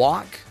going on a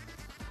walk?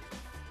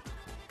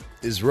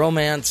 Is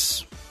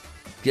romance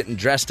getting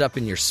dressed up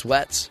in your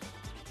sweats?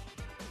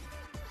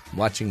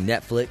 Watching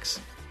Netflix?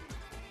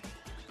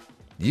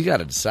 You got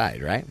to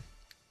decide, right?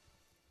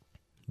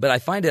 But I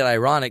find it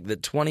ironic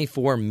that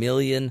 24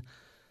 million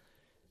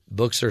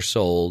books are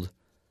sold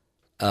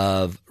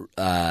of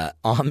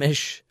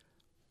Amish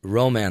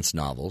romance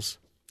novels.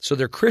 So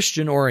they're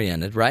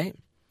Christian-oriented, right?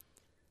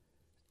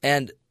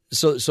 And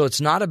so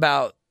it's not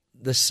about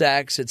the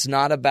sex. It's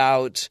not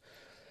about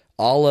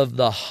all of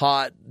the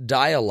hot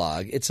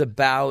dialogue. It's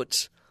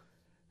about,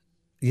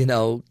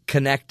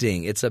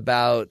 connecting. It's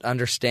about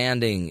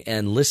understanding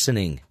and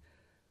listening.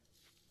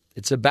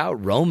 It's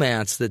about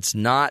romance that's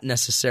not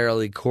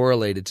necessarily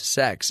correlated to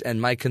sex. And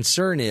my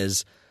concern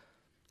is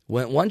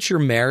once you're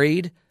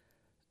married,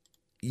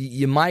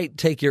 you might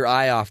take your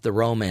eye off the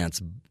romance,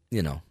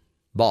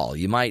 ball.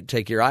 You might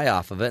take your eye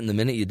off of it, and the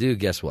minute you do,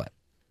 guess what?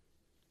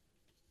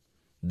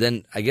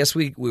 Then I guess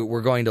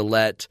we're going to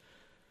let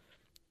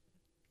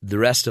the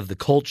rest of the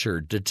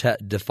culture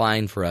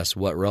define for us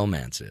what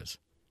romance is.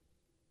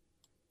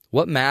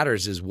 What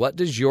matters is, what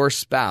does your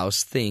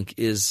spouse think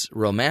is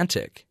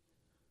romantic?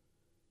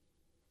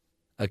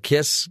 A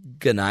kiss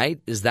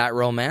goodnight, is that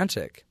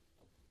romantic?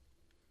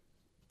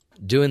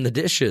 Doing the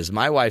dishes,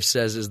 my wife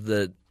says,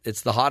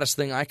 it's the hottest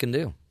thing I can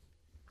do.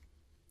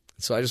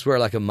 So I just wear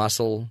like a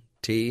muscle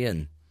tee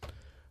and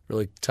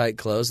really tight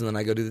clothes, and then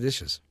I go do the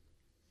dishes.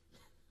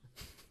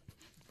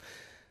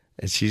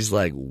 And she's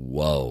like,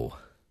 whoa,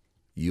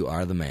 you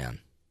are the man.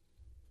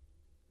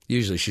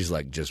 Usually she's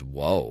like, just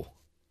whoa,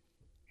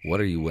 what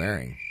are you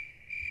wearing?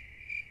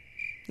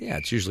 Yeah,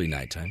 it's usually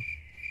nighttime.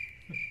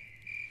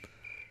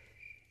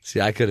 See,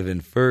 I could have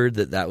inferred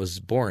that was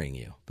boring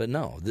you. But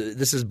no,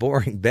 this is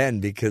boring Ben,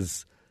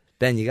 because,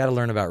 Ben, you got to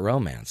learn about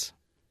romance.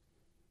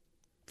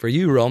 For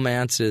you,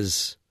 romance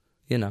is,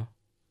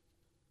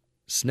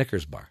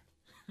 Snickers bar.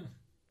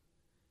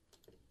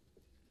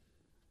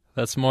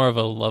 That's more of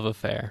a love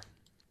affair.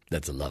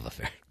 That's a love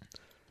affair.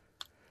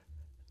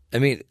 I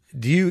mean,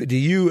 do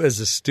you as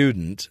a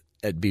student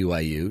at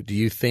BYU, do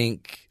you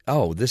think,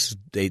 this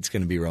date's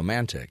going to be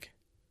romantic?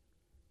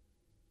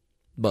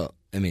 Well,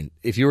 I mean,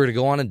 if you were to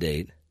go on a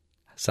date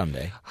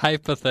someday.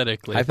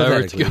 Hypothetically, if I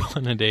were to go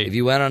on a date. If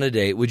you went on a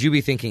date, would you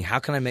be thinking, how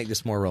can I make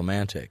this more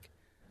romantic?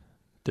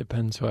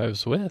 Depends who I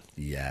was with.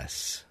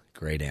 Yes.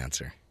 Great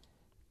answer.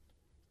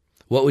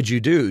 What would you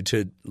do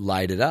to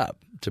light it up,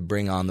 to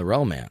bring on the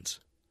romance?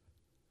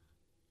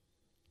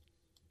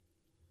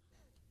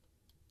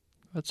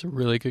 That's a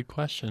really good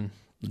question.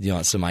 You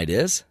want some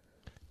ideas?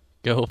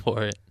 Go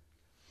for it.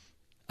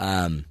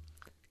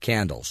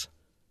 Candles.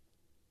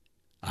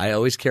 I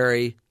always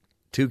carry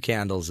 2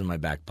 candles in my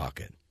back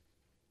pocket.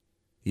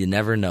 You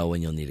never know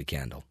when you'll need a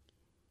candle.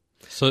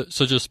 So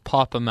just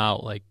pop them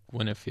out like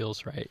when it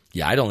feels right.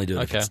 Yeah, I'd only do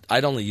it. Okay.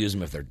 I'd only use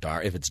them if they're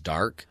dark. If it's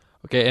dark.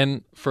 Okay,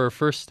 and for a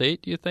first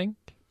date, do you think?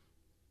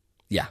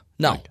 Yeah.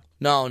 No. Okay.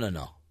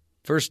 No.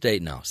 First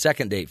date, no.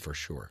 Second date for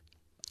sure.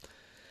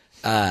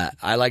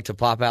 I like to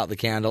pop out the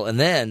candle, and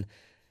then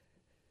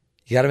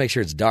you got to make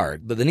sure it's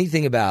dark. But the neat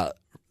thing about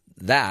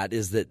that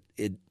is that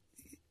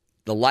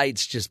the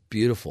light's just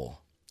beautiful.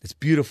 It's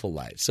beautiful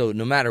light. So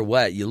no matter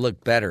what, you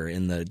look better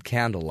in the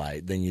candle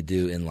light than you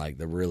do in like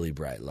the really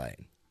bright light.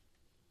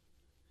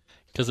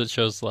 Because it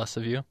shows less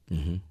of you?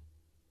 Mm-hmm.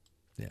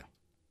 Yeah.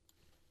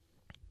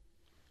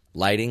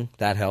 Lighting,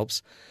 that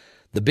helps.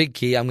 The big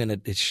key, I'm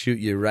going to shoot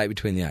you right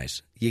between the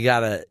eyes.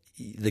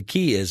 The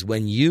key is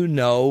when you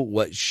know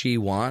what she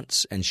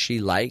wants and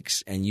she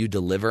likes and you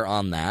deliver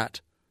on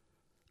that,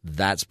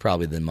 that's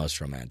probably the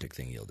most romantic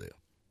thing you'll do.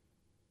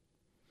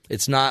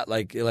 It's not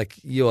like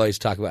you always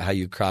talk about how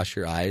you cross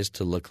your eyes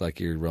to look like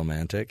you're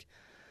romantic.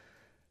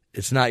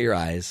 It's not your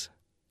eyes.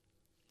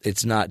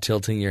 It's not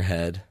tilting your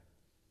head.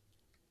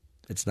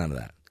 It's none of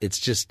that. It's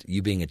just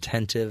you being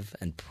attentive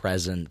and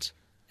present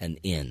and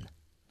in.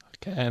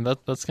 Okay, and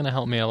that's going to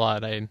help me a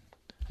lot. I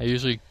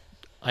usually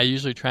I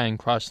usually try and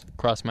cross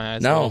my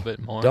eyes a little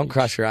bit more. Don't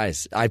cross your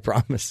eyes. I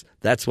promise.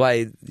 That's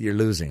why you're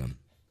losing them.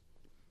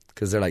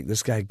 Because they're like,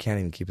 this guy can't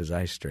even keep his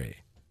eyes straight.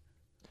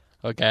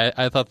 Okay,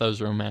 I thought that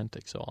was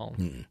romantic, so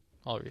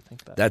I'll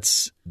rethink that.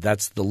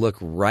 That's the look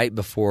right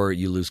before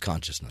you lose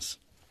consciousness.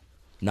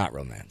 Not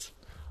romance.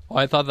 Oh,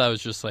 I thought that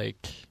was just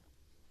like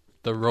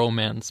the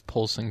romance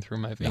pulsing through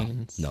my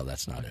veins. No,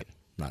 that's not it.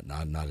 Not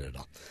at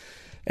all.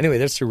 Anyway,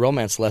 that's your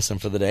romance lesson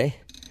for the day.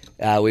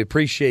 We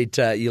appreciate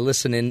you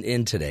listening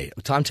in today.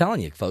 I'm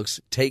telling you, folks,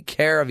 take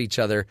care of each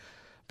other.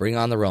 Bring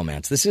on the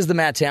romance. This is the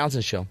Matt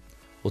Townsend Show.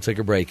 We'll take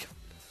a break.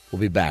 We'll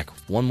be back.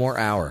 One more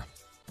hour.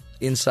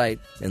 Insight,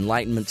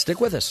 enlightenment.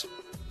 Stick with us.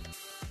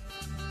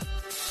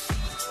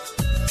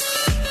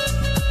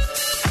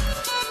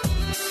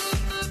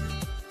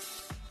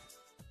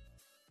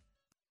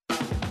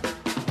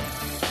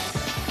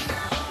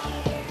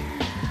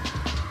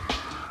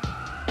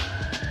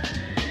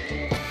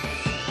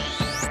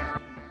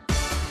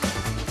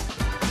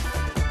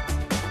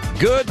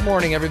 Good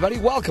morning, everybody.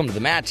 Welcome to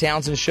the Matt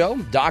Townsend Show.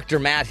 Dr.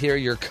 Matt here,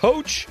 your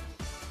coach,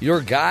 your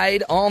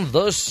guide on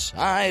the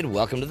side.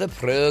 Welcome to the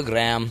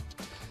program.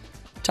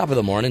 Top of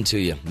the morning to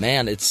you.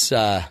 Man, it's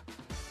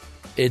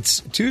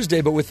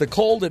Tuesday, but with the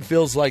cold, it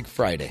feels like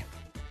Friday.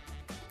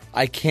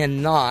 I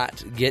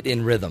cannot get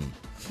in rhythm.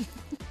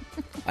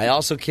 I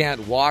also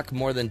can't walk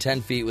more than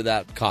 10 feet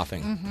without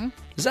coughing. Mm-hmm.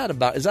 Is that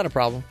a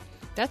problem?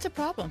 That's a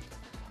problem.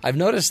 I've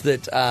noticed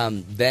that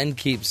Ben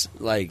keeps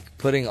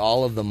putting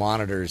all of the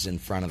monitors in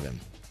front of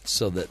him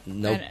so that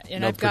no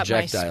I've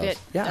projectiles.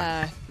 Got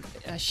my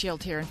spit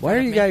shield here. Why are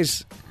you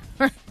guys?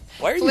 Why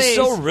are you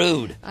so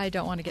rude? I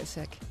don't want to get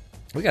sick.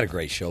 We got a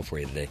great show for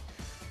you today.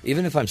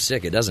 Even if I'm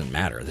sick, it doesn't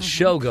matter. The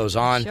show goes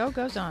on. The show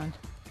goes on.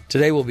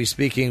 Today we'll be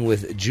speaking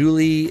with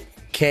Julie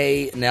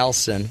K.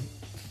 Nelson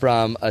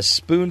from A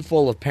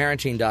Spoonful of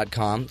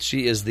Parenting.com.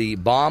 She is the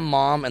bomb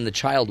mom and the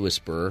child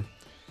whisperer.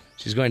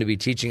 She's going to be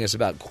teaching us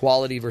about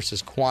quality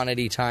versus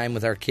quantity time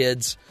with our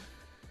kids,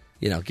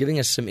 giving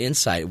us some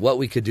insight, what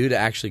we could do to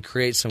actually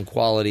create some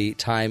quality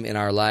time in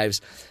our lives.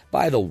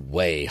 By the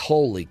way,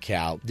 holy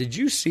cow, did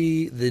you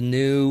see the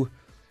new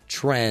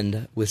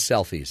trend with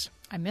selfies?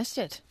 I missed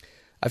it.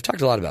 I've talked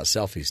a lot about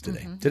selfies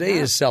today. Mm-hmm. Today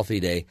is selfie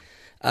day.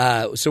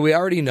 So we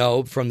already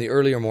know from the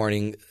earlier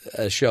morning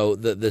show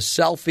that the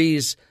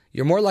selfies,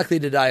 you're more likely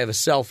to die of a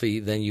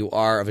selfie than you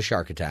are of a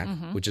shark attack,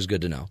 which is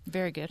good to know.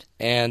 Very good.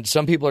 And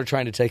some people are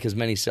trying to take as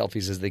many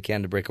selfies as they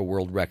can to break a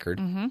world record.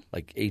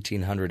 Like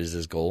 1,800 is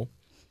his goal.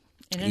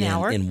 In an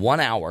hour? In 1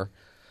 hour.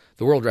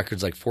 The world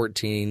record's like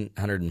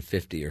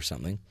 1,450 or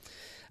something.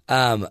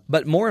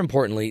 But more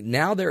importantly,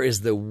 now there is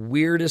the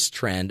weirdest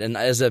trend. And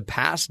as a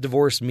past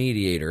divorce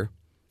mediator,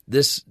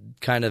 this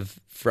kind of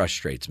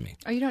frustrates me.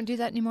 Oh, you don't do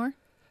that anymore?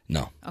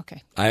 No.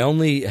 Okay. I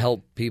only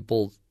help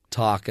people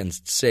talk and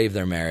save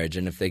their marriage,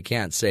 and if they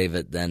can't save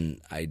it,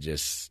 then I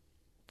just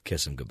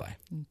kiss them goodbye.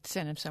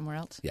 Send them somewhere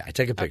else? Yeah, I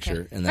take a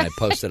picture, and then I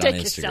post it on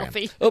Instagram. A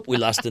selfie. Oh, we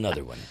lost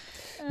another one.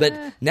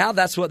 But now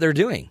that's what they're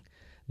doing.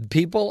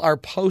 People are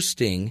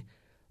posting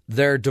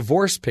their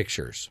divorce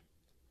pictures.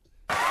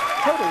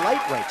 Total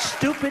lightweight.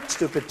 Stupid.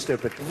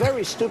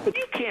 Very stupid.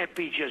 You can't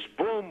be just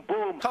boom,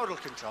 boom. Total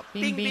control.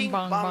 Bing, bing,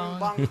 bong,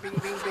 bong. Bing, bing,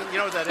 bing. You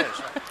know what that is,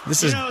 right?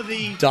 This is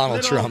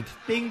Donald Trump.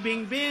 Bing,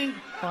 bing, bing.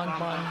 Bong,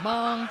 bong,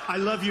 bong. I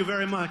love you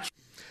very much.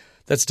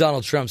 That's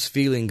Donald Trump's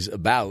feelings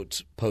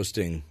about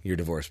posting your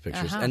divorce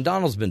pictures. And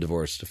Donald's been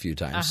divorced a few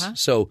times.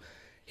 So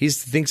he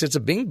thinks it's a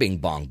bing, bing,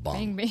 bong,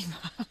 bong. Bing,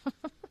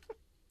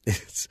 bing.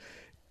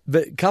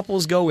 But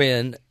couples go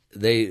in,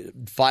 they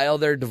file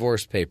their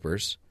divorce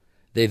papers.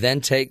 They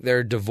then take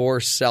their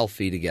divorce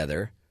selfie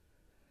together.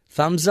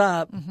 Thumbs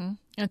up.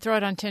 And throw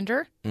it on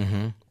Tinder?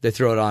 They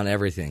throw it on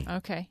everything.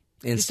 Okay.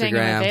 Instagram. You're saying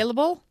I'm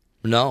available?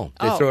 No,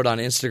 they throw it on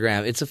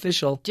Instagram. It's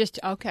official. Just,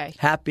 okay.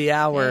 Happy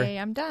hour. Hey,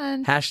 I'm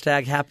done.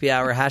 Hashtag happy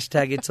hour.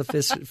 Hashtag it's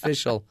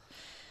official.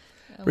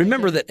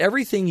 Remember that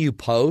everything you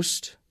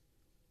post,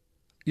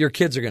 your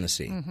kids are going to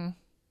see.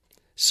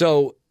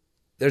 So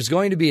there's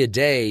going to be a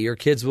day your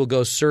kids will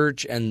go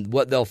search, and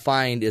what they'll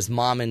find is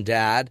mom and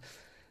dad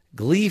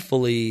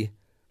gleefully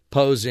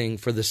posing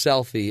for the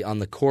selfie on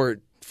the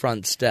court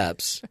front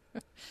steps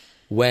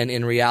when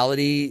in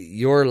reality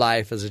your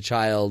life as a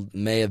child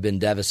may have been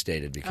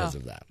devastated because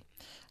of that.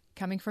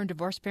 Coming from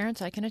divorced parents,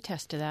 I can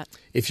attest to that.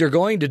 If you're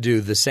going to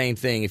do the same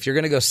thing, if you're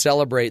going to go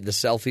celebrate the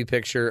selfie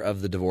picture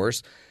of the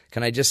divorce,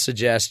 can I just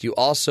suggest you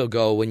also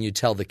go when you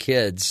tell the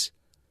kids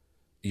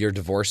you're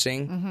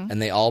divorcing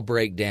and they all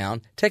break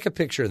down, take a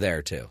picture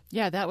there too.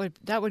 Yeah, that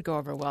would go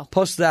over well.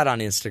 Post that on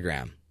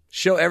Instagram.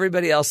 Show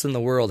everybody else in the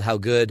world how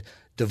good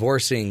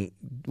divorcing,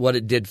 what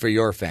it did for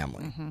your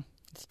family.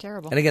 It's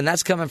terrible. And again,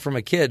 that's coming from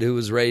a kid who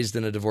was raised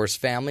in a divorced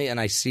family, and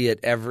I see it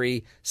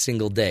every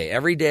single day.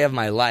 Every day of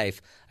my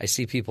life, I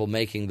see people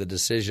making the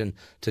decision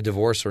to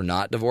divorce or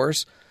not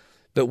divorce.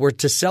 But we're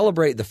to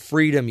celebrate the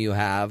freedom you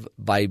have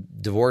by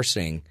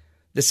divorcing.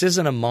 This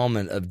isn't a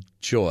moment of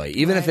joy.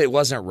 Even if it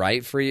wasn't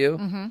right for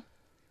you,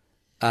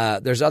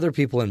 there's other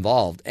people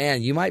involved,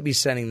 and you might be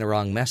sending the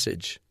wrong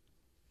message.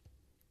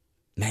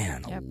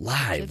 Man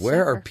alive,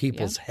 where are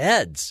people's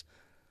heads?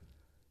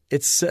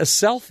 It's a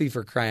selfie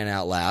for crying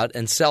out loud,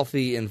 and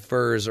selfie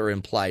infers or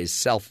implies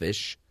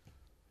selfish.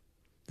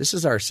 This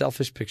is our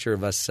selfish picture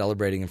of us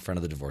celebrating in front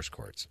of the divorce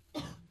courts.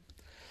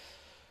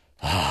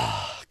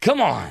 Come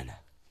on.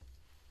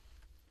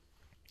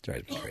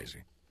 Drives me crazy.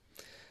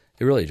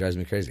 It really drives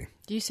me crazy.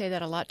 Do you say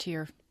that a lot to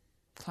your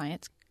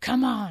clients?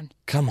 Come on.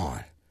 Come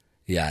on.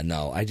 Yeah,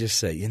 no, I just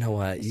say, you know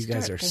what? You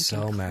guys are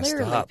so messed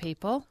up.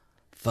 People.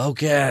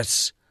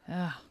 Focus.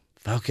 Ugh.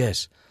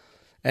 Focus.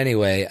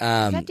 Anyway. Is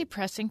that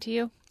depressing to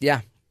you?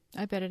 Yeah.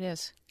 I bet it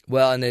is.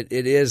 Well, and it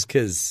is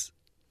because,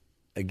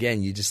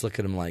 again, you just look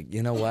at them like,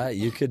 you know what?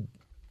 You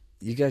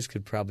guys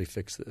could probably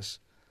fix this.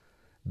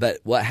 But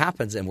what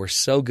happens, and we're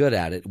so good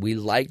at it, we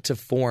like to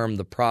form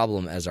the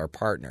problem as our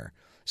partner.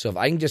 So if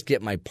I can just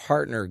get my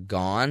partner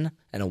gone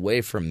and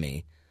away from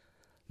me,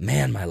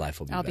 man, my life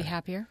will be better. I'll be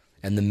happier.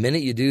 And the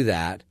minute you do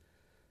that,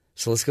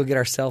 so let's go get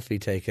our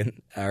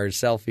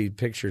selfie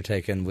picture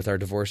taken with our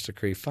divorce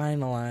decree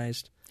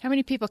finalized. How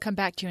many people come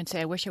back to you and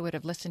say, I wish I would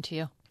have listened to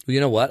you? You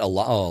know what? A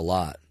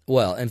lot.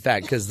 Well, in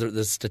fact, because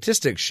the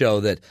statistics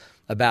show that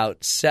about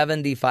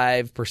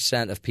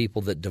 75% of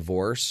people that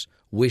divorce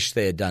wish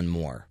they had done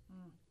more.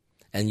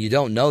 And you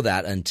don't know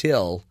that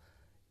until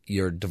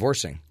you're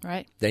divorcing.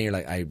 Right. Then you're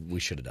like, we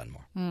should have done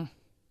more.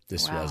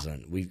 This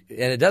wasn't. And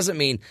it doesn't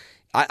mean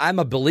I'm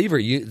a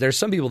believer. There's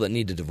some people that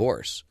need to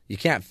divorce. You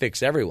can't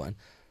fix everyone,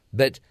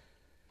 but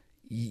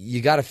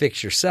you got to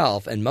fix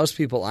yourself. And most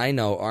people I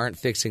know aren't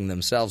fixing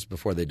themselves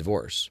before they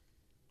divorce.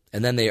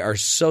 And then they are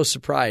so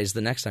surprised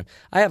the next time.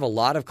 I have a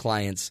lot of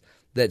clients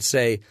that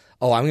say,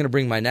 oh, I'm going to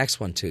bring my next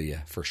one to you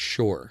for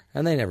sure.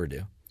 And they never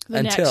do.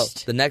 Until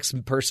the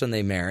next person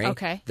they marry,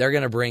 they're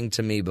going to bring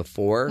to me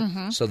before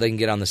so they can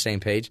get on the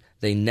same page.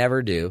 They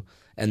never do.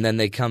 And then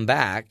they come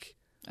back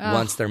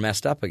once they're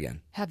messed up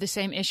again. Have the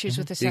same issues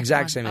with the second one. The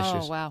exact same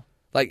issues. Oh, wow.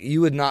 Like,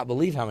 you would not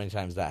believe how many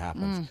times that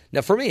happens.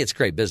 Now, for me, it's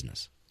great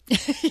business.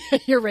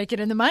 You're raking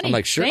in the money. I'm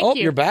like, sure.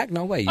 You're back?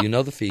 No way. You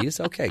know the fees?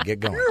 Okay, get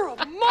going. You're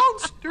a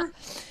monster.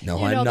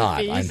 No, I'm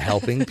not. I'm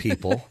helping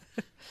people.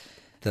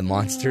 The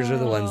monsters are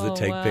the ones that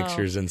take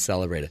pictures and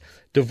celebrate it.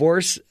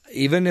 Divorce,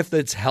 even if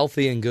it's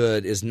healthy and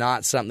good, is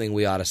not something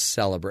we ought to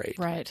celebrate.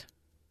 Right.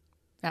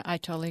 I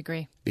totally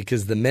agree.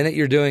 Because the minute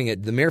you're doing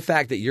it, the mere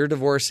fact that you're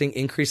divorcing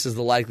increases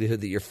the likelihood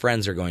that your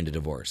friends are going to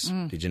divorce.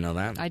 Did you know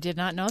that? I did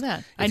not know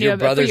that. I knew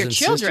about for your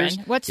children.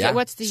 Sisters, what's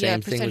the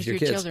percentage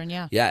of your children?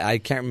 Yeah. Yeah, I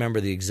can't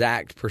remember the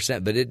exact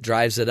percent, but it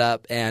drives it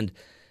up.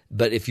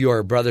 But if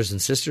your brothers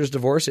and sisters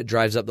divorce, it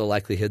drives up the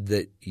likelihood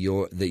that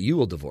you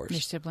will divorce.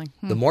 Your sibling.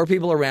 The more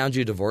people around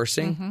you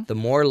divorcing, the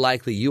more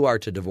likely you are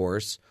to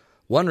divorce.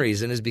 One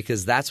reason is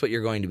because that's what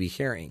you're going to be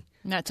hearing.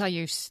 And that's all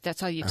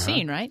you've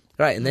seen, right?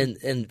 Right.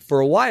 And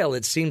for a while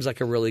it seems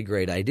like a really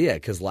great idea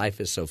because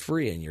life is so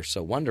free and you're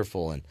so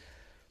wonderful.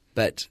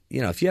 But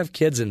if you have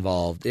kids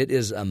involved, it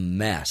is a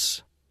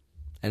mess.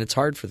 And it's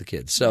hard for the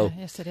kids. So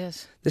yes, it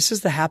is. This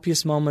is the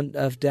happiest moment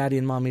of Daddy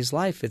and Mommy's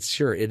life. It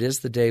is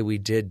the day we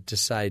did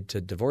decide to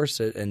divorce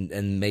it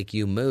and make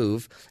you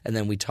move, and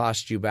then we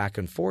tossed you back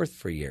and forth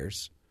for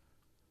years.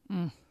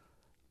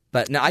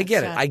 But now I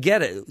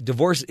get it.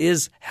 Divorce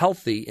is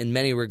healthy in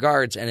many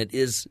regards, and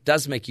it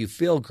does make you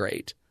feel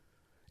great.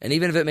 And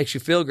even if it makes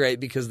you feel great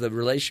because the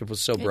relationship was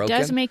so broken. It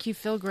does make you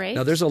feel great.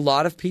 Now, there's a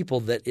lot of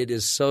people that it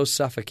is so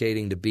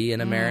suffocating to be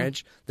in a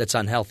marriage that's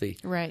unhealthy.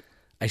 Right.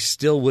 I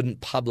still wouldn't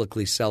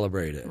publicly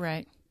celebrate it.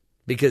 Right.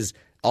 Because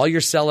all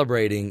you're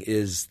celebrating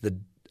is the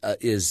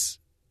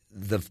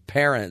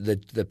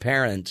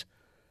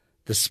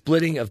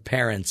splitting of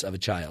parents of a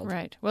child.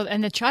 Right. Well,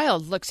 and the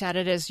child looks at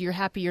it as you're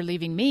happy you're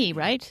leaving me,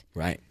 right?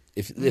 Right.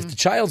 If the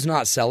child's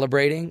not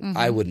celebrating,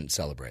 I wouldn't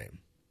celebrate.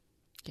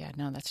 Yeah,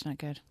 no, that's not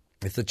good.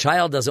 If the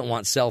child doesn't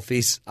want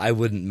selfies, I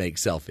wouldn't make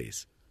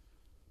selfies.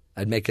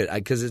 I'd make it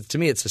because to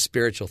me it's a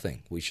spiritual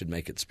thing. We should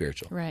make it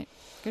spiritual. Right.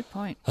 Good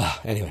point.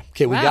 Anyway,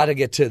 okay, we got to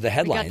get to the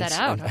headlines. We got that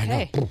out.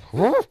 Okay.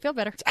 Feel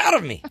better. It's out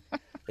of me.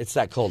 It's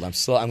that cold. I'm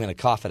going to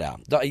cough it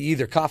out. You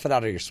either cough it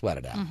out or you sweat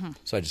it out.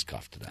 So I just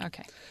coughed it out.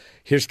 Okay.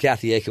 Here's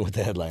Kathy Aiken with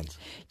the headlines.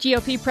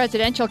 GOP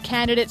presidential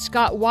candidate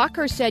Scott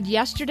Walker said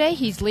yesterday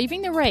he's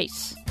leaving the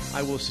race.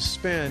 I will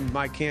suspend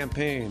my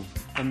campaign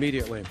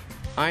immediately.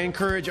 I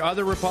encourage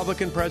other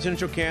Republican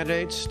presidential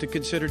candidates to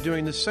consider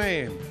doing the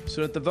same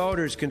so that the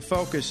voters can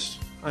focus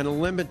on a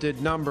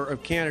limited number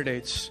of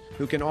candidates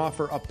who can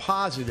offer a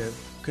positive,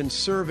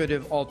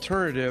 conservative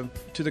alternative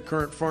to the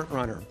current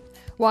frontrunner.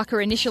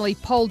 Walker initially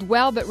polled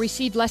well but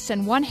received less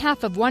than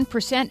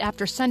 0.5%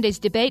 after Sunday's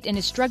debate and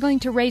is struggling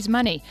to raise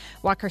money.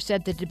 Walker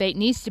said the debate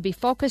needs to be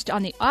focused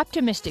on the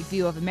optimistic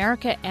view of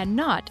America and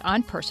not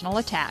on personal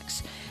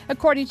attacks.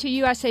 According to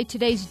USA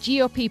Today's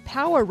GOP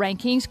power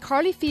rankings,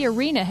 Carly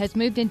Fiorina has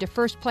moved into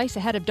first place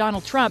ahead of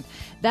Donald Trump.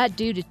 That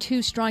due to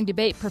two strong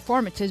debate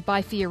performances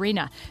by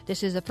Fiorina.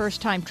 This is the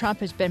first time Trump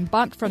has been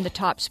bumped from the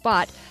top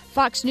spot.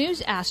 Fox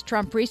News asked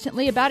Trump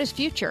recently about his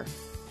future.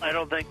 I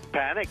don't think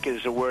panic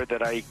is a word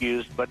that I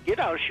used, but,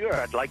 sure,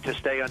 I'd like to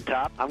stay on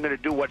top. I'm going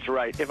to do what's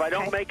right. If I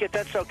don't make it,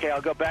 that's okay.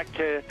 I'll go back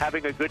to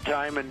having a good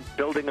time and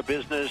building a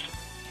business.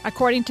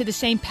 According to the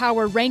same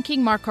power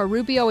ranking, Marco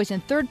Rubio is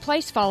in third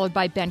place, followed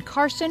by Ben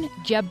Carson,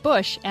 Jeb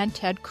Bush, and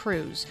Ted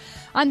Cruz.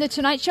 On The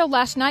Tonight Show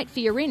last night,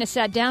 Fiorina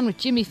sat down with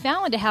Jimmy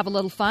Fallon to have a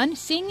little fun,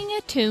 singing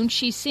a tune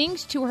she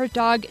sings to her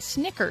dog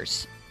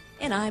Snickers.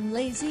 And I'm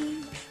lazy.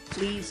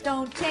 Please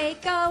don't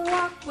take a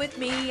walk with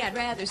me. I'd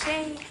rather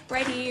stay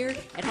right here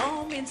at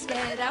home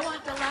instead. I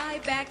want to lie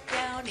back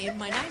down in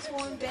my nice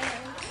warm bed.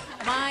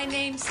 My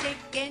name's Stick,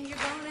 and you're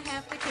going to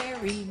have to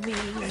carry me.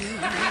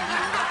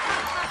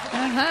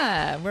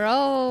 We're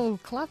all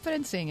clapping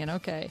and singing.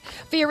 Okay.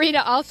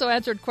 Fiorina also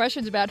answered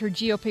questions about her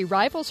GOP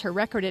rivals, her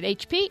record at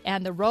HP,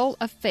 and the role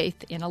of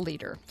faith in a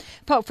leader.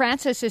 Pope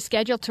Francis is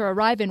scheduled to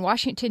arrive in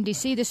Washington,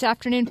 D.C. this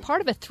afternoon,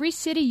 part of a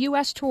 3-city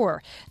U.S.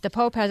 tour. The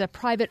Pope has a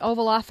private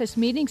Oval Office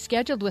meeting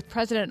scheduled with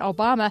President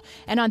Obama,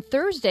 and on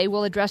Thursday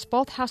will address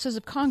both houses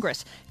of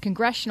Congress.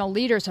 Congressional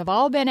leaders have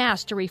all been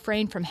asked to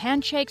refrain from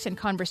handshakes and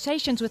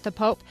conversations with the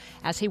Pope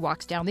as he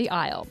walks down the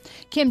aisle.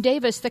 Kim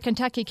Davis, the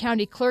Kentucky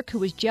County Clerk who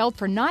was jailed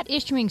for not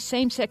issuing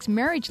same-sex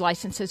marriage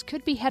licenses,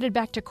 could be headed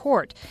back to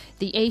court.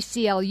 The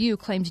ACLU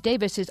claims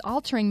Davis is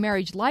altering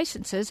marriage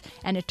licenses,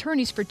 and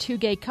attorneys for 2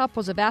 gay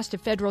couples have asked a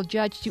federal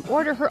judge to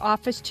order her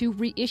office to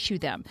reissue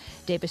them.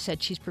 Davis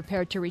said she's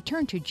prepared to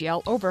return to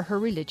jail over her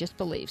religious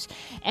beliefs.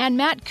 And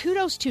Matt,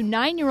 kudos to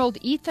 9-year-old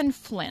Ethan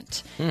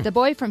Flint. The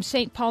boy from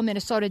St. Paul,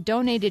 Minnesota,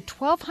 donated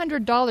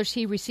 $1,200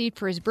 he received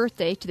for his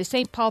birthday to the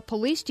St. Paul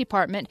Police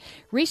Department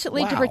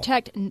recently to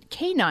protect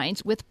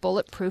canines with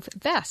bulletproof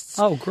vests.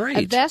 Oh, great.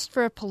 A vest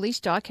for a police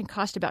dog can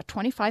cost about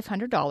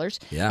 $2,500.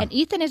 Yeah. And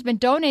Ethan has been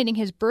donating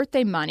his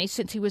birthday money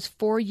since he was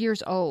 4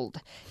 years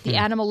old. The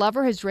animal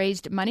lover has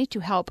raised money to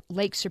help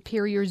Lake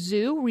Superior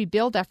Zoo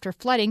rebuild after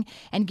flooding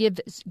and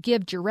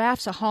give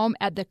giraffes a home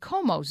at the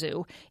Como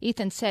Zoo.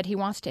 Ethan said he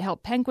wants to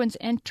help penguins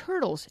and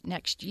turtles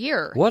next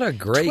year. What a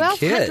great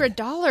kid.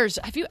 $1,200.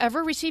 Have you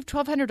ever received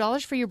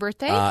 $1,200 for your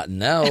birthday?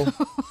 No.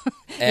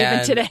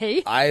 Even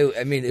today?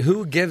 I mean,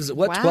 who gives,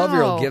 what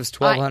 12-year-old gives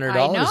 $1,200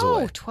 I know,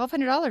 away?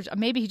 $1,200.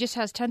 Maybe he just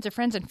has tons of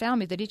friends and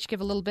family that each give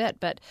a little bit.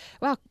 But,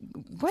 wow,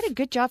 what a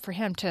good job for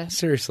him to...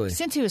 Seriously.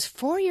 Since he was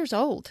 4 years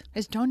old,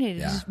 has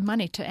donated his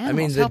money to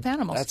animals, help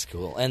animals. That's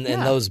cool. And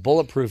those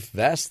bulletproof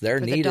vests, they're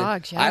for needed. The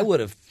dogs,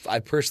 yeah. I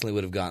personally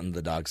would have gotten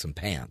the dog some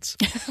pants.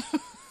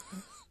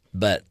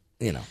 But,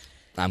 you know,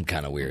 I'm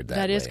kind of weird that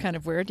way. That is kind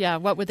of weird, yeah.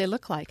 What would they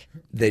look like?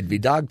 They'd be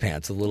dog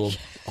pants, a little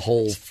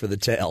hole for the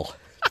tail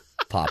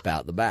pop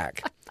out the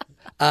back.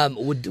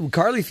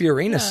 Carly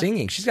Fiorina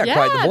singing. She's got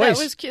quite the voice.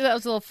 That was cute. That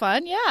was a little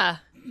fun, yeah.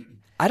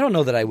 I don't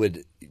know that I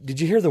would. Did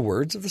you hear the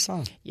words of the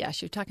song? Yeah,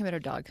 she was talking about her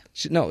dog.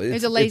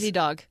 He's a lazy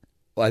dog.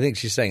 Well, I think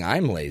she's saying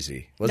I'm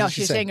lazy.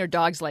 She's saying her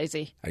dog's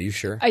lazy. Are you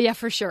sure? Oh, yeah,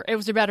 for sure. It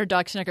was about her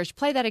dog Snickers.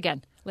 Play that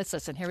again. Let's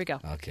listen. Here we go.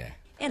 Okay.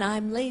 And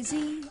I'm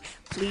lazy.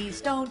 Please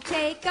don't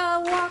take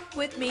a walk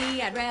with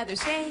me. I'd rather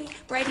stay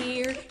right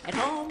here at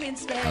home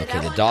instead. Okay,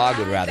 the dog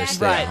would rather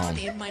stay at home.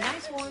 In my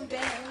nice warm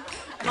bed.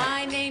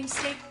 My name's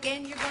Stick,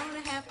 and you're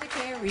going to have to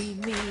carry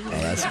me. Oh,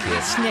 that's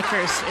cute.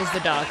 Snickers is the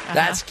dog.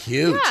 That's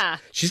cute. Yeah.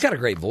 She's got a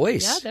great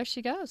voice. Yeah, there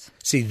she goes.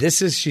 See,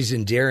 she's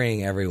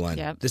endearing everyone.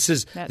 Yep. This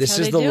is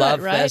the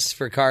love fest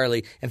for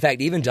Carly. In fact,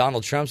 even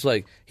Donald Trump's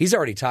he's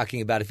already talking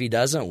about if he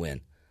doesn't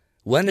win.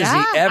 When has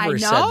he ever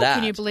said that?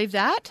 Can you believe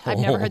that? I've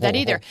never heard that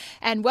either.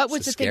 And what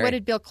was the thing? What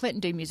did Bill Clinton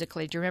do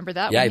musically? Do you remember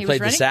that? Yeah, when he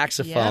played was the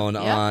saxophone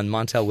on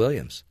Montel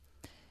Williams.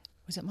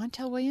 Was it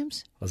Montel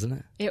Williams? Wasn't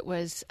it? It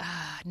was,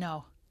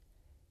 no.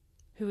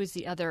 Who was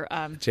the other?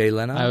 Jay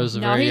Leno? I was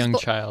a very young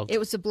child. It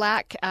was the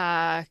black...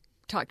 yes,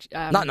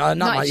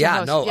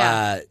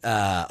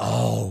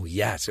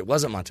 it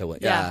wasn't Montel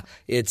Williams. Yeah.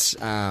 It's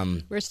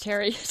where's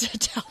Terry to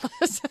tell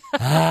us?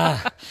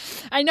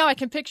 I know, I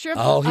can picture him.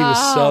 Oh, he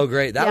was so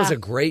great. That was a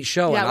great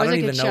show, and I don't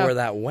even know where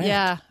that went.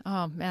 Yeah.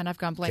 Oh man, I've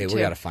gone blank too. Okay,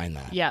 we got to find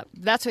that. Yeah,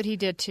 that's what he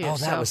did too. Oh,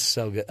 that was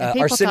so good.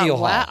 Arsenio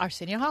Hall. Wow,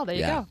 Arsenio Hall. There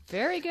you go.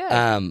 Very good.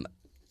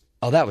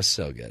 That was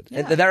so good. Yeah.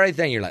 And that right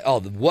then, you're like, oh,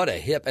 what a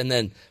hip. And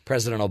then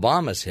President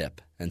Obama's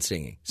hip and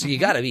singing. So you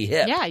got to be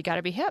hip. Yeah, you got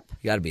to be hip.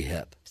 You got to be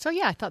hip. So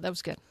yeah, I thought that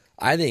was good.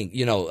 I think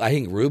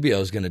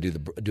Rubio's going to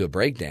do a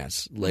break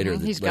dance later.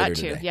 He's later got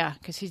to, today. yeah,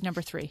 because he's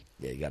number 3.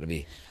 Yeah, you got to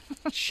be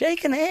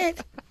shaking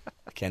it.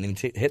 Can't even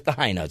hit the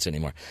high notes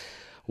anymore.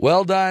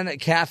 Well done,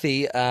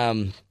 Kathy.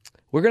 We're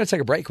going to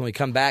take a break. When we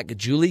come back,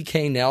 Julie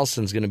K.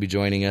 Nelson's going to be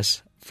joining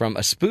us from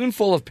A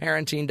Spoonful of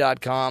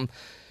Parenting.com.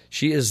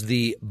 She is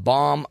the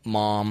bomb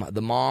mom,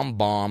 the mom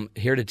bomb,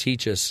 here to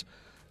teach us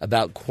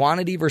about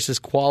quantity versus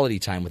quality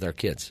time with our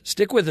kids.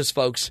 Stick with us,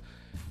 folks.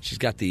 She's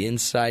got the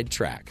inside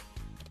track.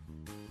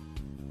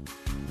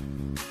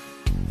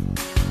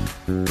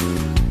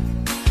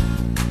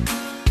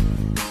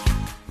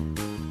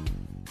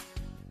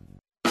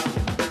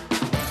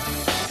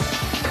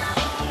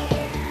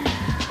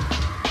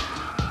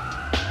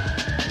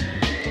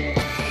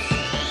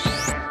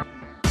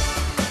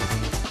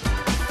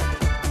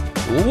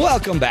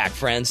 Welcome back,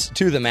 friends,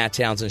 to the Matt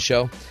Townsend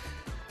Show.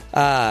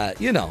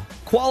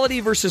 Quality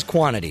versus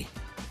quantity.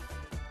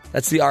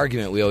 That's the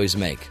argument we always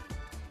make.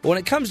 But when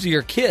it comes to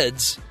your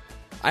kids,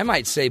 I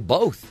might say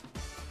both.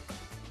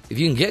 If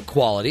you can get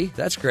quality,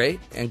 that's great.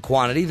 And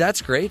quantity,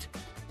 that's great.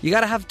 You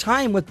got to have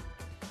time with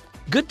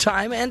good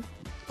time and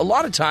a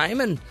lot of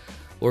time. And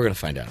we're going to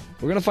find out.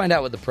 We're going to find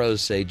out what the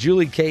pros say.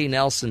 Julie K.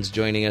 Nelson's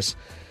joining us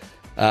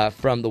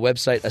from the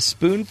website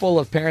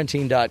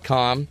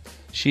aspoonfulofparenting.com.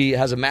 She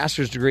has a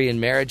master's degree in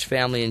marriage,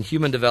 family, and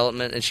human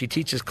development, and she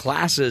teaches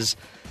classes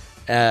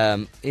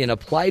in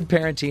applied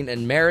parenting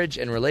and marriage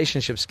and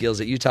relationship skills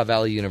at Utah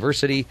Valley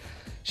University.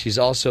 She's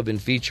also been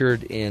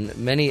featured in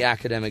many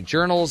academic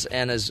journals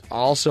and is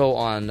also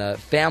on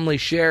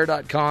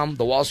FamilyShare.com,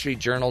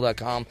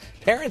 TheWallStreetJournal.com,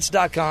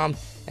 Parents.com,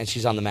 and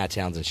she's on the Matt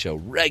Townsend Show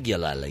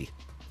regularly.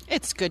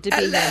 It's good to be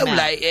here, Matt. Hello,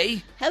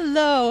 lady.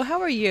 Hello,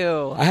 how are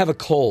you? I have a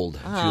cold,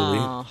 Oh.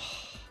 Julie.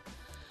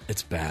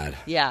 It's bad.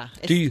 Yeah.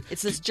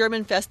 It's this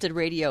German-fested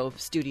radio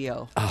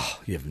studio. Oh,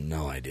 you have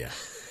no idea.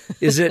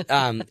 Is it,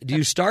 do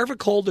you starve a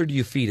cold or do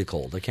you feed a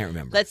cold? I can't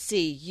remember. Let's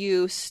see.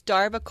 You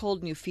starve a cold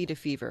and you feed a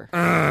fever.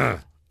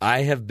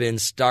 I have been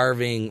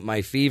starving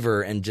my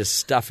fever and just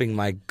stuffing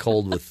my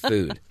cold with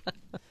food.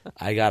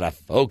 I got to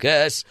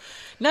focus.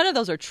 None of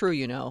those are true,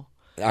 you know.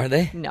 Are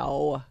they?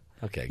 No.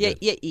 Okay, Yeah, good.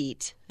 you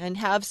eat and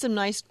have some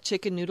nice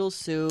chicken noodle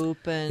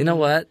soup. And You know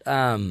what?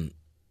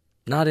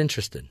 Not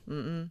interested.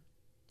 Mm-mm.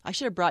 I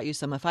should have brought you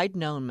some if I'd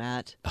known,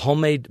 Matt.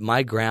 Homemade,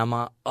 my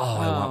grandma. Oh,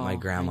 I want my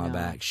grandma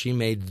back. She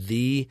made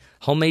the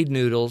homemade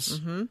noodles.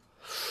 Mm-hmm.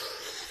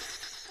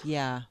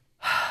 Yeah.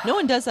 No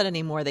one does that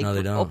anymore. They, No,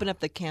 they don't. open up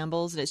the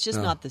Campbell's, and it's just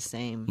No. not the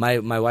same. My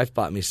wife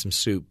bought me some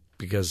soup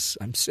because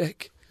I'm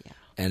sick,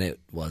 and it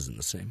wasn't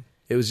the same.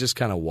 It was just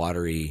kind of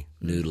watery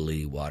noodle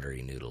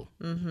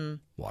Mm-hmm.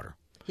 water.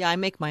 Yeah, I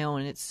make my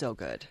own, and it's so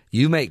good.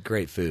 You make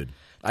great food.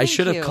 I Thank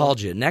should have you.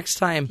 called you. Next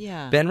time,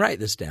 Yeah. Ben, write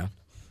this down.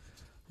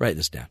 Write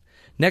this down.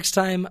 Next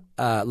time,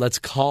 let's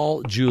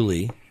call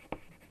Julie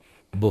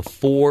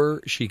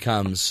before she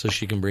comes so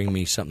she can bring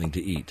me something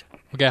to eat.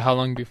 Okay, how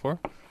long before?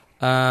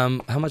 How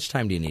much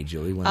time do you need,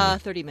 Julie?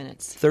 30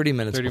 minutes. 30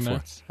 minutes 30 before.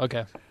 minutes.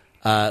 Okay.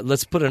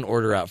 Let's put an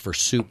order out for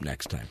soup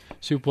next time.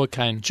 Soup, what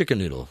kind? Chicken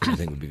noodle, I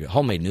think would be good.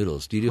 Homemade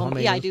noodles. Do you do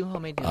homemade Yeah, noodles? I do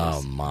homemade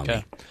noodles. Oh, mommy.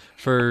 Okay.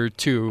 For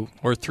 2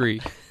 or 3.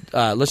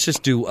 Let's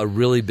just do a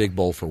really big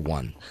bowl for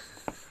one.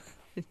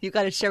 You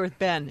got to share with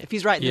Ben if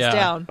he's writing Yeah. this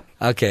down.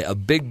 Okay, a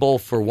big bowl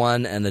for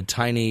one and a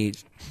tiny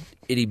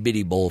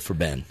itty-bitty bowl for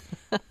Ben.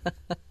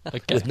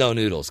 Okay. With no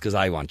noodles, because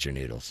I want your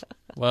noodles.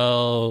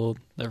 Well,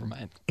 never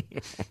mind.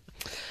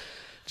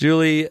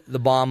 Julie, the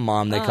bomb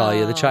mom, they call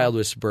you, the Oh. child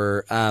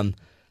whisperer.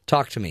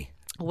 Talk to me.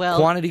 Well,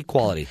 Quantity,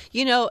 quality.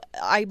 You know,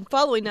 I'm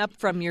following up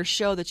from your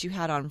show that you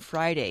had on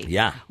Friday.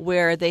 Yeah.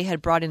 Where they had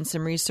brought in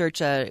some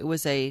research. I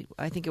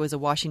think it was a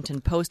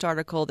Washington Post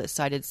article that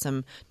cited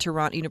some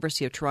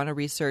University of Toronto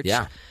research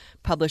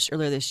published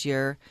earlier this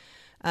year.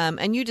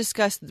 And you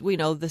discussed,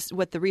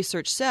 what the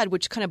research said,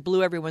 which kind of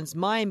blew everyone's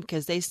mind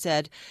because they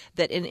said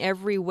that in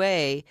every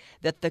way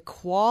that the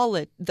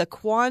quantity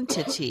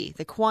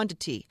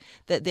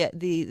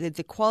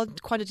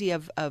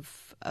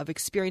of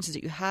experiences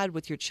that you had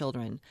with your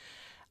children,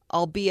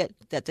 albeit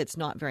that it's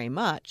not very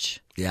much,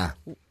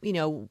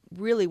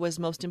 really was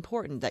most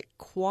important. That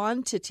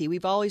quantity,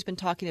 we've always been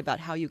talking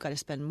about how you've got to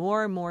spend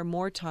more and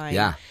more time,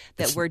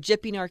 that we're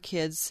gypping our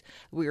kids,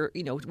 we're,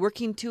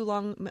 working too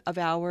long of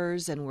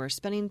hours and we're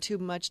spending too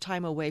much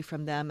time away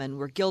from them and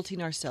we're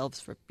guilting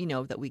ourselves for,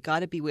 that we got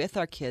to be with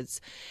our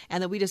kids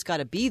and that we just got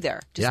to be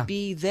there,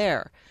 be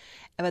there.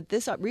 But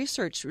this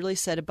research really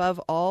said above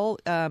all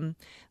the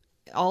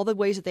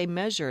ways that they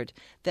measured,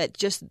 that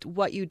just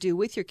what you do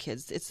with your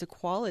kids, it's the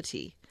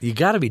quality. You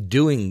got to be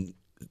doing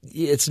 –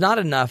 it's not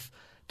enough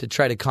to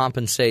try to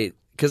compensate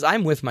 – because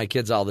I'm with my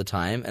kids all the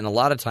time, and a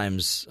lot of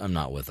times I'm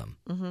not with them.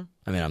 Mm-hmm.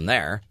 I mean, I'm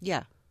there.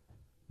 Yeah.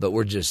 But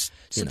we're just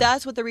So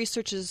that's what the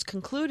researchers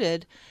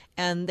concluded,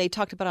 and they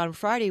talked about on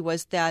Friday,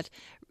 was that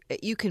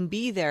you can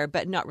be there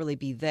but not really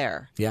be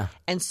there. Yeah.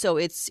 And so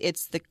it's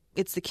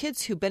the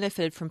kids who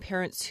benefited from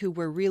parents who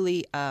were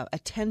really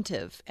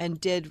attentive and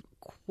did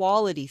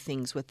quality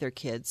things with their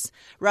kids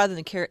rather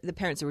than the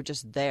parents who were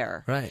just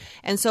there. Right.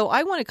 And so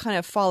I want to kind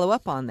of follow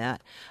up on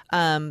that.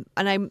 And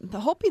I'm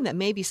hoping that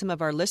maybe some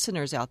of our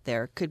listeners out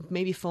there could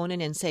maybe phone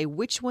in and say,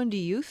 which one do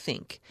you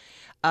think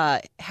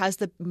has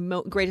the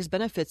greatest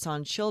benefits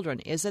on children?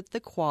 Is it the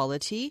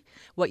quality,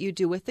 what you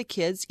do with the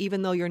kids,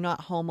 even though you're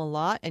not home a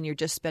lot and you're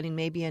just spending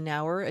maybe an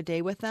hour a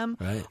day with them?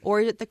 Right.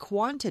 Or is it the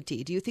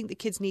quantity? Do you think the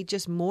kids need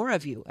just more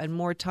of you and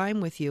more time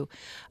with you?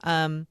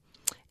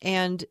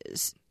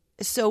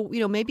 So,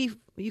 maybe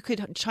you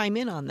could chime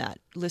in on that,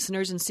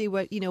 listeners, and see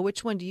what,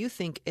 which one do you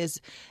think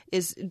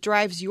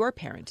drives your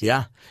parenting?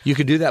 Yeah. You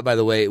can do that, by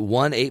the way,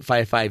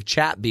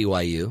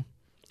 1-855-CHAT-BYU,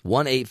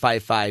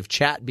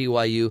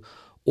 1-855-CHAT-BYU,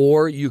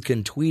 or you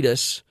can tweet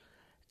us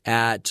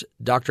at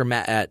Dr.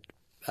 Matt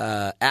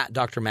at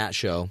Dr. Matt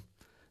Show.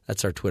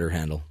 That's our Twitter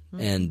handle.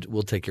 and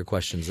we'll take your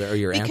questions there or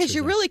your answers. Because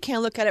you there. really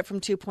can look at it from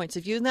 2 points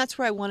of view, and that's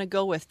where I want to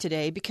go with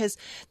today. Because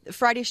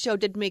Friday's show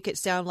did make it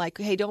sound like,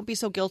 hey, don't be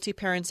so guilty,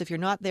 parents, if you're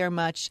not there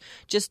much.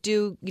 Just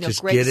do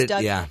great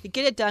stuff.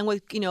 Get it done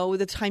with with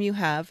the time you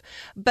have.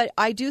 But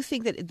I do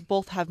think that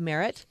both have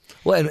merit.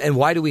 Well, and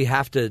why do we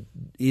have to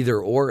either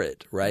or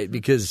it, right? Mm-hmm.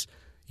 Because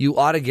you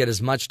ought to get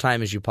as much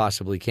time as you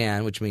possibly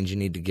can, which means you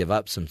need to give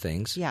up some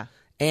things. Yeah.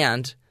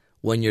 And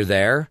when you're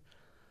there,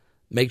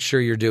 make sure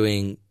you're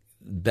doing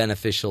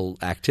beneficial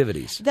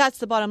activities. That's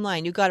the bottom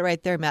line. You got it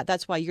right there, Matt.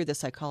 That's why you're the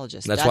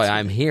psychologist. That's why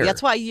I'm here.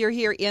 That's why you're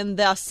here in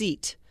the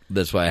seat.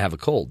 That's why I have a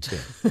cold, too.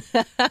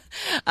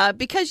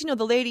 Because,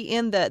 the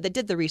lady that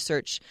did the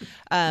research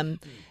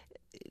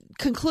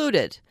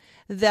concluded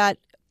that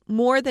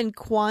more than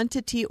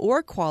quantity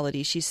or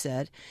quality, she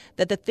said,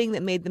 that the thing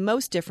that made the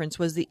most difference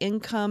was the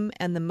income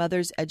and the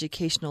mother's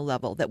educational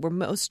level that were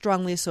most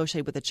strongly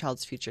associated with the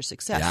child's future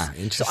success.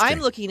 Yeah, interesting. So I'm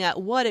looking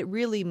at what it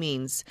really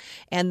means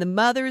and the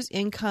mother's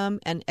income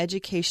and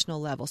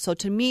educational level. So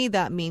to me,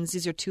 that means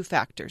these are two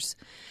factors.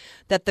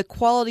 That the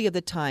quality of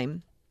the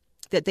time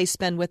that they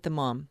spend with the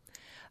mom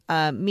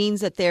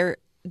means that they're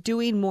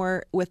doing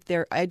more with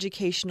their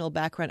educational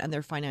background and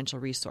their financial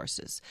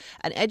resources.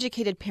 An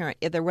educated parent,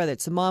 whether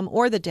it's the mom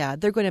or the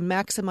dad, they're going to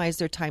maximize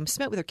their time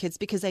spent with their kids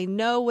because they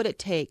know what it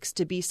takes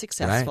to be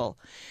successful.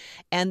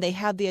 Right. And they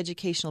have the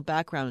educational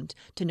background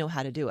to know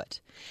how to do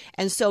it.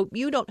 And so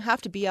you don't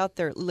have to be out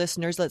there,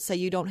 listeners. Let's say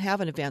you don't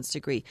have an advanced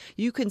degree.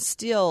 You can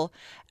still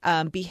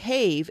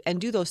behave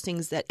and do those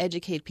things that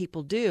educated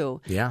people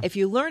do if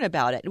you learn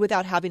about it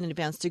without having an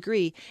advanced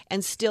degree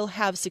and still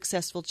have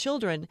successful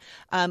children,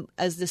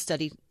 as this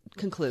study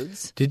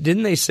concludes.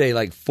 Didn't they say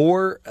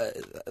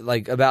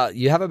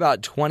you have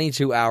about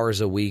 22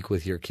 hours a week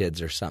with your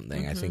kids or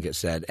something, I think it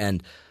said.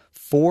 And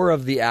 4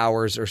 of the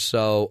hours or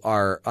so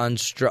are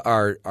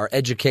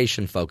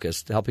education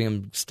focused, helping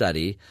them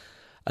study.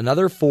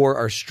 Another 4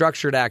 are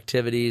structured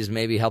activities,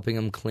 maybe helping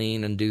them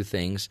clean and do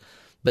things.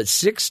 But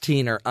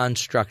 16 are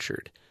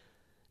unstructured.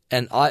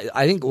 And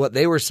I think what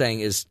they were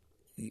saying is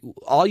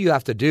all you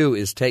have to do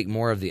is take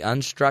more of the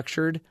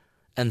unstructured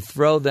and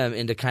throw them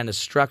into kind of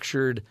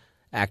structured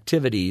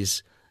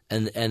activities,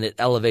 and it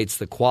elevates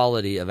the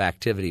quality of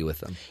activity with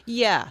them.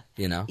 Yeah.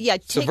 Yeah.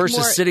 So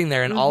versus sitting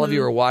there and all of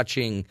you are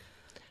watching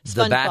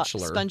The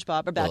Bachelor.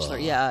 SpongeBob or Bachelor.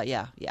 Ugh.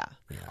 Yeah.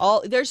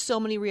 There's so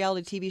many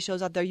reality TV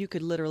shows out there. You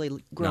could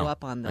literally grow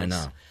up on those. I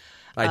know.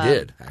 I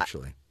did,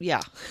 actually.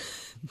 Yeah.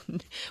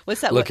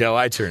 What's that? Look how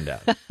I turned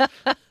out.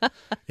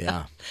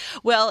 Yeah.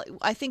 Well,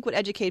 I think what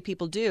educated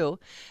people do,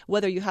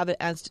 whether you have an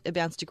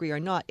advanced degree or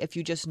not, if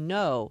you just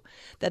know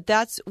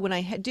that's when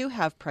I do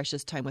have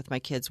precious time with my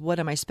kids, what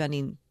am I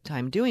spending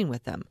time doing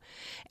with them?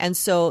 And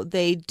so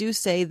they do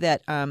say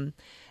that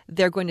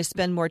they're going to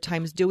spend more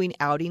time doing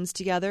outings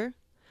together,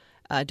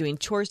 doing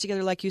chores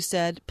together, like you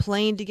said,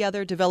 playing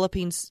together,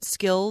 developing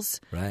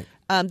skills. Right.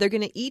 They're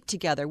going to eat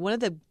together. One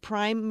of the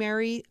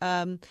primary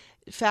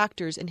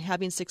factors in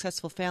having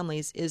successful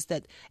families is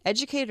that,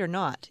 educated or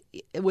not,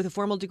 with a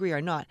formal degree or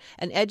not,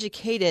 an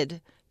educated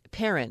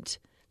parent,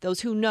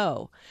 those who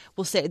know,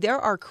 will say there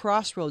are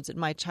crossroads in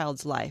my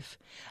child's life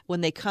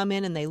when they come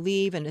in and they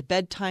leave, and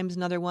bedtime's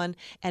another one,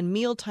 and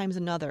mealtime's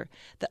another,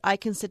 that I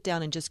can sit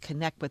down and just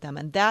connect with them,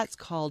 and that's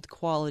called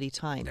quality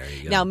time. There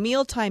you go. Now,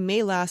 mealtime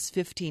may last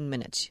 15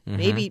 minutes,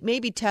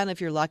 maybe 10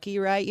 if you're lucky,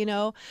 right?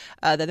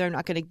 That they're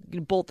not going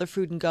to bolt their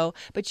food and go,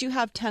 but you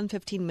have 10,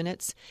 15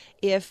 minutes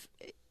if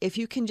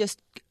you can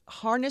just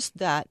harness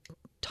that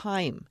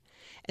time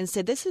and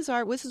say, this is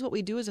what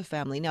we do as a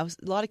family. Now, a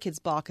lot of kids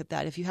balk at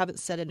that if you haven't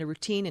set it in a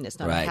routine and it's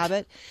not a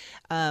habit.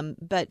 And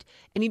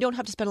you don't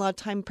have to spend a lot of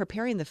time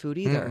preparing the food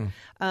either.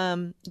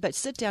 But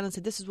sit down and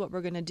say, this is what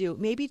we're going to do.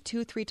 Maybe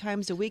 2-3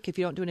 times a week if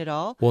you don't do it at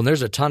all. Well, and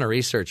there's a ton of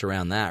research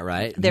around that,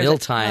 right? There's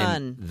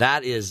mealtime,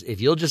 that is,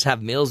 if you'll just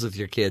have meals with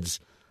your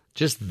kids,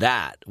 just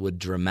that would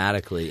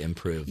dramatically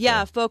improve.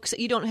 Yeah, folks,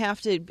 you don't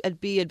have to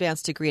be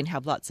advanced degree and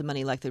have lots of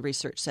money like the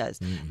research says.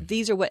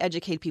 These are what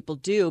educated people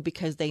do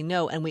because they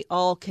know, and we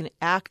all can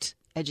act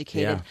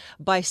educated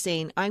by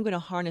saying, I'm going to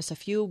harness a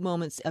few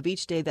moments of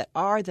each day that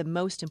are the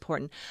most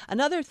important.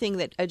 Another thing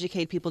that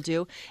educated people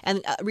do,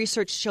 and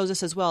research shows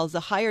us as well, is the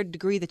higher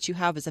degree that you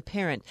have as a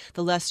parent,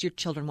 the less your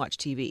children watch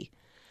TV.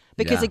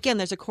 Because, again,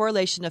 there's a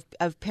correlation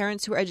of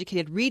parents who are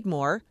educated read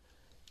more.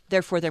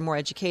 Therefore, they're more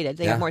educated.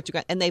 They have more,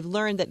 and they've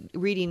learned that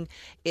reading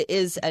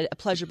is a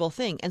pleasurable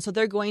thing. And so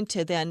they're going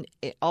to then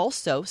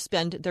also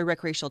spend their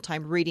recreational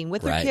time reading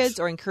with their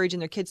kids or encouraging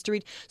their kids to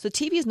read. So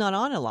TV is not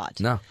on a lot.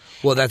 No.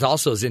 Well, that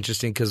also is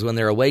interesting because when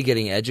they're away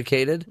getting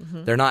educated,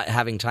 they're not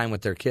having time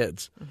with their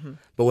kids.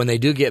 But when they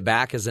do get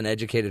back as an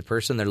educated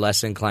person, they're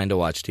less inclined to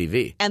watch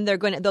TV. And they're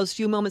going to, those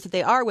few moments that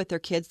they are with their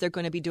kids, they're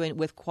going to be doing it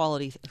with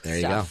quality stuff. There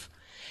you go.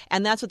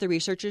 And that's what the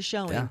research is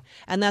showing. Yeah.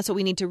 And that's what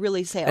we need to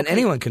really say. And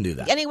anyone can do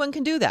that. Anyone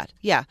can do that.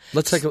 Yeah.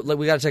 We got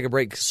to take a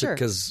break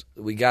because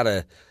we got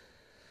to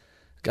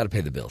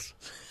pay the bills.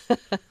 Got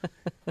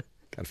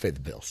to pay the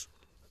bills.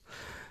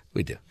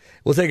 We do.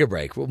 We'll take a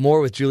break. More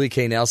with Julie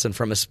K. Nelson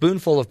from a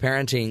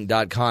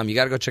spoonfulofparenting.com. You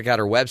got to go check out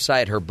her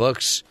website, her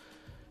books.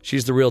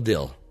 She's the real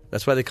deal.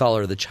 That's why they call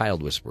her the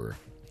child whisperer.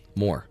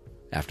 More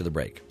after the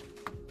break.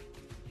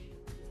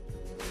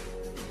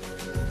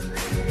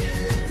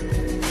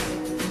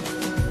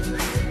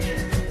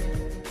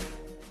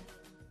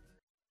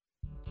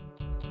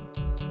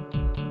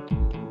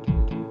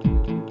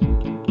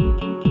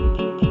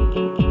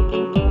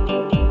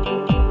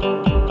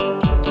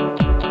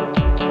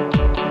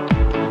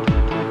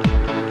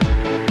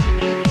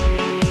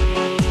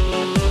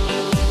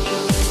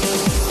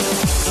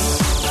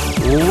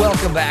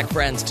 Welcome back,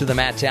 friends, to the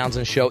Matt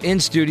Townsend Show. In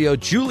studio,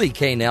 Julie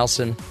K.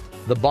 Nelson,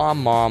 the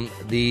bomb mom,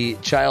 the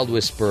child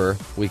whisperer,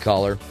 we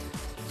call her,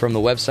 from the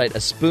website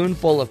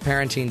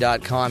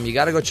aspoonfulofparenting.com. You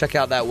got to go check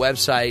out that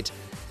website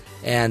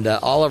and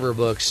all of her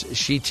books.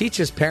 She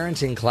teaches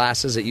parenting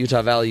classes at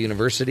Utah Valley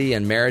University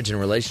and marriage and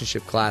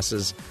relationship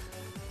classes.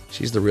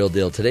 She's the real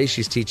deal. Today,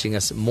 she's teaching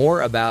us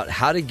more about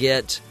how to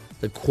get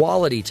the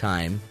quality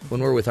time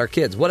when we're with our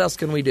kids. What else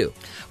can we do?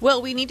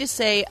 Well, we need to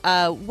say,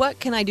 what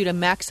can I do to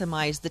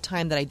maximize the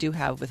time that I do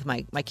have with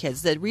my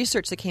kids? The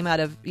research that came out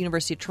of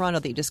University of Toronto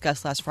that you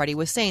discussed last Friday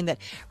was saying that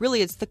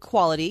really it's the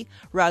quality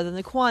rather than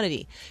the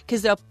quantity.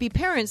 Because there'll be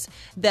parents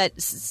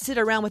that sit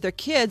around with their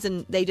kids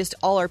and they just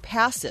all are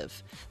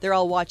passive. They're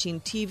all watching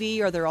TV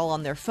or they're all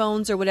on their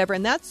phones or whatever.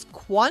 And that's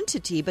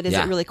quantity, but is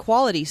it really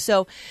quality?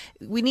 So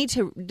we need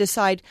to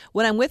decide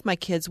when I'm with my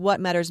kids,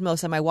 what matters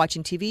most. Am I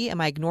watching TV? Am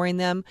I ignoring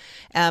them?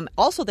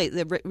 Also,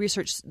 the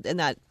research in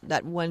that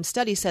one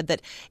study said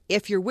that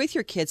if you're with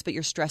your kids but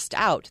you're stressed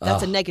out,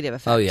 that's a negative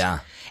effect. Oh, yeah.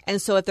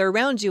 And so if they're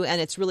around you and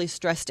it's really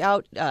stressed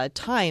out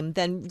time,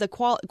 then the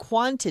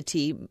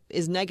quantity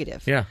is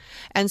negative. Yeah.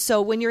 And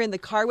so when you're in the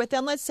car with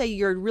them, let's say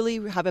you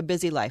really have a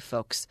busy life,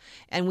 folks,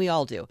 and we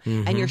all do,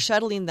 and you're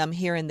shuttling them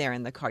here and there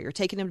in the car. You're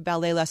taking them to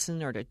ballet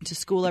lesson or to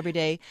school every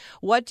day.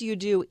 What do you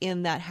do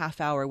in that half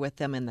hour with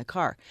them in the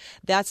car?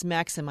 That's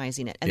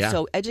maximizing it. And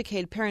so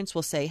educated parents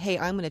will say, hey,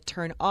 I'm going to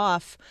turn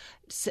off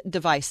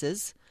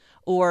devices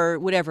or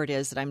whatever it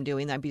is that I'm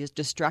doing that I'm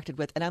distracted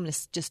with, and I'm going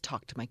to just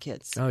talk to my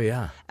kids. Oh,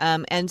 yeah.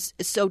 And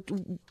so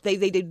they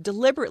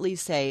deliberately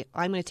say,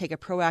 I'm going to take a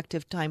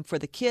proactive time for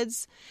the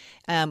kids.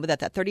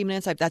 That 30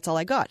 minutes, that's all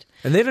I got.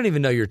 And they don't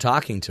even know you're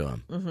talking to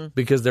them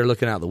because they're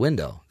looking out the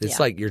window. It's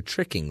like you're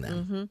tricking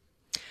them.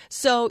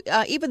 So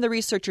even the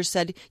researchers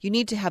said you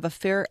need to have a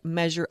fair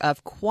measure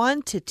of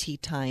quantity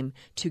time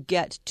to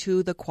get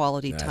to the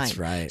quality time. That's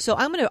right. So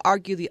I'm going to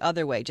argue the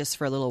other way just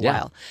for a little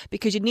while,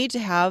 because you need to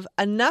have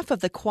enough of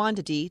the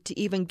quantity to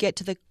even get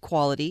to the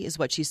quality, is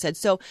what she said.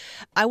 So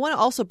I want to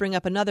also bring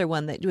up another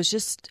one that was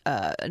just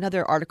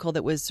another article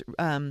that was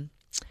in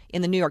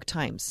the New York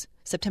Times,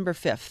 September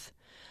 5th.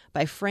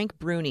 By Frank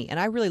Bruni,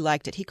 and I really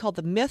liked it. He called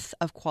the myth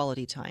of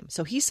quality time.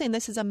 So he's saying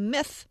this is a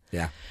myth.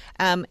 Yeah.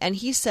 And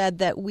he said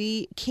that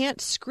we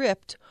can't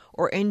script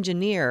or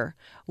engineer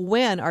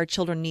when our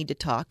children need to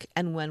talk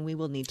and when we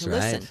will need to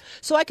listen.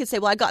 So I could say,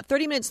 well, I got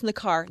 30 minutes in the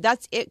car.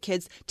 That's it,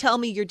 kids. Tell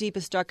me your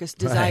deepest, darkest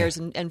desires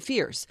and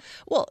fears.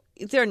 Well,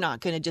 they're not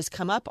going to just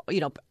come up,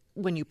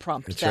 when you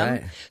prompt them.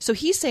 Right. So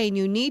he's saying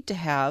you need to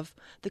have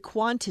the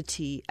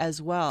quantity as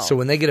well. So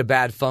when they get a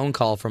bad phone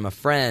call from a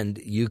friend,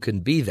 you can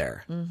be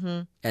there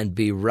and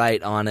be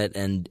right on it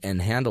and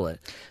handle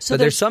it. So but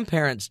there's some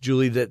parents,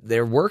 Julie, that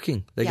they're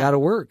working. They got to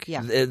work.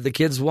 Yeah. The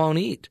kids won't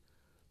eat.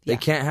 They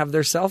can't have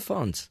their cell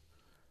phones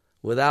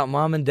without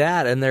mom and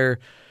dad. And they're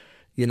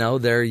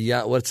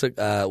young. What's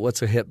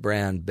a hip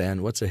brand,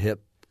 Ben? What's a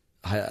hip?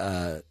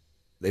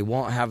 They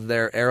won't have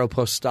their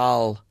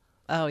Aeropostale.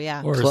 Oh,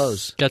 yeah. Or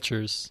clothes.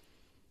 Skechers.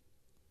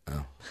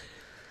 Oh.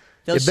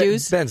 Those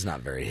shoes? Ben's not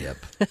very hip,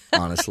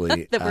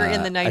 honestly. That were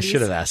in the 90s? I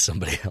should have asked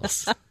somebody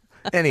else.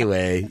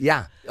 Anyway,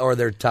 yeah. Or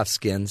their tough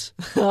skins.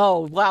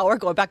 Oh, wow. We're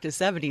going back to the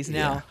 70s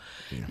now.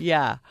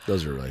 Yeah.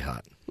 Those are really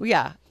hot.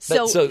 Yeah.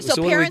 So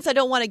parents, I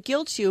don't want to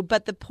guilt you,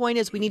 but the point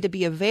is we need to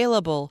be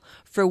available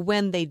for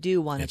when they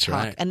do want to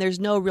talk. Right. And there's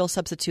no real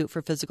substitute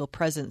for physical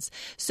presence.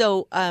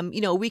 So,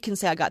 we can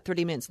say I got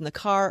 30 minutes in the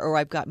car or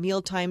I've got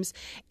meal times,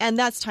 and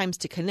that's times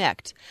to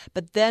connect.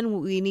 But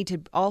then we need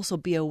to also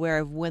be aware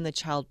of when the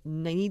child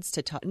needs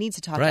to talk,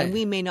 right. and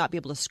we may not be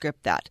able to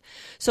script that.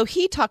 So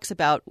he talks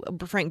about,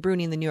 Frank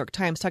Bruni in the New York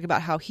Times, talking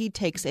about how he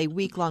takes a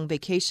week-long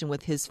vacation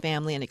with his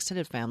family and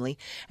extended family,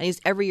 and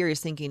every year he's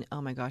thinking,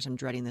 oh my gosh, I'm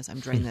dreading this,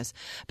 this,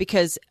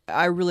 because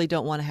I really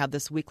don't want to have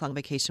this week-long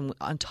vacation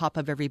on top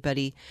of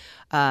everybody,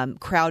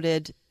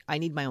 crowded. I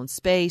need my own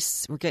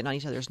space. We're getting on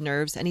each other's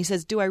nerves. And he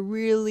says, do I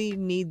really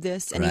need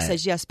this? And he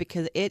says, yes,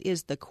 because it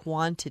is the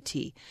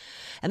quantity.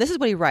 And this is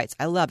what he writes.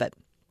 I love it.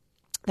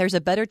 There's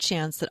a better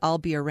chance that I'll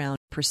be around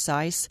a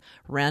precise,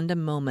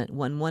 random moment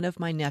when one of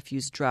my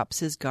nephews drops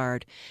his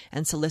guard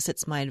and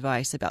solicits my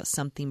advice about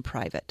something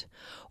private,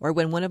 or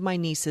when one of my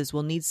nieces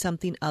will need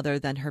something other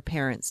than her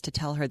parents to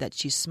tell her that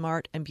she's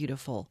smart and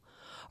beautiful,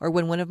 or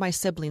when one of my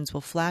siblings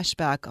will flash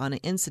back on an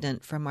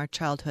incident from our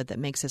childhood that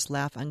makes us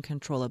laugh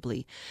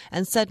uncontrollably,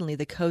 and suddenly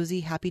the cozy,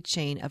 happy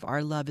chain of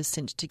our love is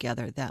cinched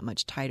together that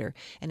much tighter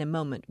in a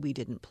moment we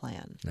didn't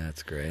plan.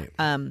 That's great.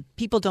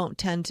 People don't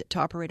tend to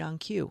operate on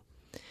cue.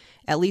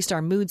 At least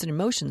our moods and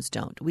emotions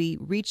don't. We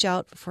reach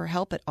out for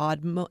help at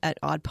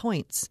odd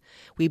points.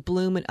 We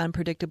bloom at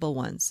unpredictable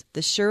ones.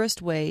 The surest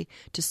way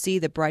to see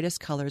the brightest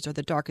colors or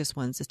the darkest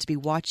ones is to be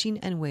watching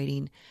and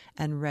waiting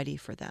and ready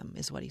for them,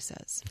 is what he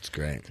says. That's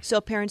great.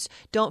 So parents,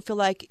 don't feel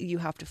like you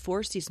have to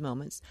force these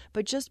moments,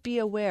 but just be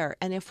aware.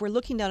 And if we're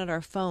looking down at our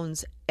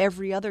phones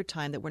every other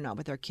time that we're not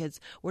with our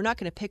kids, we're not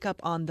going to pick up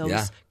on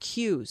those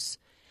cues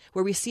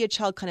where we see a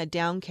child kind of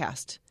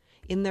downcast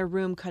in their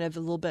room, kind of a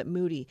little bit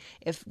moody.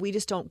 If we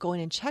just don't go in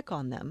and check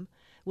on them,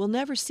 we'll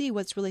never see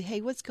what's really,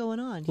 hey, what's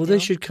going on? Well, they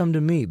should come to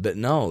me, but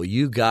no,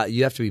 you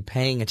have to be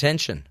paying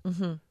attention.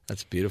 Mm-hmm.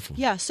 That's beautiful.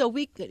 Yeah, so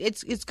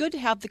it's good to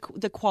have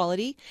the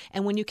quality,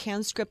 and when you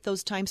can script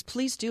those times,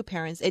 please do,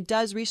 parents.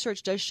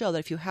 Research does show that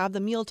if you have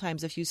the meal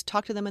times, if you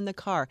talk to them in the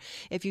car,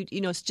 if you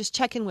just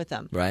check in with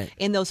them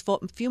in those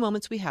few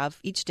moments we have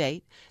each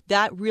day,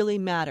 that really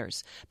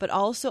matters. But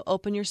also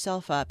open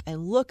yourself up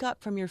and look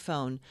up from your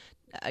phone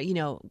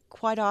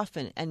quite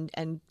often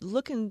and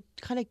look and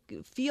kind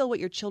of feel what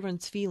your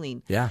children's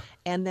feeling. Yeah.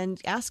 And then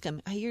ask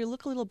them, hey, you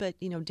look a little bit,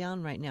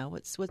 down right now.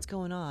 What's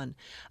going on?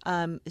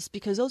 It's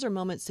because those are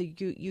moments that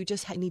you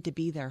just need to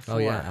be there for. Oh,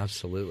 yeah,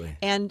 absolutely.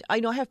 And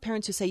I have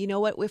parents who say, you know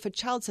what, if a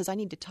child says, I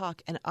need to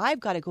talk and I've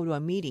got to go to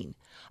a meeting,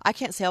 I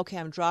can't say, okay,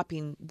 I'm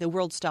dropping, the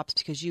world stops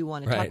because you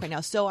want to talk right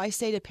now. So I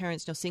say to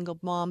parents, single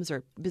moms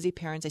or busy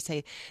parents, I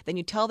say, then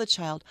you tell the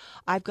child,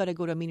 I've got to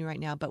go to a meeting right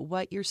now, but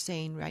what you're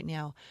saying right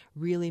now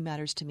really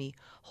matters to me.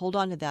 Hold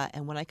on to that,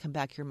 and when I come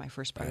back, you're my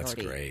first priority.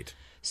 That's great.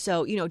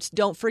 So,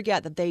 don't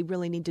forget that they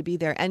really need to be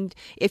there. And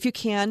if you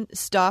can,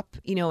 stop,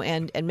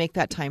 and make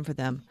that time for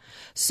them.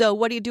 So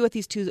what do you do with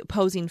these two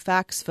opposing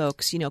facts,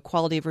 folks,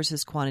 quality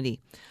versus quantity?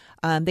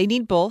 They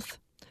need both,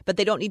 but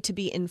they don't need to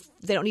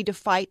they don't need to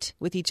fight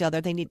with each other.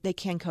 They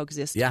can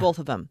coexist, both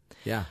of them.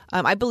 Yeah.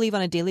 I believe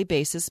on a daily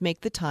basis,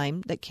 make the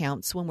time that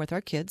counts when with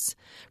our kids.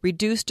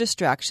 Reduce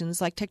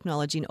distractions like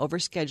technology and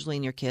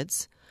overscheduling your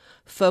kids.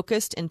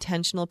 Focused,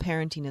 intentional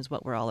parenting is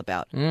what we're all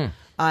about.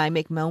 I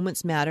make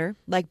moments matter.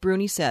 Like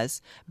Bruni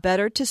says,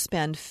 better to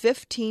spend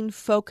 15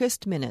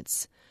 focused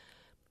minutes,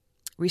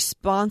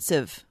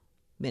 responsive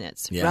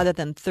minutes, rather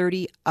than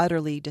 30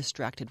 utterly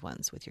distracted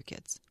ones with your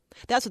kids.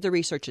 That's what the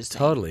research is saying.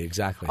 Totally,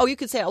 exactly. Oh, you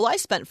could say, well, I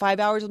spent 5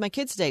 hours with my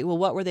kids today. Well,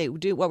 what were you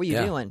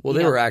doing? Well,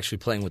 they were actually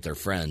playing with their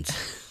friends.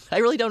 I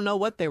really don't know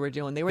what they were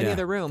doing. They were in the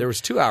other room. There was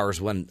 2 hours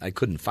when I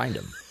couldn't find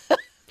them.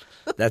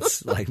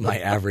 That's like my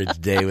average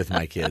day with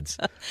my kids.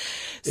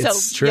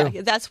 It's true.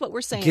 Yeah, that's what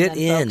we're saying. Get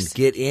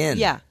in.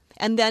 Yeah.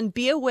 And then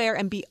be aware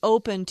and be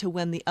open to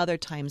when the other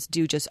times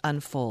do just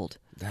unfold.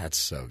 That's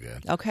so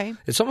good. Okay.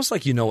 It's almost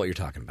like you know what you're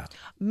talking about.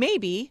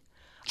 Maybe.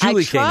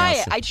 Julie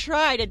I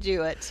try to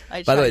do it.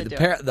 By the way,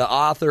 the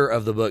author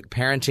of the book,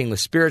 Parenting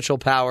with Spiritual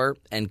Power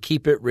and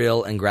Keep It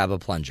Real and Grab a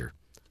Plunger,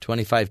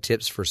 25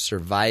 Tips for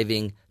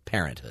Surviving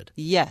Parenthood.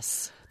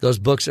 Yes. Those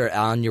books are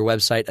on your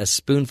website,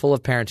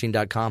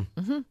 aspoonfulofparenting.com.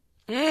 Mm-hmm.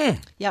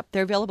 Yep,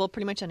 they're available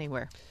pretty much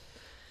anywhere.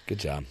 Good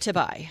job. To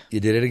buy.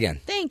 You did it again.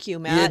 Thank you,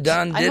 Matt. You did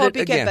I hope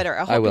you again. get better.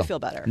 I hope you feel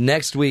better.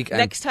 Next week.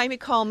 Next time you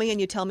call me and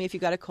you tell me if you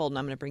got a cold, and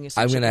I'm going to bring you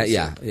some chicken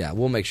soup. Yeah.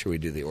 We'll make sure we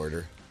do the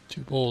order.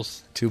 2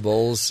 bowls. 2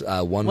 bowls.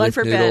 One with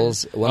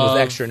noodles. Ben. One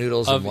with extra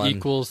noodles. Of and one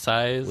equal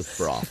size. with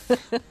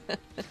broth.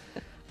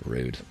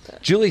 Rude.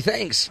 Julie,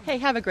 thanks. Hey,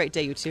 have a great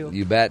day, you too.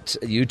 You bet.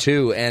 You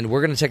too. And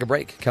we're going to take a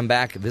break. Come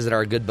back, visit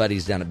our good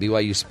buddies down at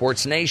BYU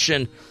Sports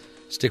Nation.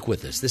 Stick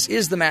with us. This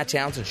is the Matt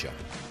Townsend Show.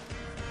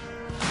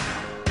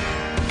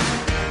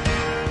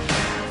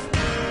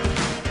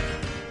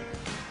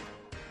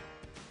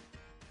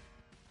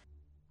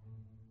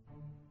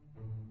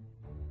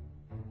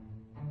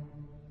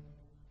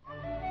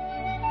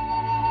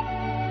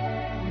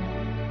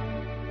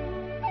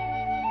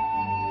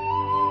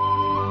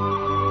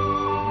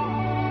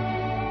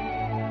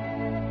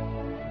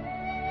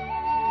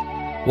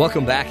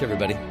 Welcome back,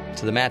 everybody,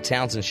 to the Matt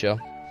Townsend Show.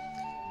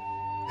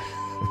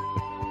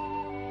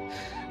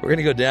 We're going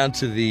to go down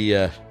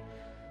to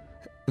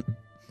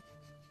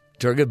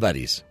our good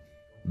buddies,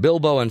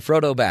 Bilbo and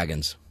Frodo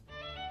Baggins,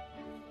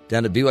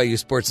 down to BYU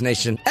Sports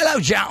Nation. Hello,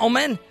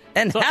 gentlemen,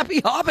 and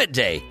happy Hobbit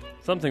Day.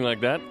 Something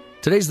like that.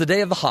 Today's the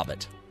day of the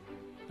Hobbit.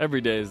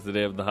 Every day is the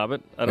day of the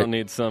Hobbit. I don't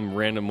need some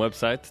random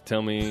website to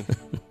tell me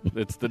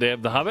it's the day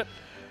of the Hobbit.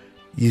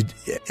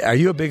 Are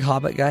you a big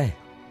Hobbit guy?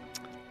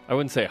 I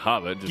wouldn't say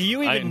Hobbit. Do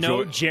you even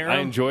know Jerem? I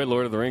enjoy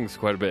Lord of the Rings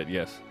quite a bit,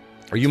 yes.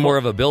 Are you more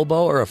of a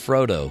Bilbo or a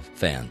Frodo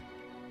fan?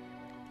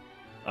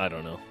 I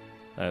don't know.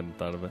 I hadn't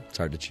thought of it. It's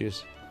hard to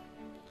choose.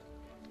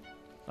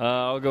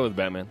 I'll go with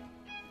Batman.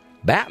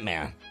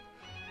 Batman?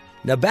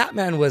 Now,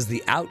 Batman was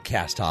the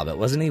outcast Hobbit,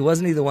 wasn't he?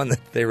 Wasn't he the one that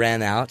they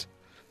ran out?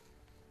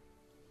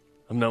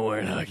 I'm not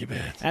wearing hockey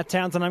pants. At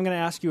Townsend, I'm going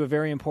to ask you a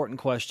very important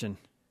question.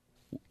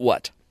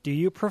 What? Do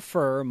you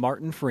prefer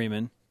Martin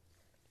Freeman,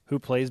 who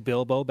plays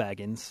Bilbo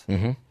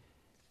Baggins,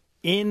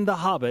 in The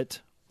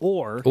Hobbit,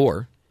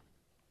 or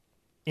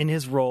in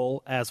his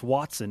role as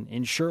Watson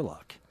in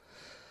Sherlock?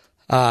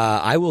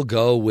 I will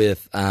go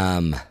with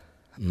I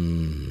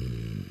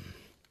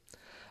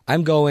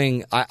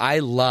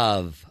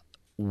love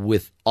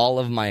with all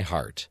of my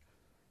heart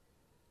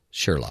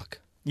Sherlock.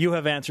 You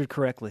have answered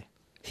correctly.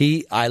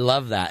 I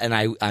love that, and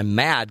I'm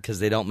mad because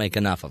they don't make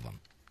enough of them.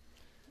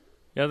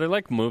 Yeah, they're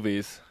like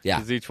movies. Yeah.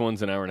 Because each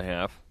one's an hour and a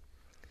half.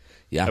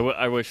 Yeah.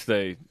 I wish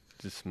they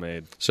just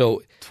made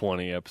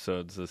 20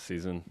 episodes this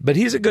season. But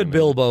he's a good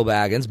Bilbo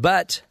Baggins,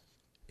 but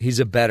he's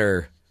a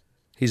better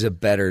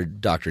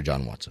Dr.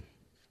 John Watson.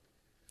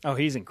 Oh,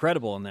 he's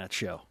incredible in that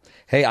show.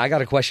 Hey, I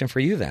got a question for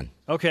you then.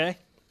 Okay.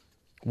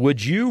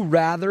 Would you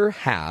rather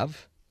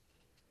have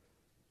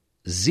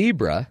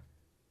zebra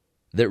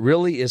that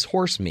really is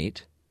horse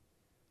meat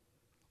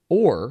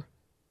or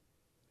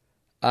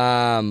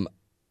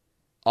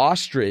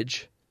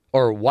ostrich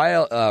or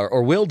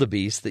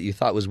wildebeest that you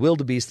thought was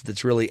wildebeest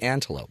that's really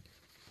antelope?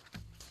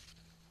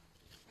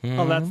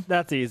 Oh,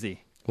 that's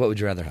easy. What would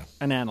you rather have?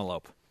 An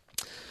antelope.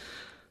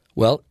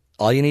 Well,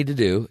 all you need to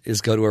do is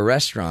go to a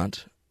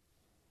restaurant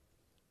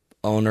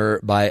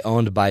owned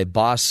by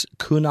boss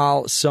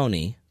Kunal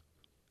Soni.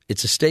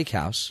 It's a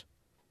steakhouse,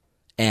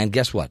 and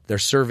guess what? They're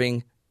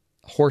serving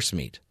horse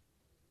meat.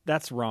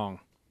 That's wrong.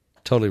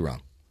 Totally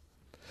wrong.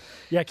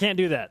 Yeah, can't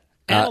do that.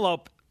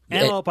 Antelope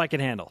I can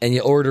handle. And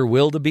you order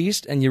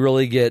wildebeest, and you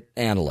really get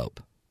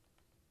antelope.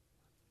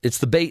 It's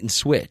the bait and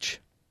switch.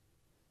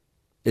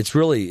 It's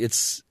really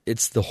it's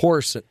the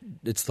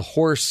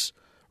horse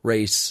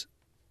race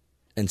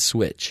and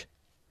switch.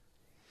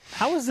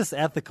 How is this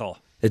ethical?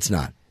 It's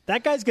not.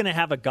 That guy's going to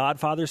have a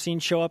Godfather scene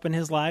show up in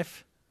his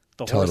life.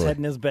 The horse head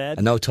in his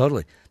bed. No,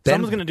 totally.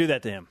 Someone's going to do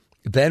that to him.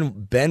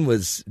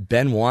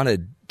 Ben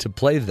wanted to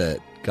play the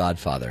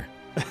Godfather.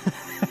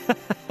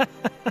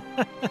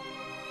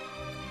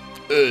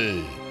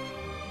 Ooh.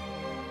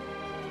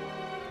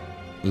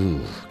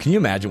 Can you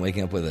imagine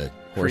waking up with a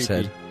horse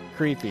head?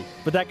 Creepy.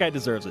 But that guy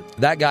deserves it.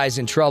 That guy's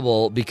in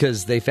trouble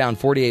because they found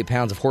 48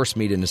 pounds of horse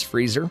meat in his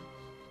freezer.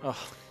 Oh.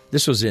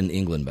 This was in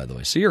England, by the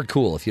way. So you're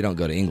cool if you don't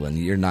go to England.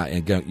 You're not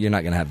going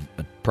to have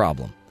a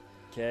problem.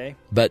 Okay.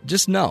 But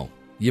just know,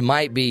 you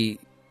might be,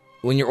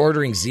 when you're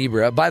ordering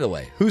zebra, by the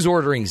way, who's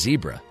ordering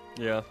zebra?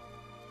 Yeah.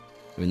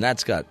 I mean,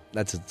 that's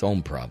its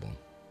own problem.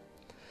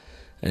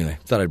 Anyway,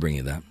 thought I'd bring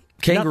you that.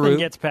 Kangaroo. Nothing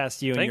gets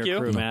past you and your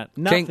crew, Matt.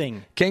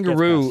 Nothing.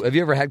 Kangaroo. Have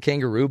you ever had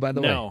kangaroo, by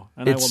the way? No,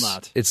 and I will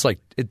not.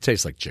 It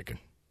tastes like chicken.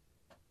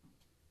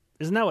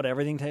 Isn't that what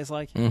everything tastes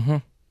like? Mm-hmm.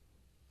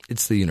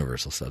 It's the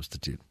universal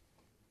substitute.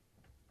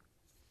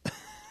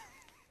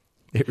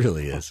 It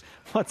really is.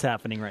 What's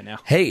happening right now?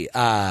 Hey,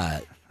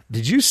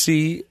 did you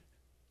see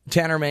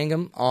Tanner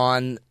Mangum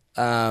on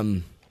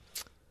Dan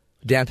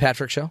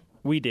Patrick Show?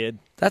 We did.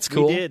 That's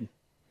cool. We did.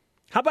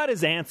 How about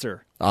his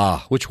answer?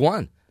 Which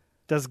one?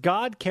 Does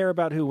God care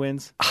about who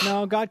wins?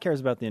 No, God cares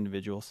about the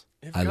individuals.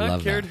 If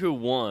God cared who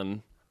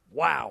won,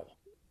 wow.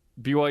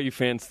 BYU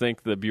fans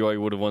think that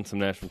BYU would have won some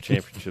national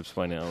championships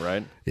by now,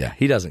 right? Yeah,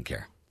 he doesn't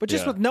care. But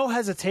just with no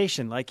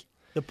hesitation, like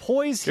the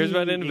poise cares he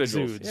about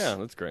individuals. exudes. Yeah,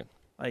 that's great.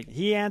 Like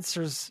he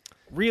answers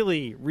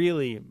really,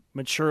 really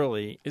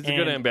maturely. He's a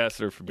good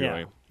ambassador for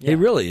BYU. Yeah. He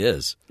really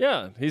is.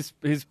 Yeah, he's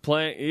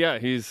playing. Yeah,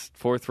 he's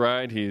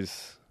forthright.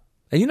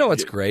 And you know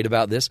what's great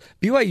about this?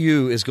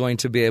 BYU is going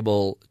to be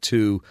able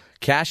to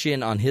cash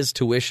in on his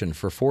tuition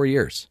for 4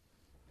 years.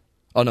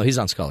 Oh, no, he's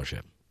on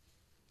scholarship.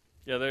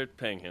 Yeah, they're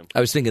paying him.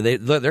 I was thinking they're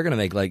going to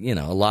make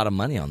a lot of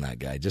money on that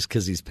guy just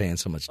because he's paying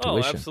so much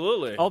tuition. Oh,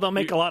 absolutely. Oh, they'll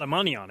make a lot of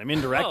money on him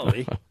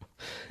indirectly.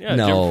 Yeah,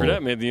 no. Jim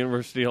Fredette made the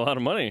university a lot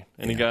of money,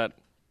 and he got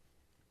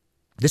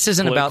this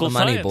isn't about the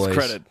money, boys.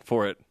 Credit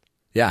for it.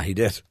 Yeah, he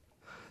did.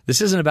 This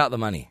isn't about the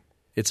money.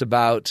 It's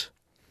about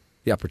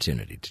the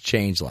opportunity to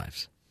change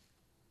lives.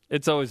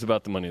 It's always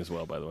about the money as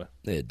well, by the way.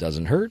 It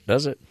doesn't hurt,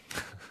 does it?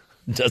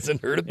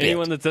 Doesn't hurt a bit.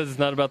 Anyone that says it's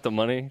not about the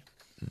money,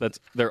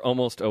 they're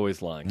almost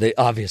always lying. They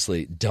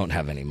obviously don't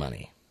have any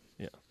money.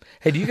 Yeah.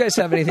 Hey, do you guys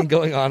have anything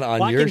going on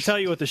well, yours? I can tell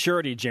you with a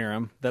surety,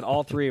 Jerem, that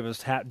all three of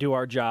us do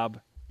our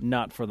job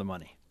not for the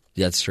money.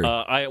 Yeah, that's true.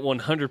 I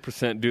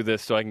 100% do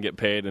this so I can get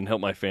paid and help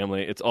my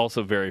family. It's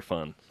also very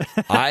fun.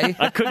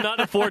 I could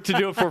not afford to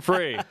do it for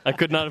free. I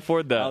could not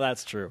afford that. Oh,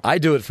 that's true. I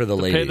do it for the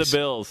to ladies. Pay the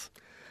bills.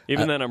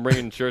 Even then, I'm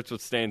bringing shirts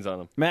with stains on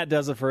them. Matt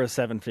does it for a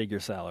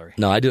 7-figure salary.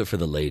 No, I do it for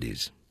the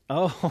ladies.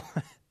 Oh.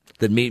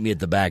 That meet me at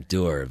the back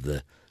door of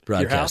the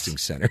broadcasting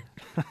center.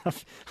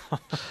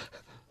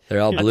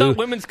 They're all blue. I thought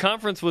women's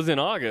conference was in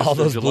August. All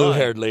those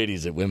blue-haired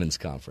ladies at women's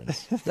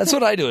conference. That's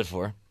what I do it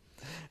for.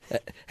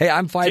 Hey,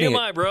 I'm fighting.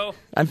 TMI, bro.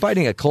 I'm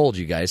fighting a cold,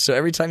 you guys. So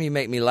every time you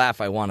make me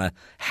laugh, I want to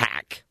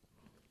hack.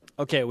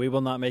 Okay, we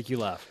will not make you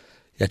laugh.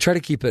 Yeah, try to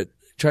keep it.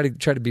 Try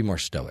to be more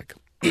stoic.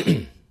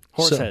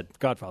 Horsehead,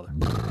 Godfather.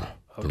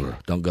 Okay.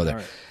 Don't go there.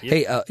 Right.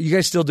 Hey, you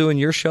guys still doing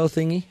your show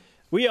thingy?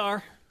 We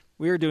are.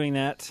 We are doing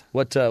that.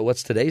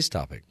 What's today's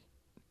topic?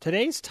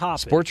 Today's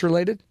topic. Sports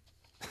related?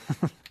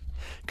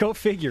 Go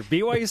figure.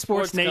 BYU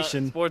Sports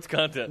Nation. Sports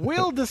content.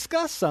 We'll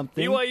discuss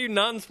something. BYU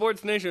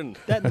non-sports nation.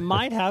 That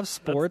might have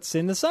sports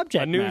in the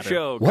subject A new matter.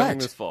 show coming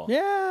this fall.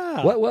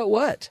 Yeah.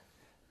 What?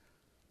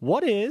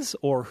 What is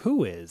or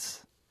who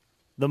is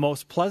the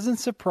most pleasant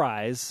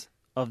surprise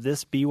of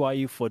this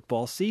BYU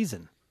football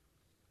season?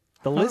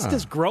 The list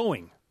is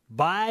growing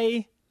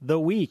by the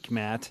week,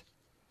 Matt.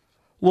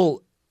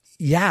 Well,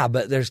 Yeah,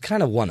 but there's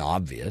kind of one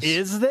obvious.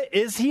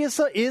 Is he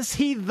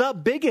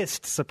the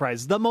biggest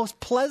surprise? The most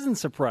pleasant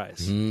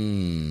surprise?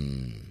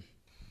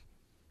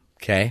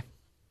 Okay.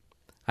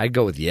 I'd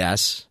go with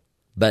yes,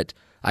 but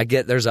I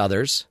get there's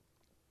others.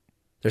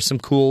 There's some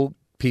cool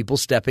people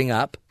stepping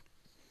up.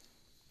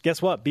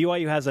 Guess what?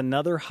 BYU has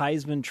another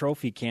Heisman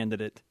Trophy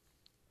candidate,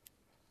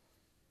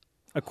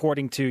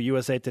 according to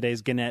USA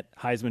Today's Gannett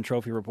Heisman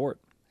Trophy report.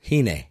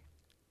 Hine.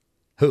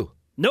 Who?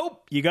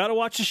 Nope. You got to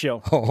watch the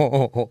show.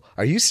 Oh,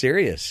 are you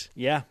serious?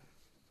 Yeah.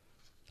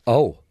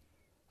 Oh,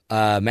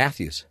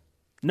 Matthews.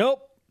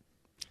 Nope.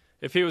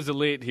 If he was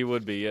elite, he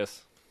would be,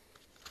 yes.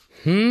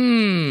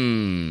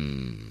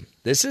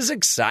 This is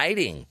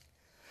exciting.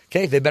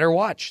 Okay, they better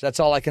watch. That's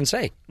all I can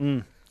say.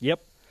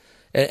 Yep.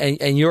 And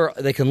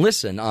they can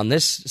listen on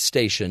this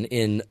station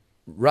in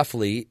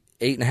roughly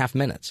 8.5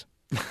 minutes.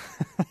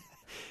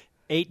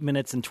 8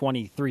 minutes and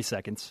 23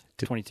 seconds.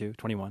 22,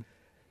 21.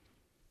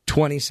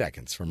 20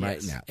 seconds from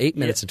right now. 8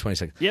 minutes and 20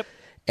 seconds. Yep.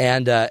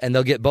 And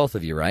they'll get both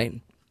of you, right?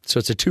 So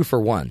it's a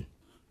 2-for-1.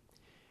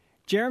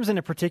 Jerem's in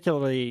a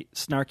particularly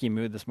snarky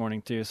mood this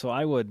morning, too, so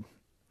I would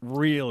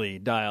really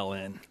dial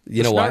in.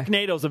 You know why?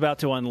 Snarknado's about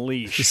to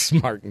unleash.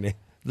 The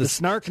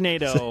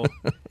Snarknado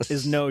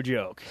is no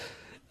joke.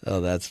 Oh,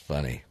 that's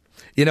funny.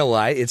 You know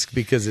why? It's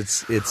because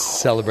it's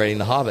celebrating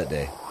the Hobbit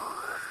Day.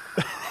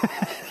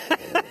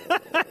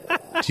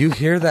 Do you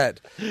hear that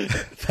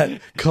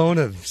cone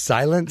of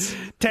silence?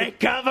 Take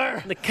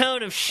cover! The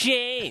cone of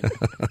shame.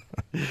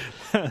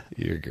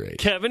 You're great.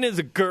 Kevin is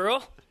a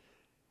girl.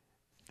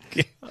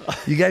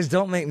 You guys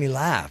don't make me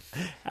laugh.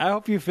 I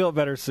hope you feel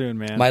better soon,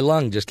 man. My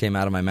lung just came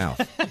out of my mouth.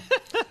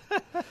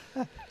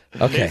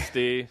 Okay.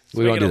 Misty.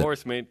 We won't Speaking do of that.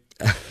 horse meat.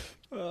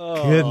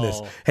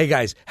 Goodness. Hey,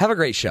 guys, have a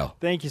great show.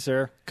 Thank you,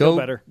 sir. Go Feel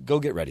better. Go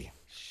get ready.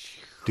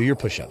 Do your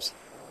push-ups.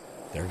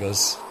 There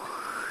goes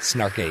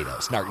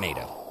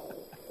Snarknado.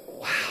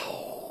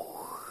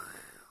 Wow.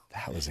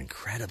 That was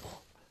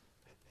incredible.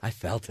 I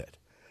felt it.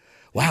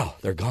 Wow,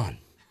 they're gone.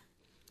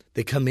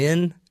 They come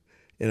in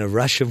a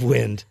rush of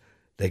wind.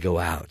 They go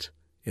out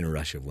in a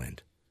rush of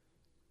wind.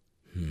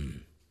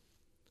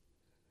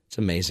 It's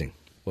amazing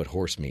what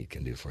horse meat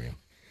can do for you.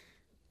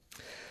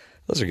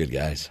 Those are good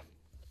guys.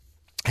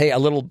 Hey,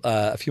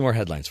 a few more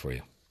headlines for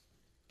you.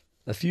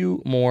 A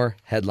few more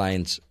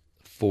headlines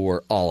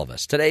for all of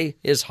us. Today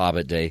is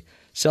Hobbit Day,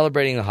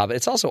 celebrating the Hobbit.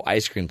 It's also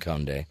Ice Cream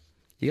Cone Day.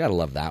 You got to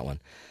love that one.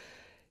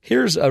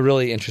 Here's a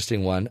really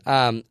interesting one.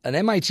 An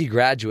MIT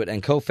graduate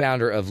and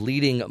co-founder of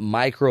leading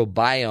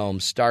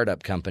microbiome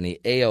startup company,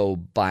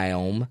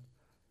 AOBiome,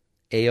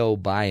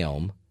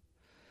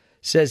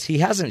 says he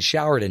hasn't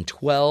showered in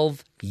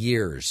 12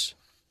 years.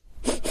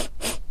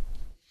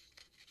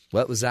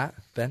 What was that,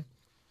 Ben?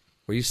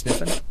 Were you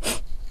sniffing?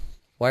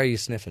 Why are you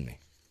sniffing me?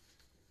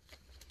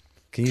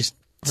 Can you?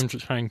 I'm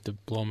just trying to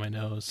blow my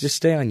nose. Just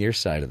stay on your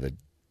side of the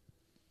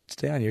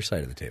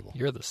table.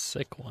 You're the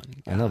sick one.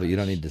 Gosh. I know, but you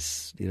don't need to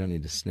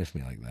sniff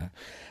me like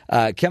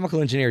that.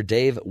 Chemical engineer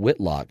Dave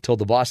Whitlock told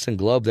the Boston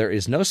Globe there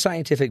is no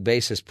scientific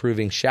basis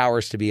proving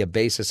showers to be a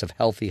basis of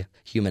healthy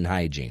human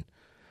hygiene.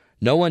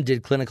 No one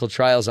did clinical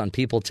trials on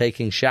people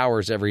taking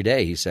showers every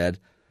day, he said.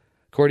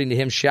 According to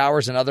him,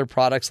 showers and other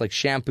products like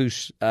shampoo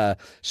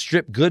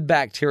strip good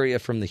bacteria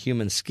from the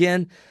human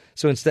skin.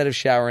 So instead of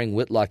showering,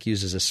 Whitlock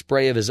uses a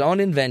spray of his own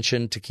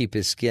invention to keep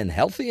his skin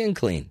healthy and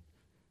clean.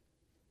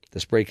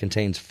 The spray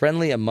contains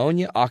friendly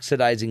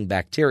ammonia-oxidizing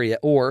bacteria,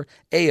 or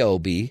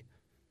AOB,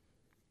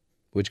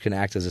 which can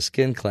act as a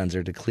skin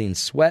cleanser to clean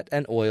sweat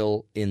and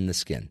oil in the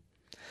skin.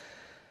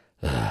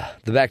 The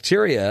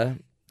bacteria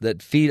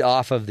that feed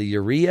off of the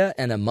urea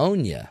and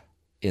ammonia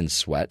in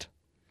sweat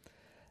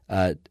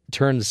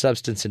turn the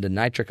substance into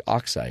nitric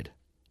oxide,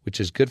 which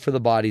is good for the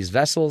body's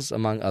vessels,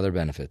 among other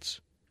benefits.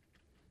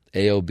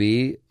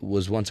 AOB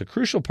was once a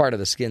crucial part of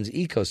the skin's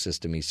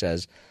ecosystem, he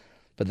says,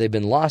 but they've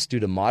been lost due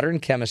to modern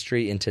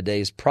chemistry in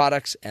today's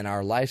products and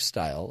our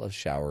lifestyle of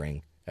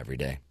showering every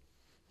day.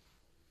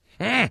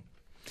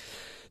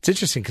 It's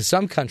interesting because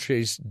some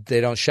countries, they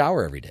don't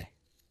shower every day.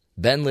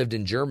 Ben lived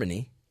in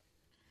Germany.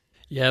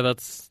 Yeah,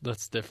 that's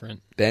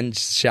different. Ben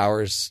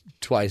showers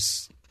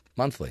twice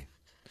monthly.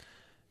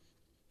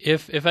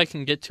 If I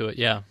can get to it,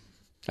 yeah.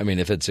 I mean,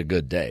 if it's a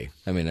good day.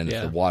 I mean, and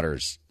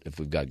if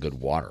we've got good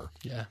water.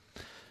 Yeah.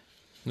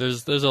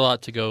 There's a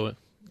lot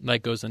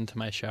that goes into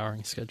my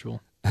showering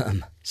schedule.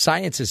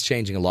 Science is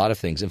changing a lot of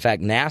things. In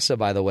fact, NASA,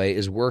 by the way,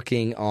 is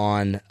working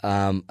on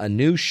a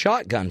new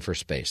shotgun for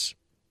space.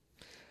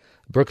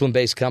 A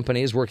Brooklyn-based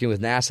company is working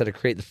with NASA to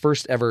create the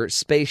first ever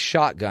space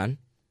shotgun.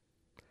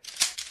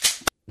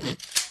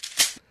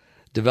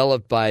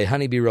 Developed by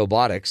Honeybee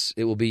Robotics,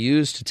 it will be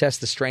used to test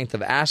the strength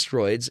of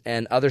asteroids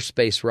and other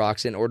space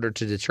rocks in order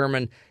to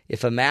determine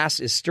if a mass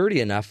is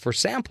sturdy enough for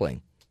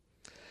sampling.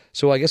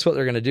 So I guess what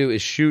they're going to do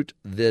is shoot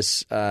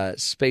this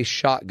space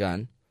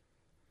shotgun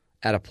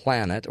at a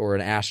planet or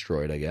an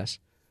asteroid, I guess,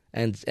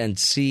 and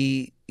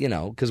see,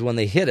 because when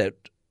they hit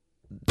it,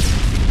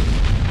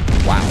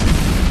 wow.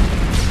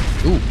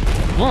 Ooh.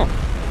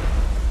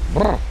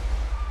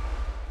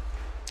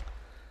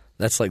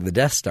 That's like the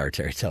Death Star,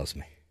 Terry tells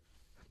me.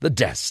 the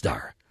Death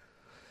Star.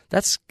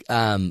 That's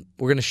we're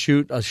going to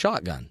shoot a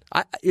shotgun.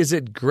 Is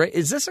it great?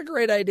 Is this a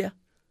great idea?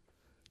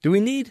 Do we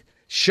need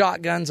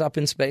shotguns up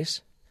in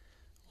space?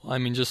 Well, I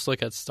mean, just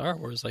look at Star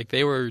Wars. Like,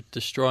 they were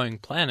destroying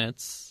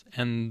planets,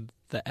 and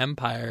the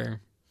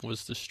Empire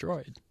was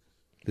destroyed.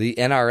 The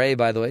NRA,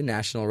 by the way,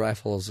 National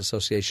Rifles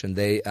Association,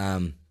 they're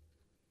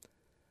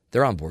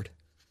on board.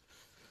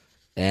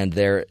 And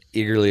they're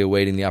eagerly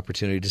awaiting the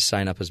opportunity to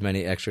sign up as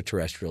many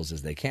extraterrestrials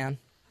as they can.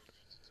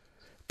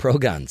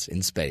 Pro-guns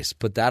in space.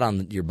 Put that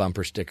on your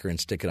bumper sticker and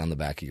stick it on the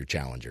back of your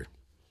Challenger,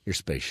 your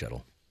space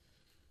shuttle.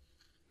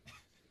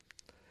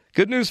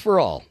 Good news for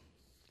all.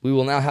 We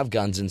will now have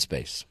guns in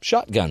space.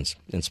 Shotguns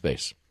in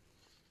space.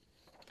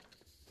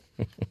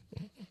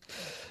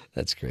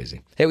 That's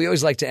crazy. Hey, we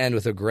always like to end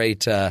with a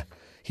great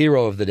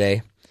hero of the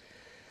day.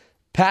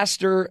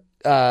 Pastor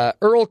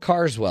Earl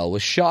Carswell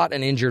was shot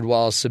and injured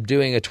while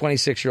subduing a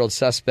 26-year-old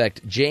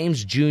suspect,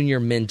 James Jr.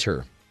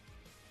 Minter,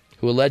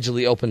 who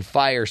allegedly opened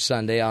fire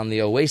Sunday on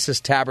the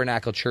Oasis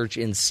Tabernacle Church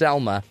in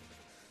Selma.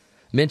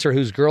 Minter,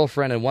 whose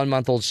girlfriend and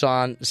 1-month-old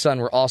son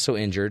were also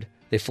injured.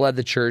 They fled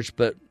the church,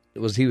 but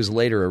he was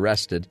later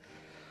arrested.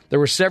 There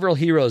were several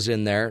heroes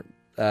in there.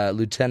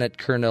 Lieutenant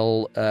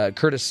Colonel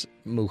Curtis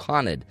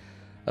Muhammad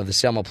of the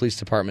Selma Police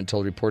Department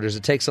told reporters,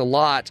 it takes a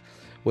lot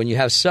when you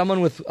have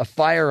someone with a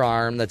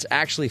firearm that's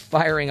actually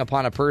firing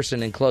upon a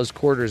person in close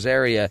quarters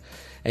area,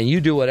 and you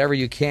do whatever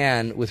you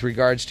can with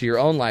regards to your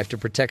own life to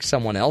protect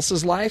someone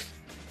else's life.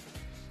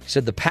 He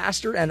said the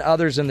pastor and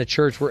others in the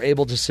church were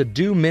able to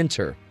subdue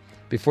Minter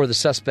before the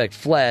suspect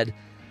fled.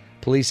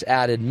 Police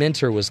added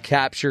Minter was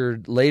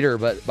captured later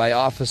by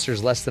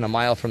officers less than a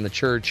mile from the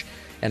church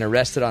and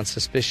arrested on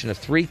suspicion of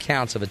 3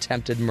 counts of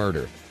attempted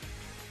murder.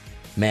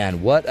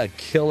 Man, what a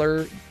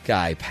killer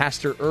guy.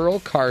 Pastor Earl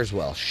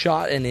Carswell,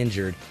 shot and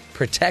injured,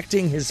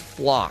 protecting his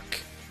flock.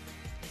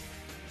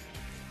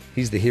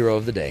 He's the hero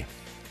of the day.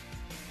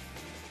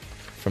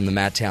 From the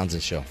Matt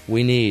Townsend Show.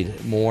 We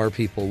need more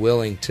people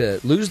willing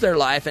to lose their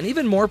life and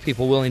even more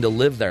people willing to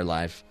live their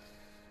life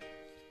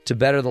to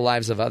better the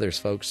lives of others,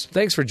 folks.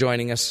 Thanks for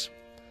joining us.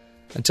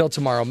 Until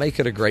tomorrow, make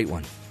it a great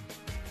one.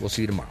 We'll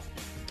see you tomorrow.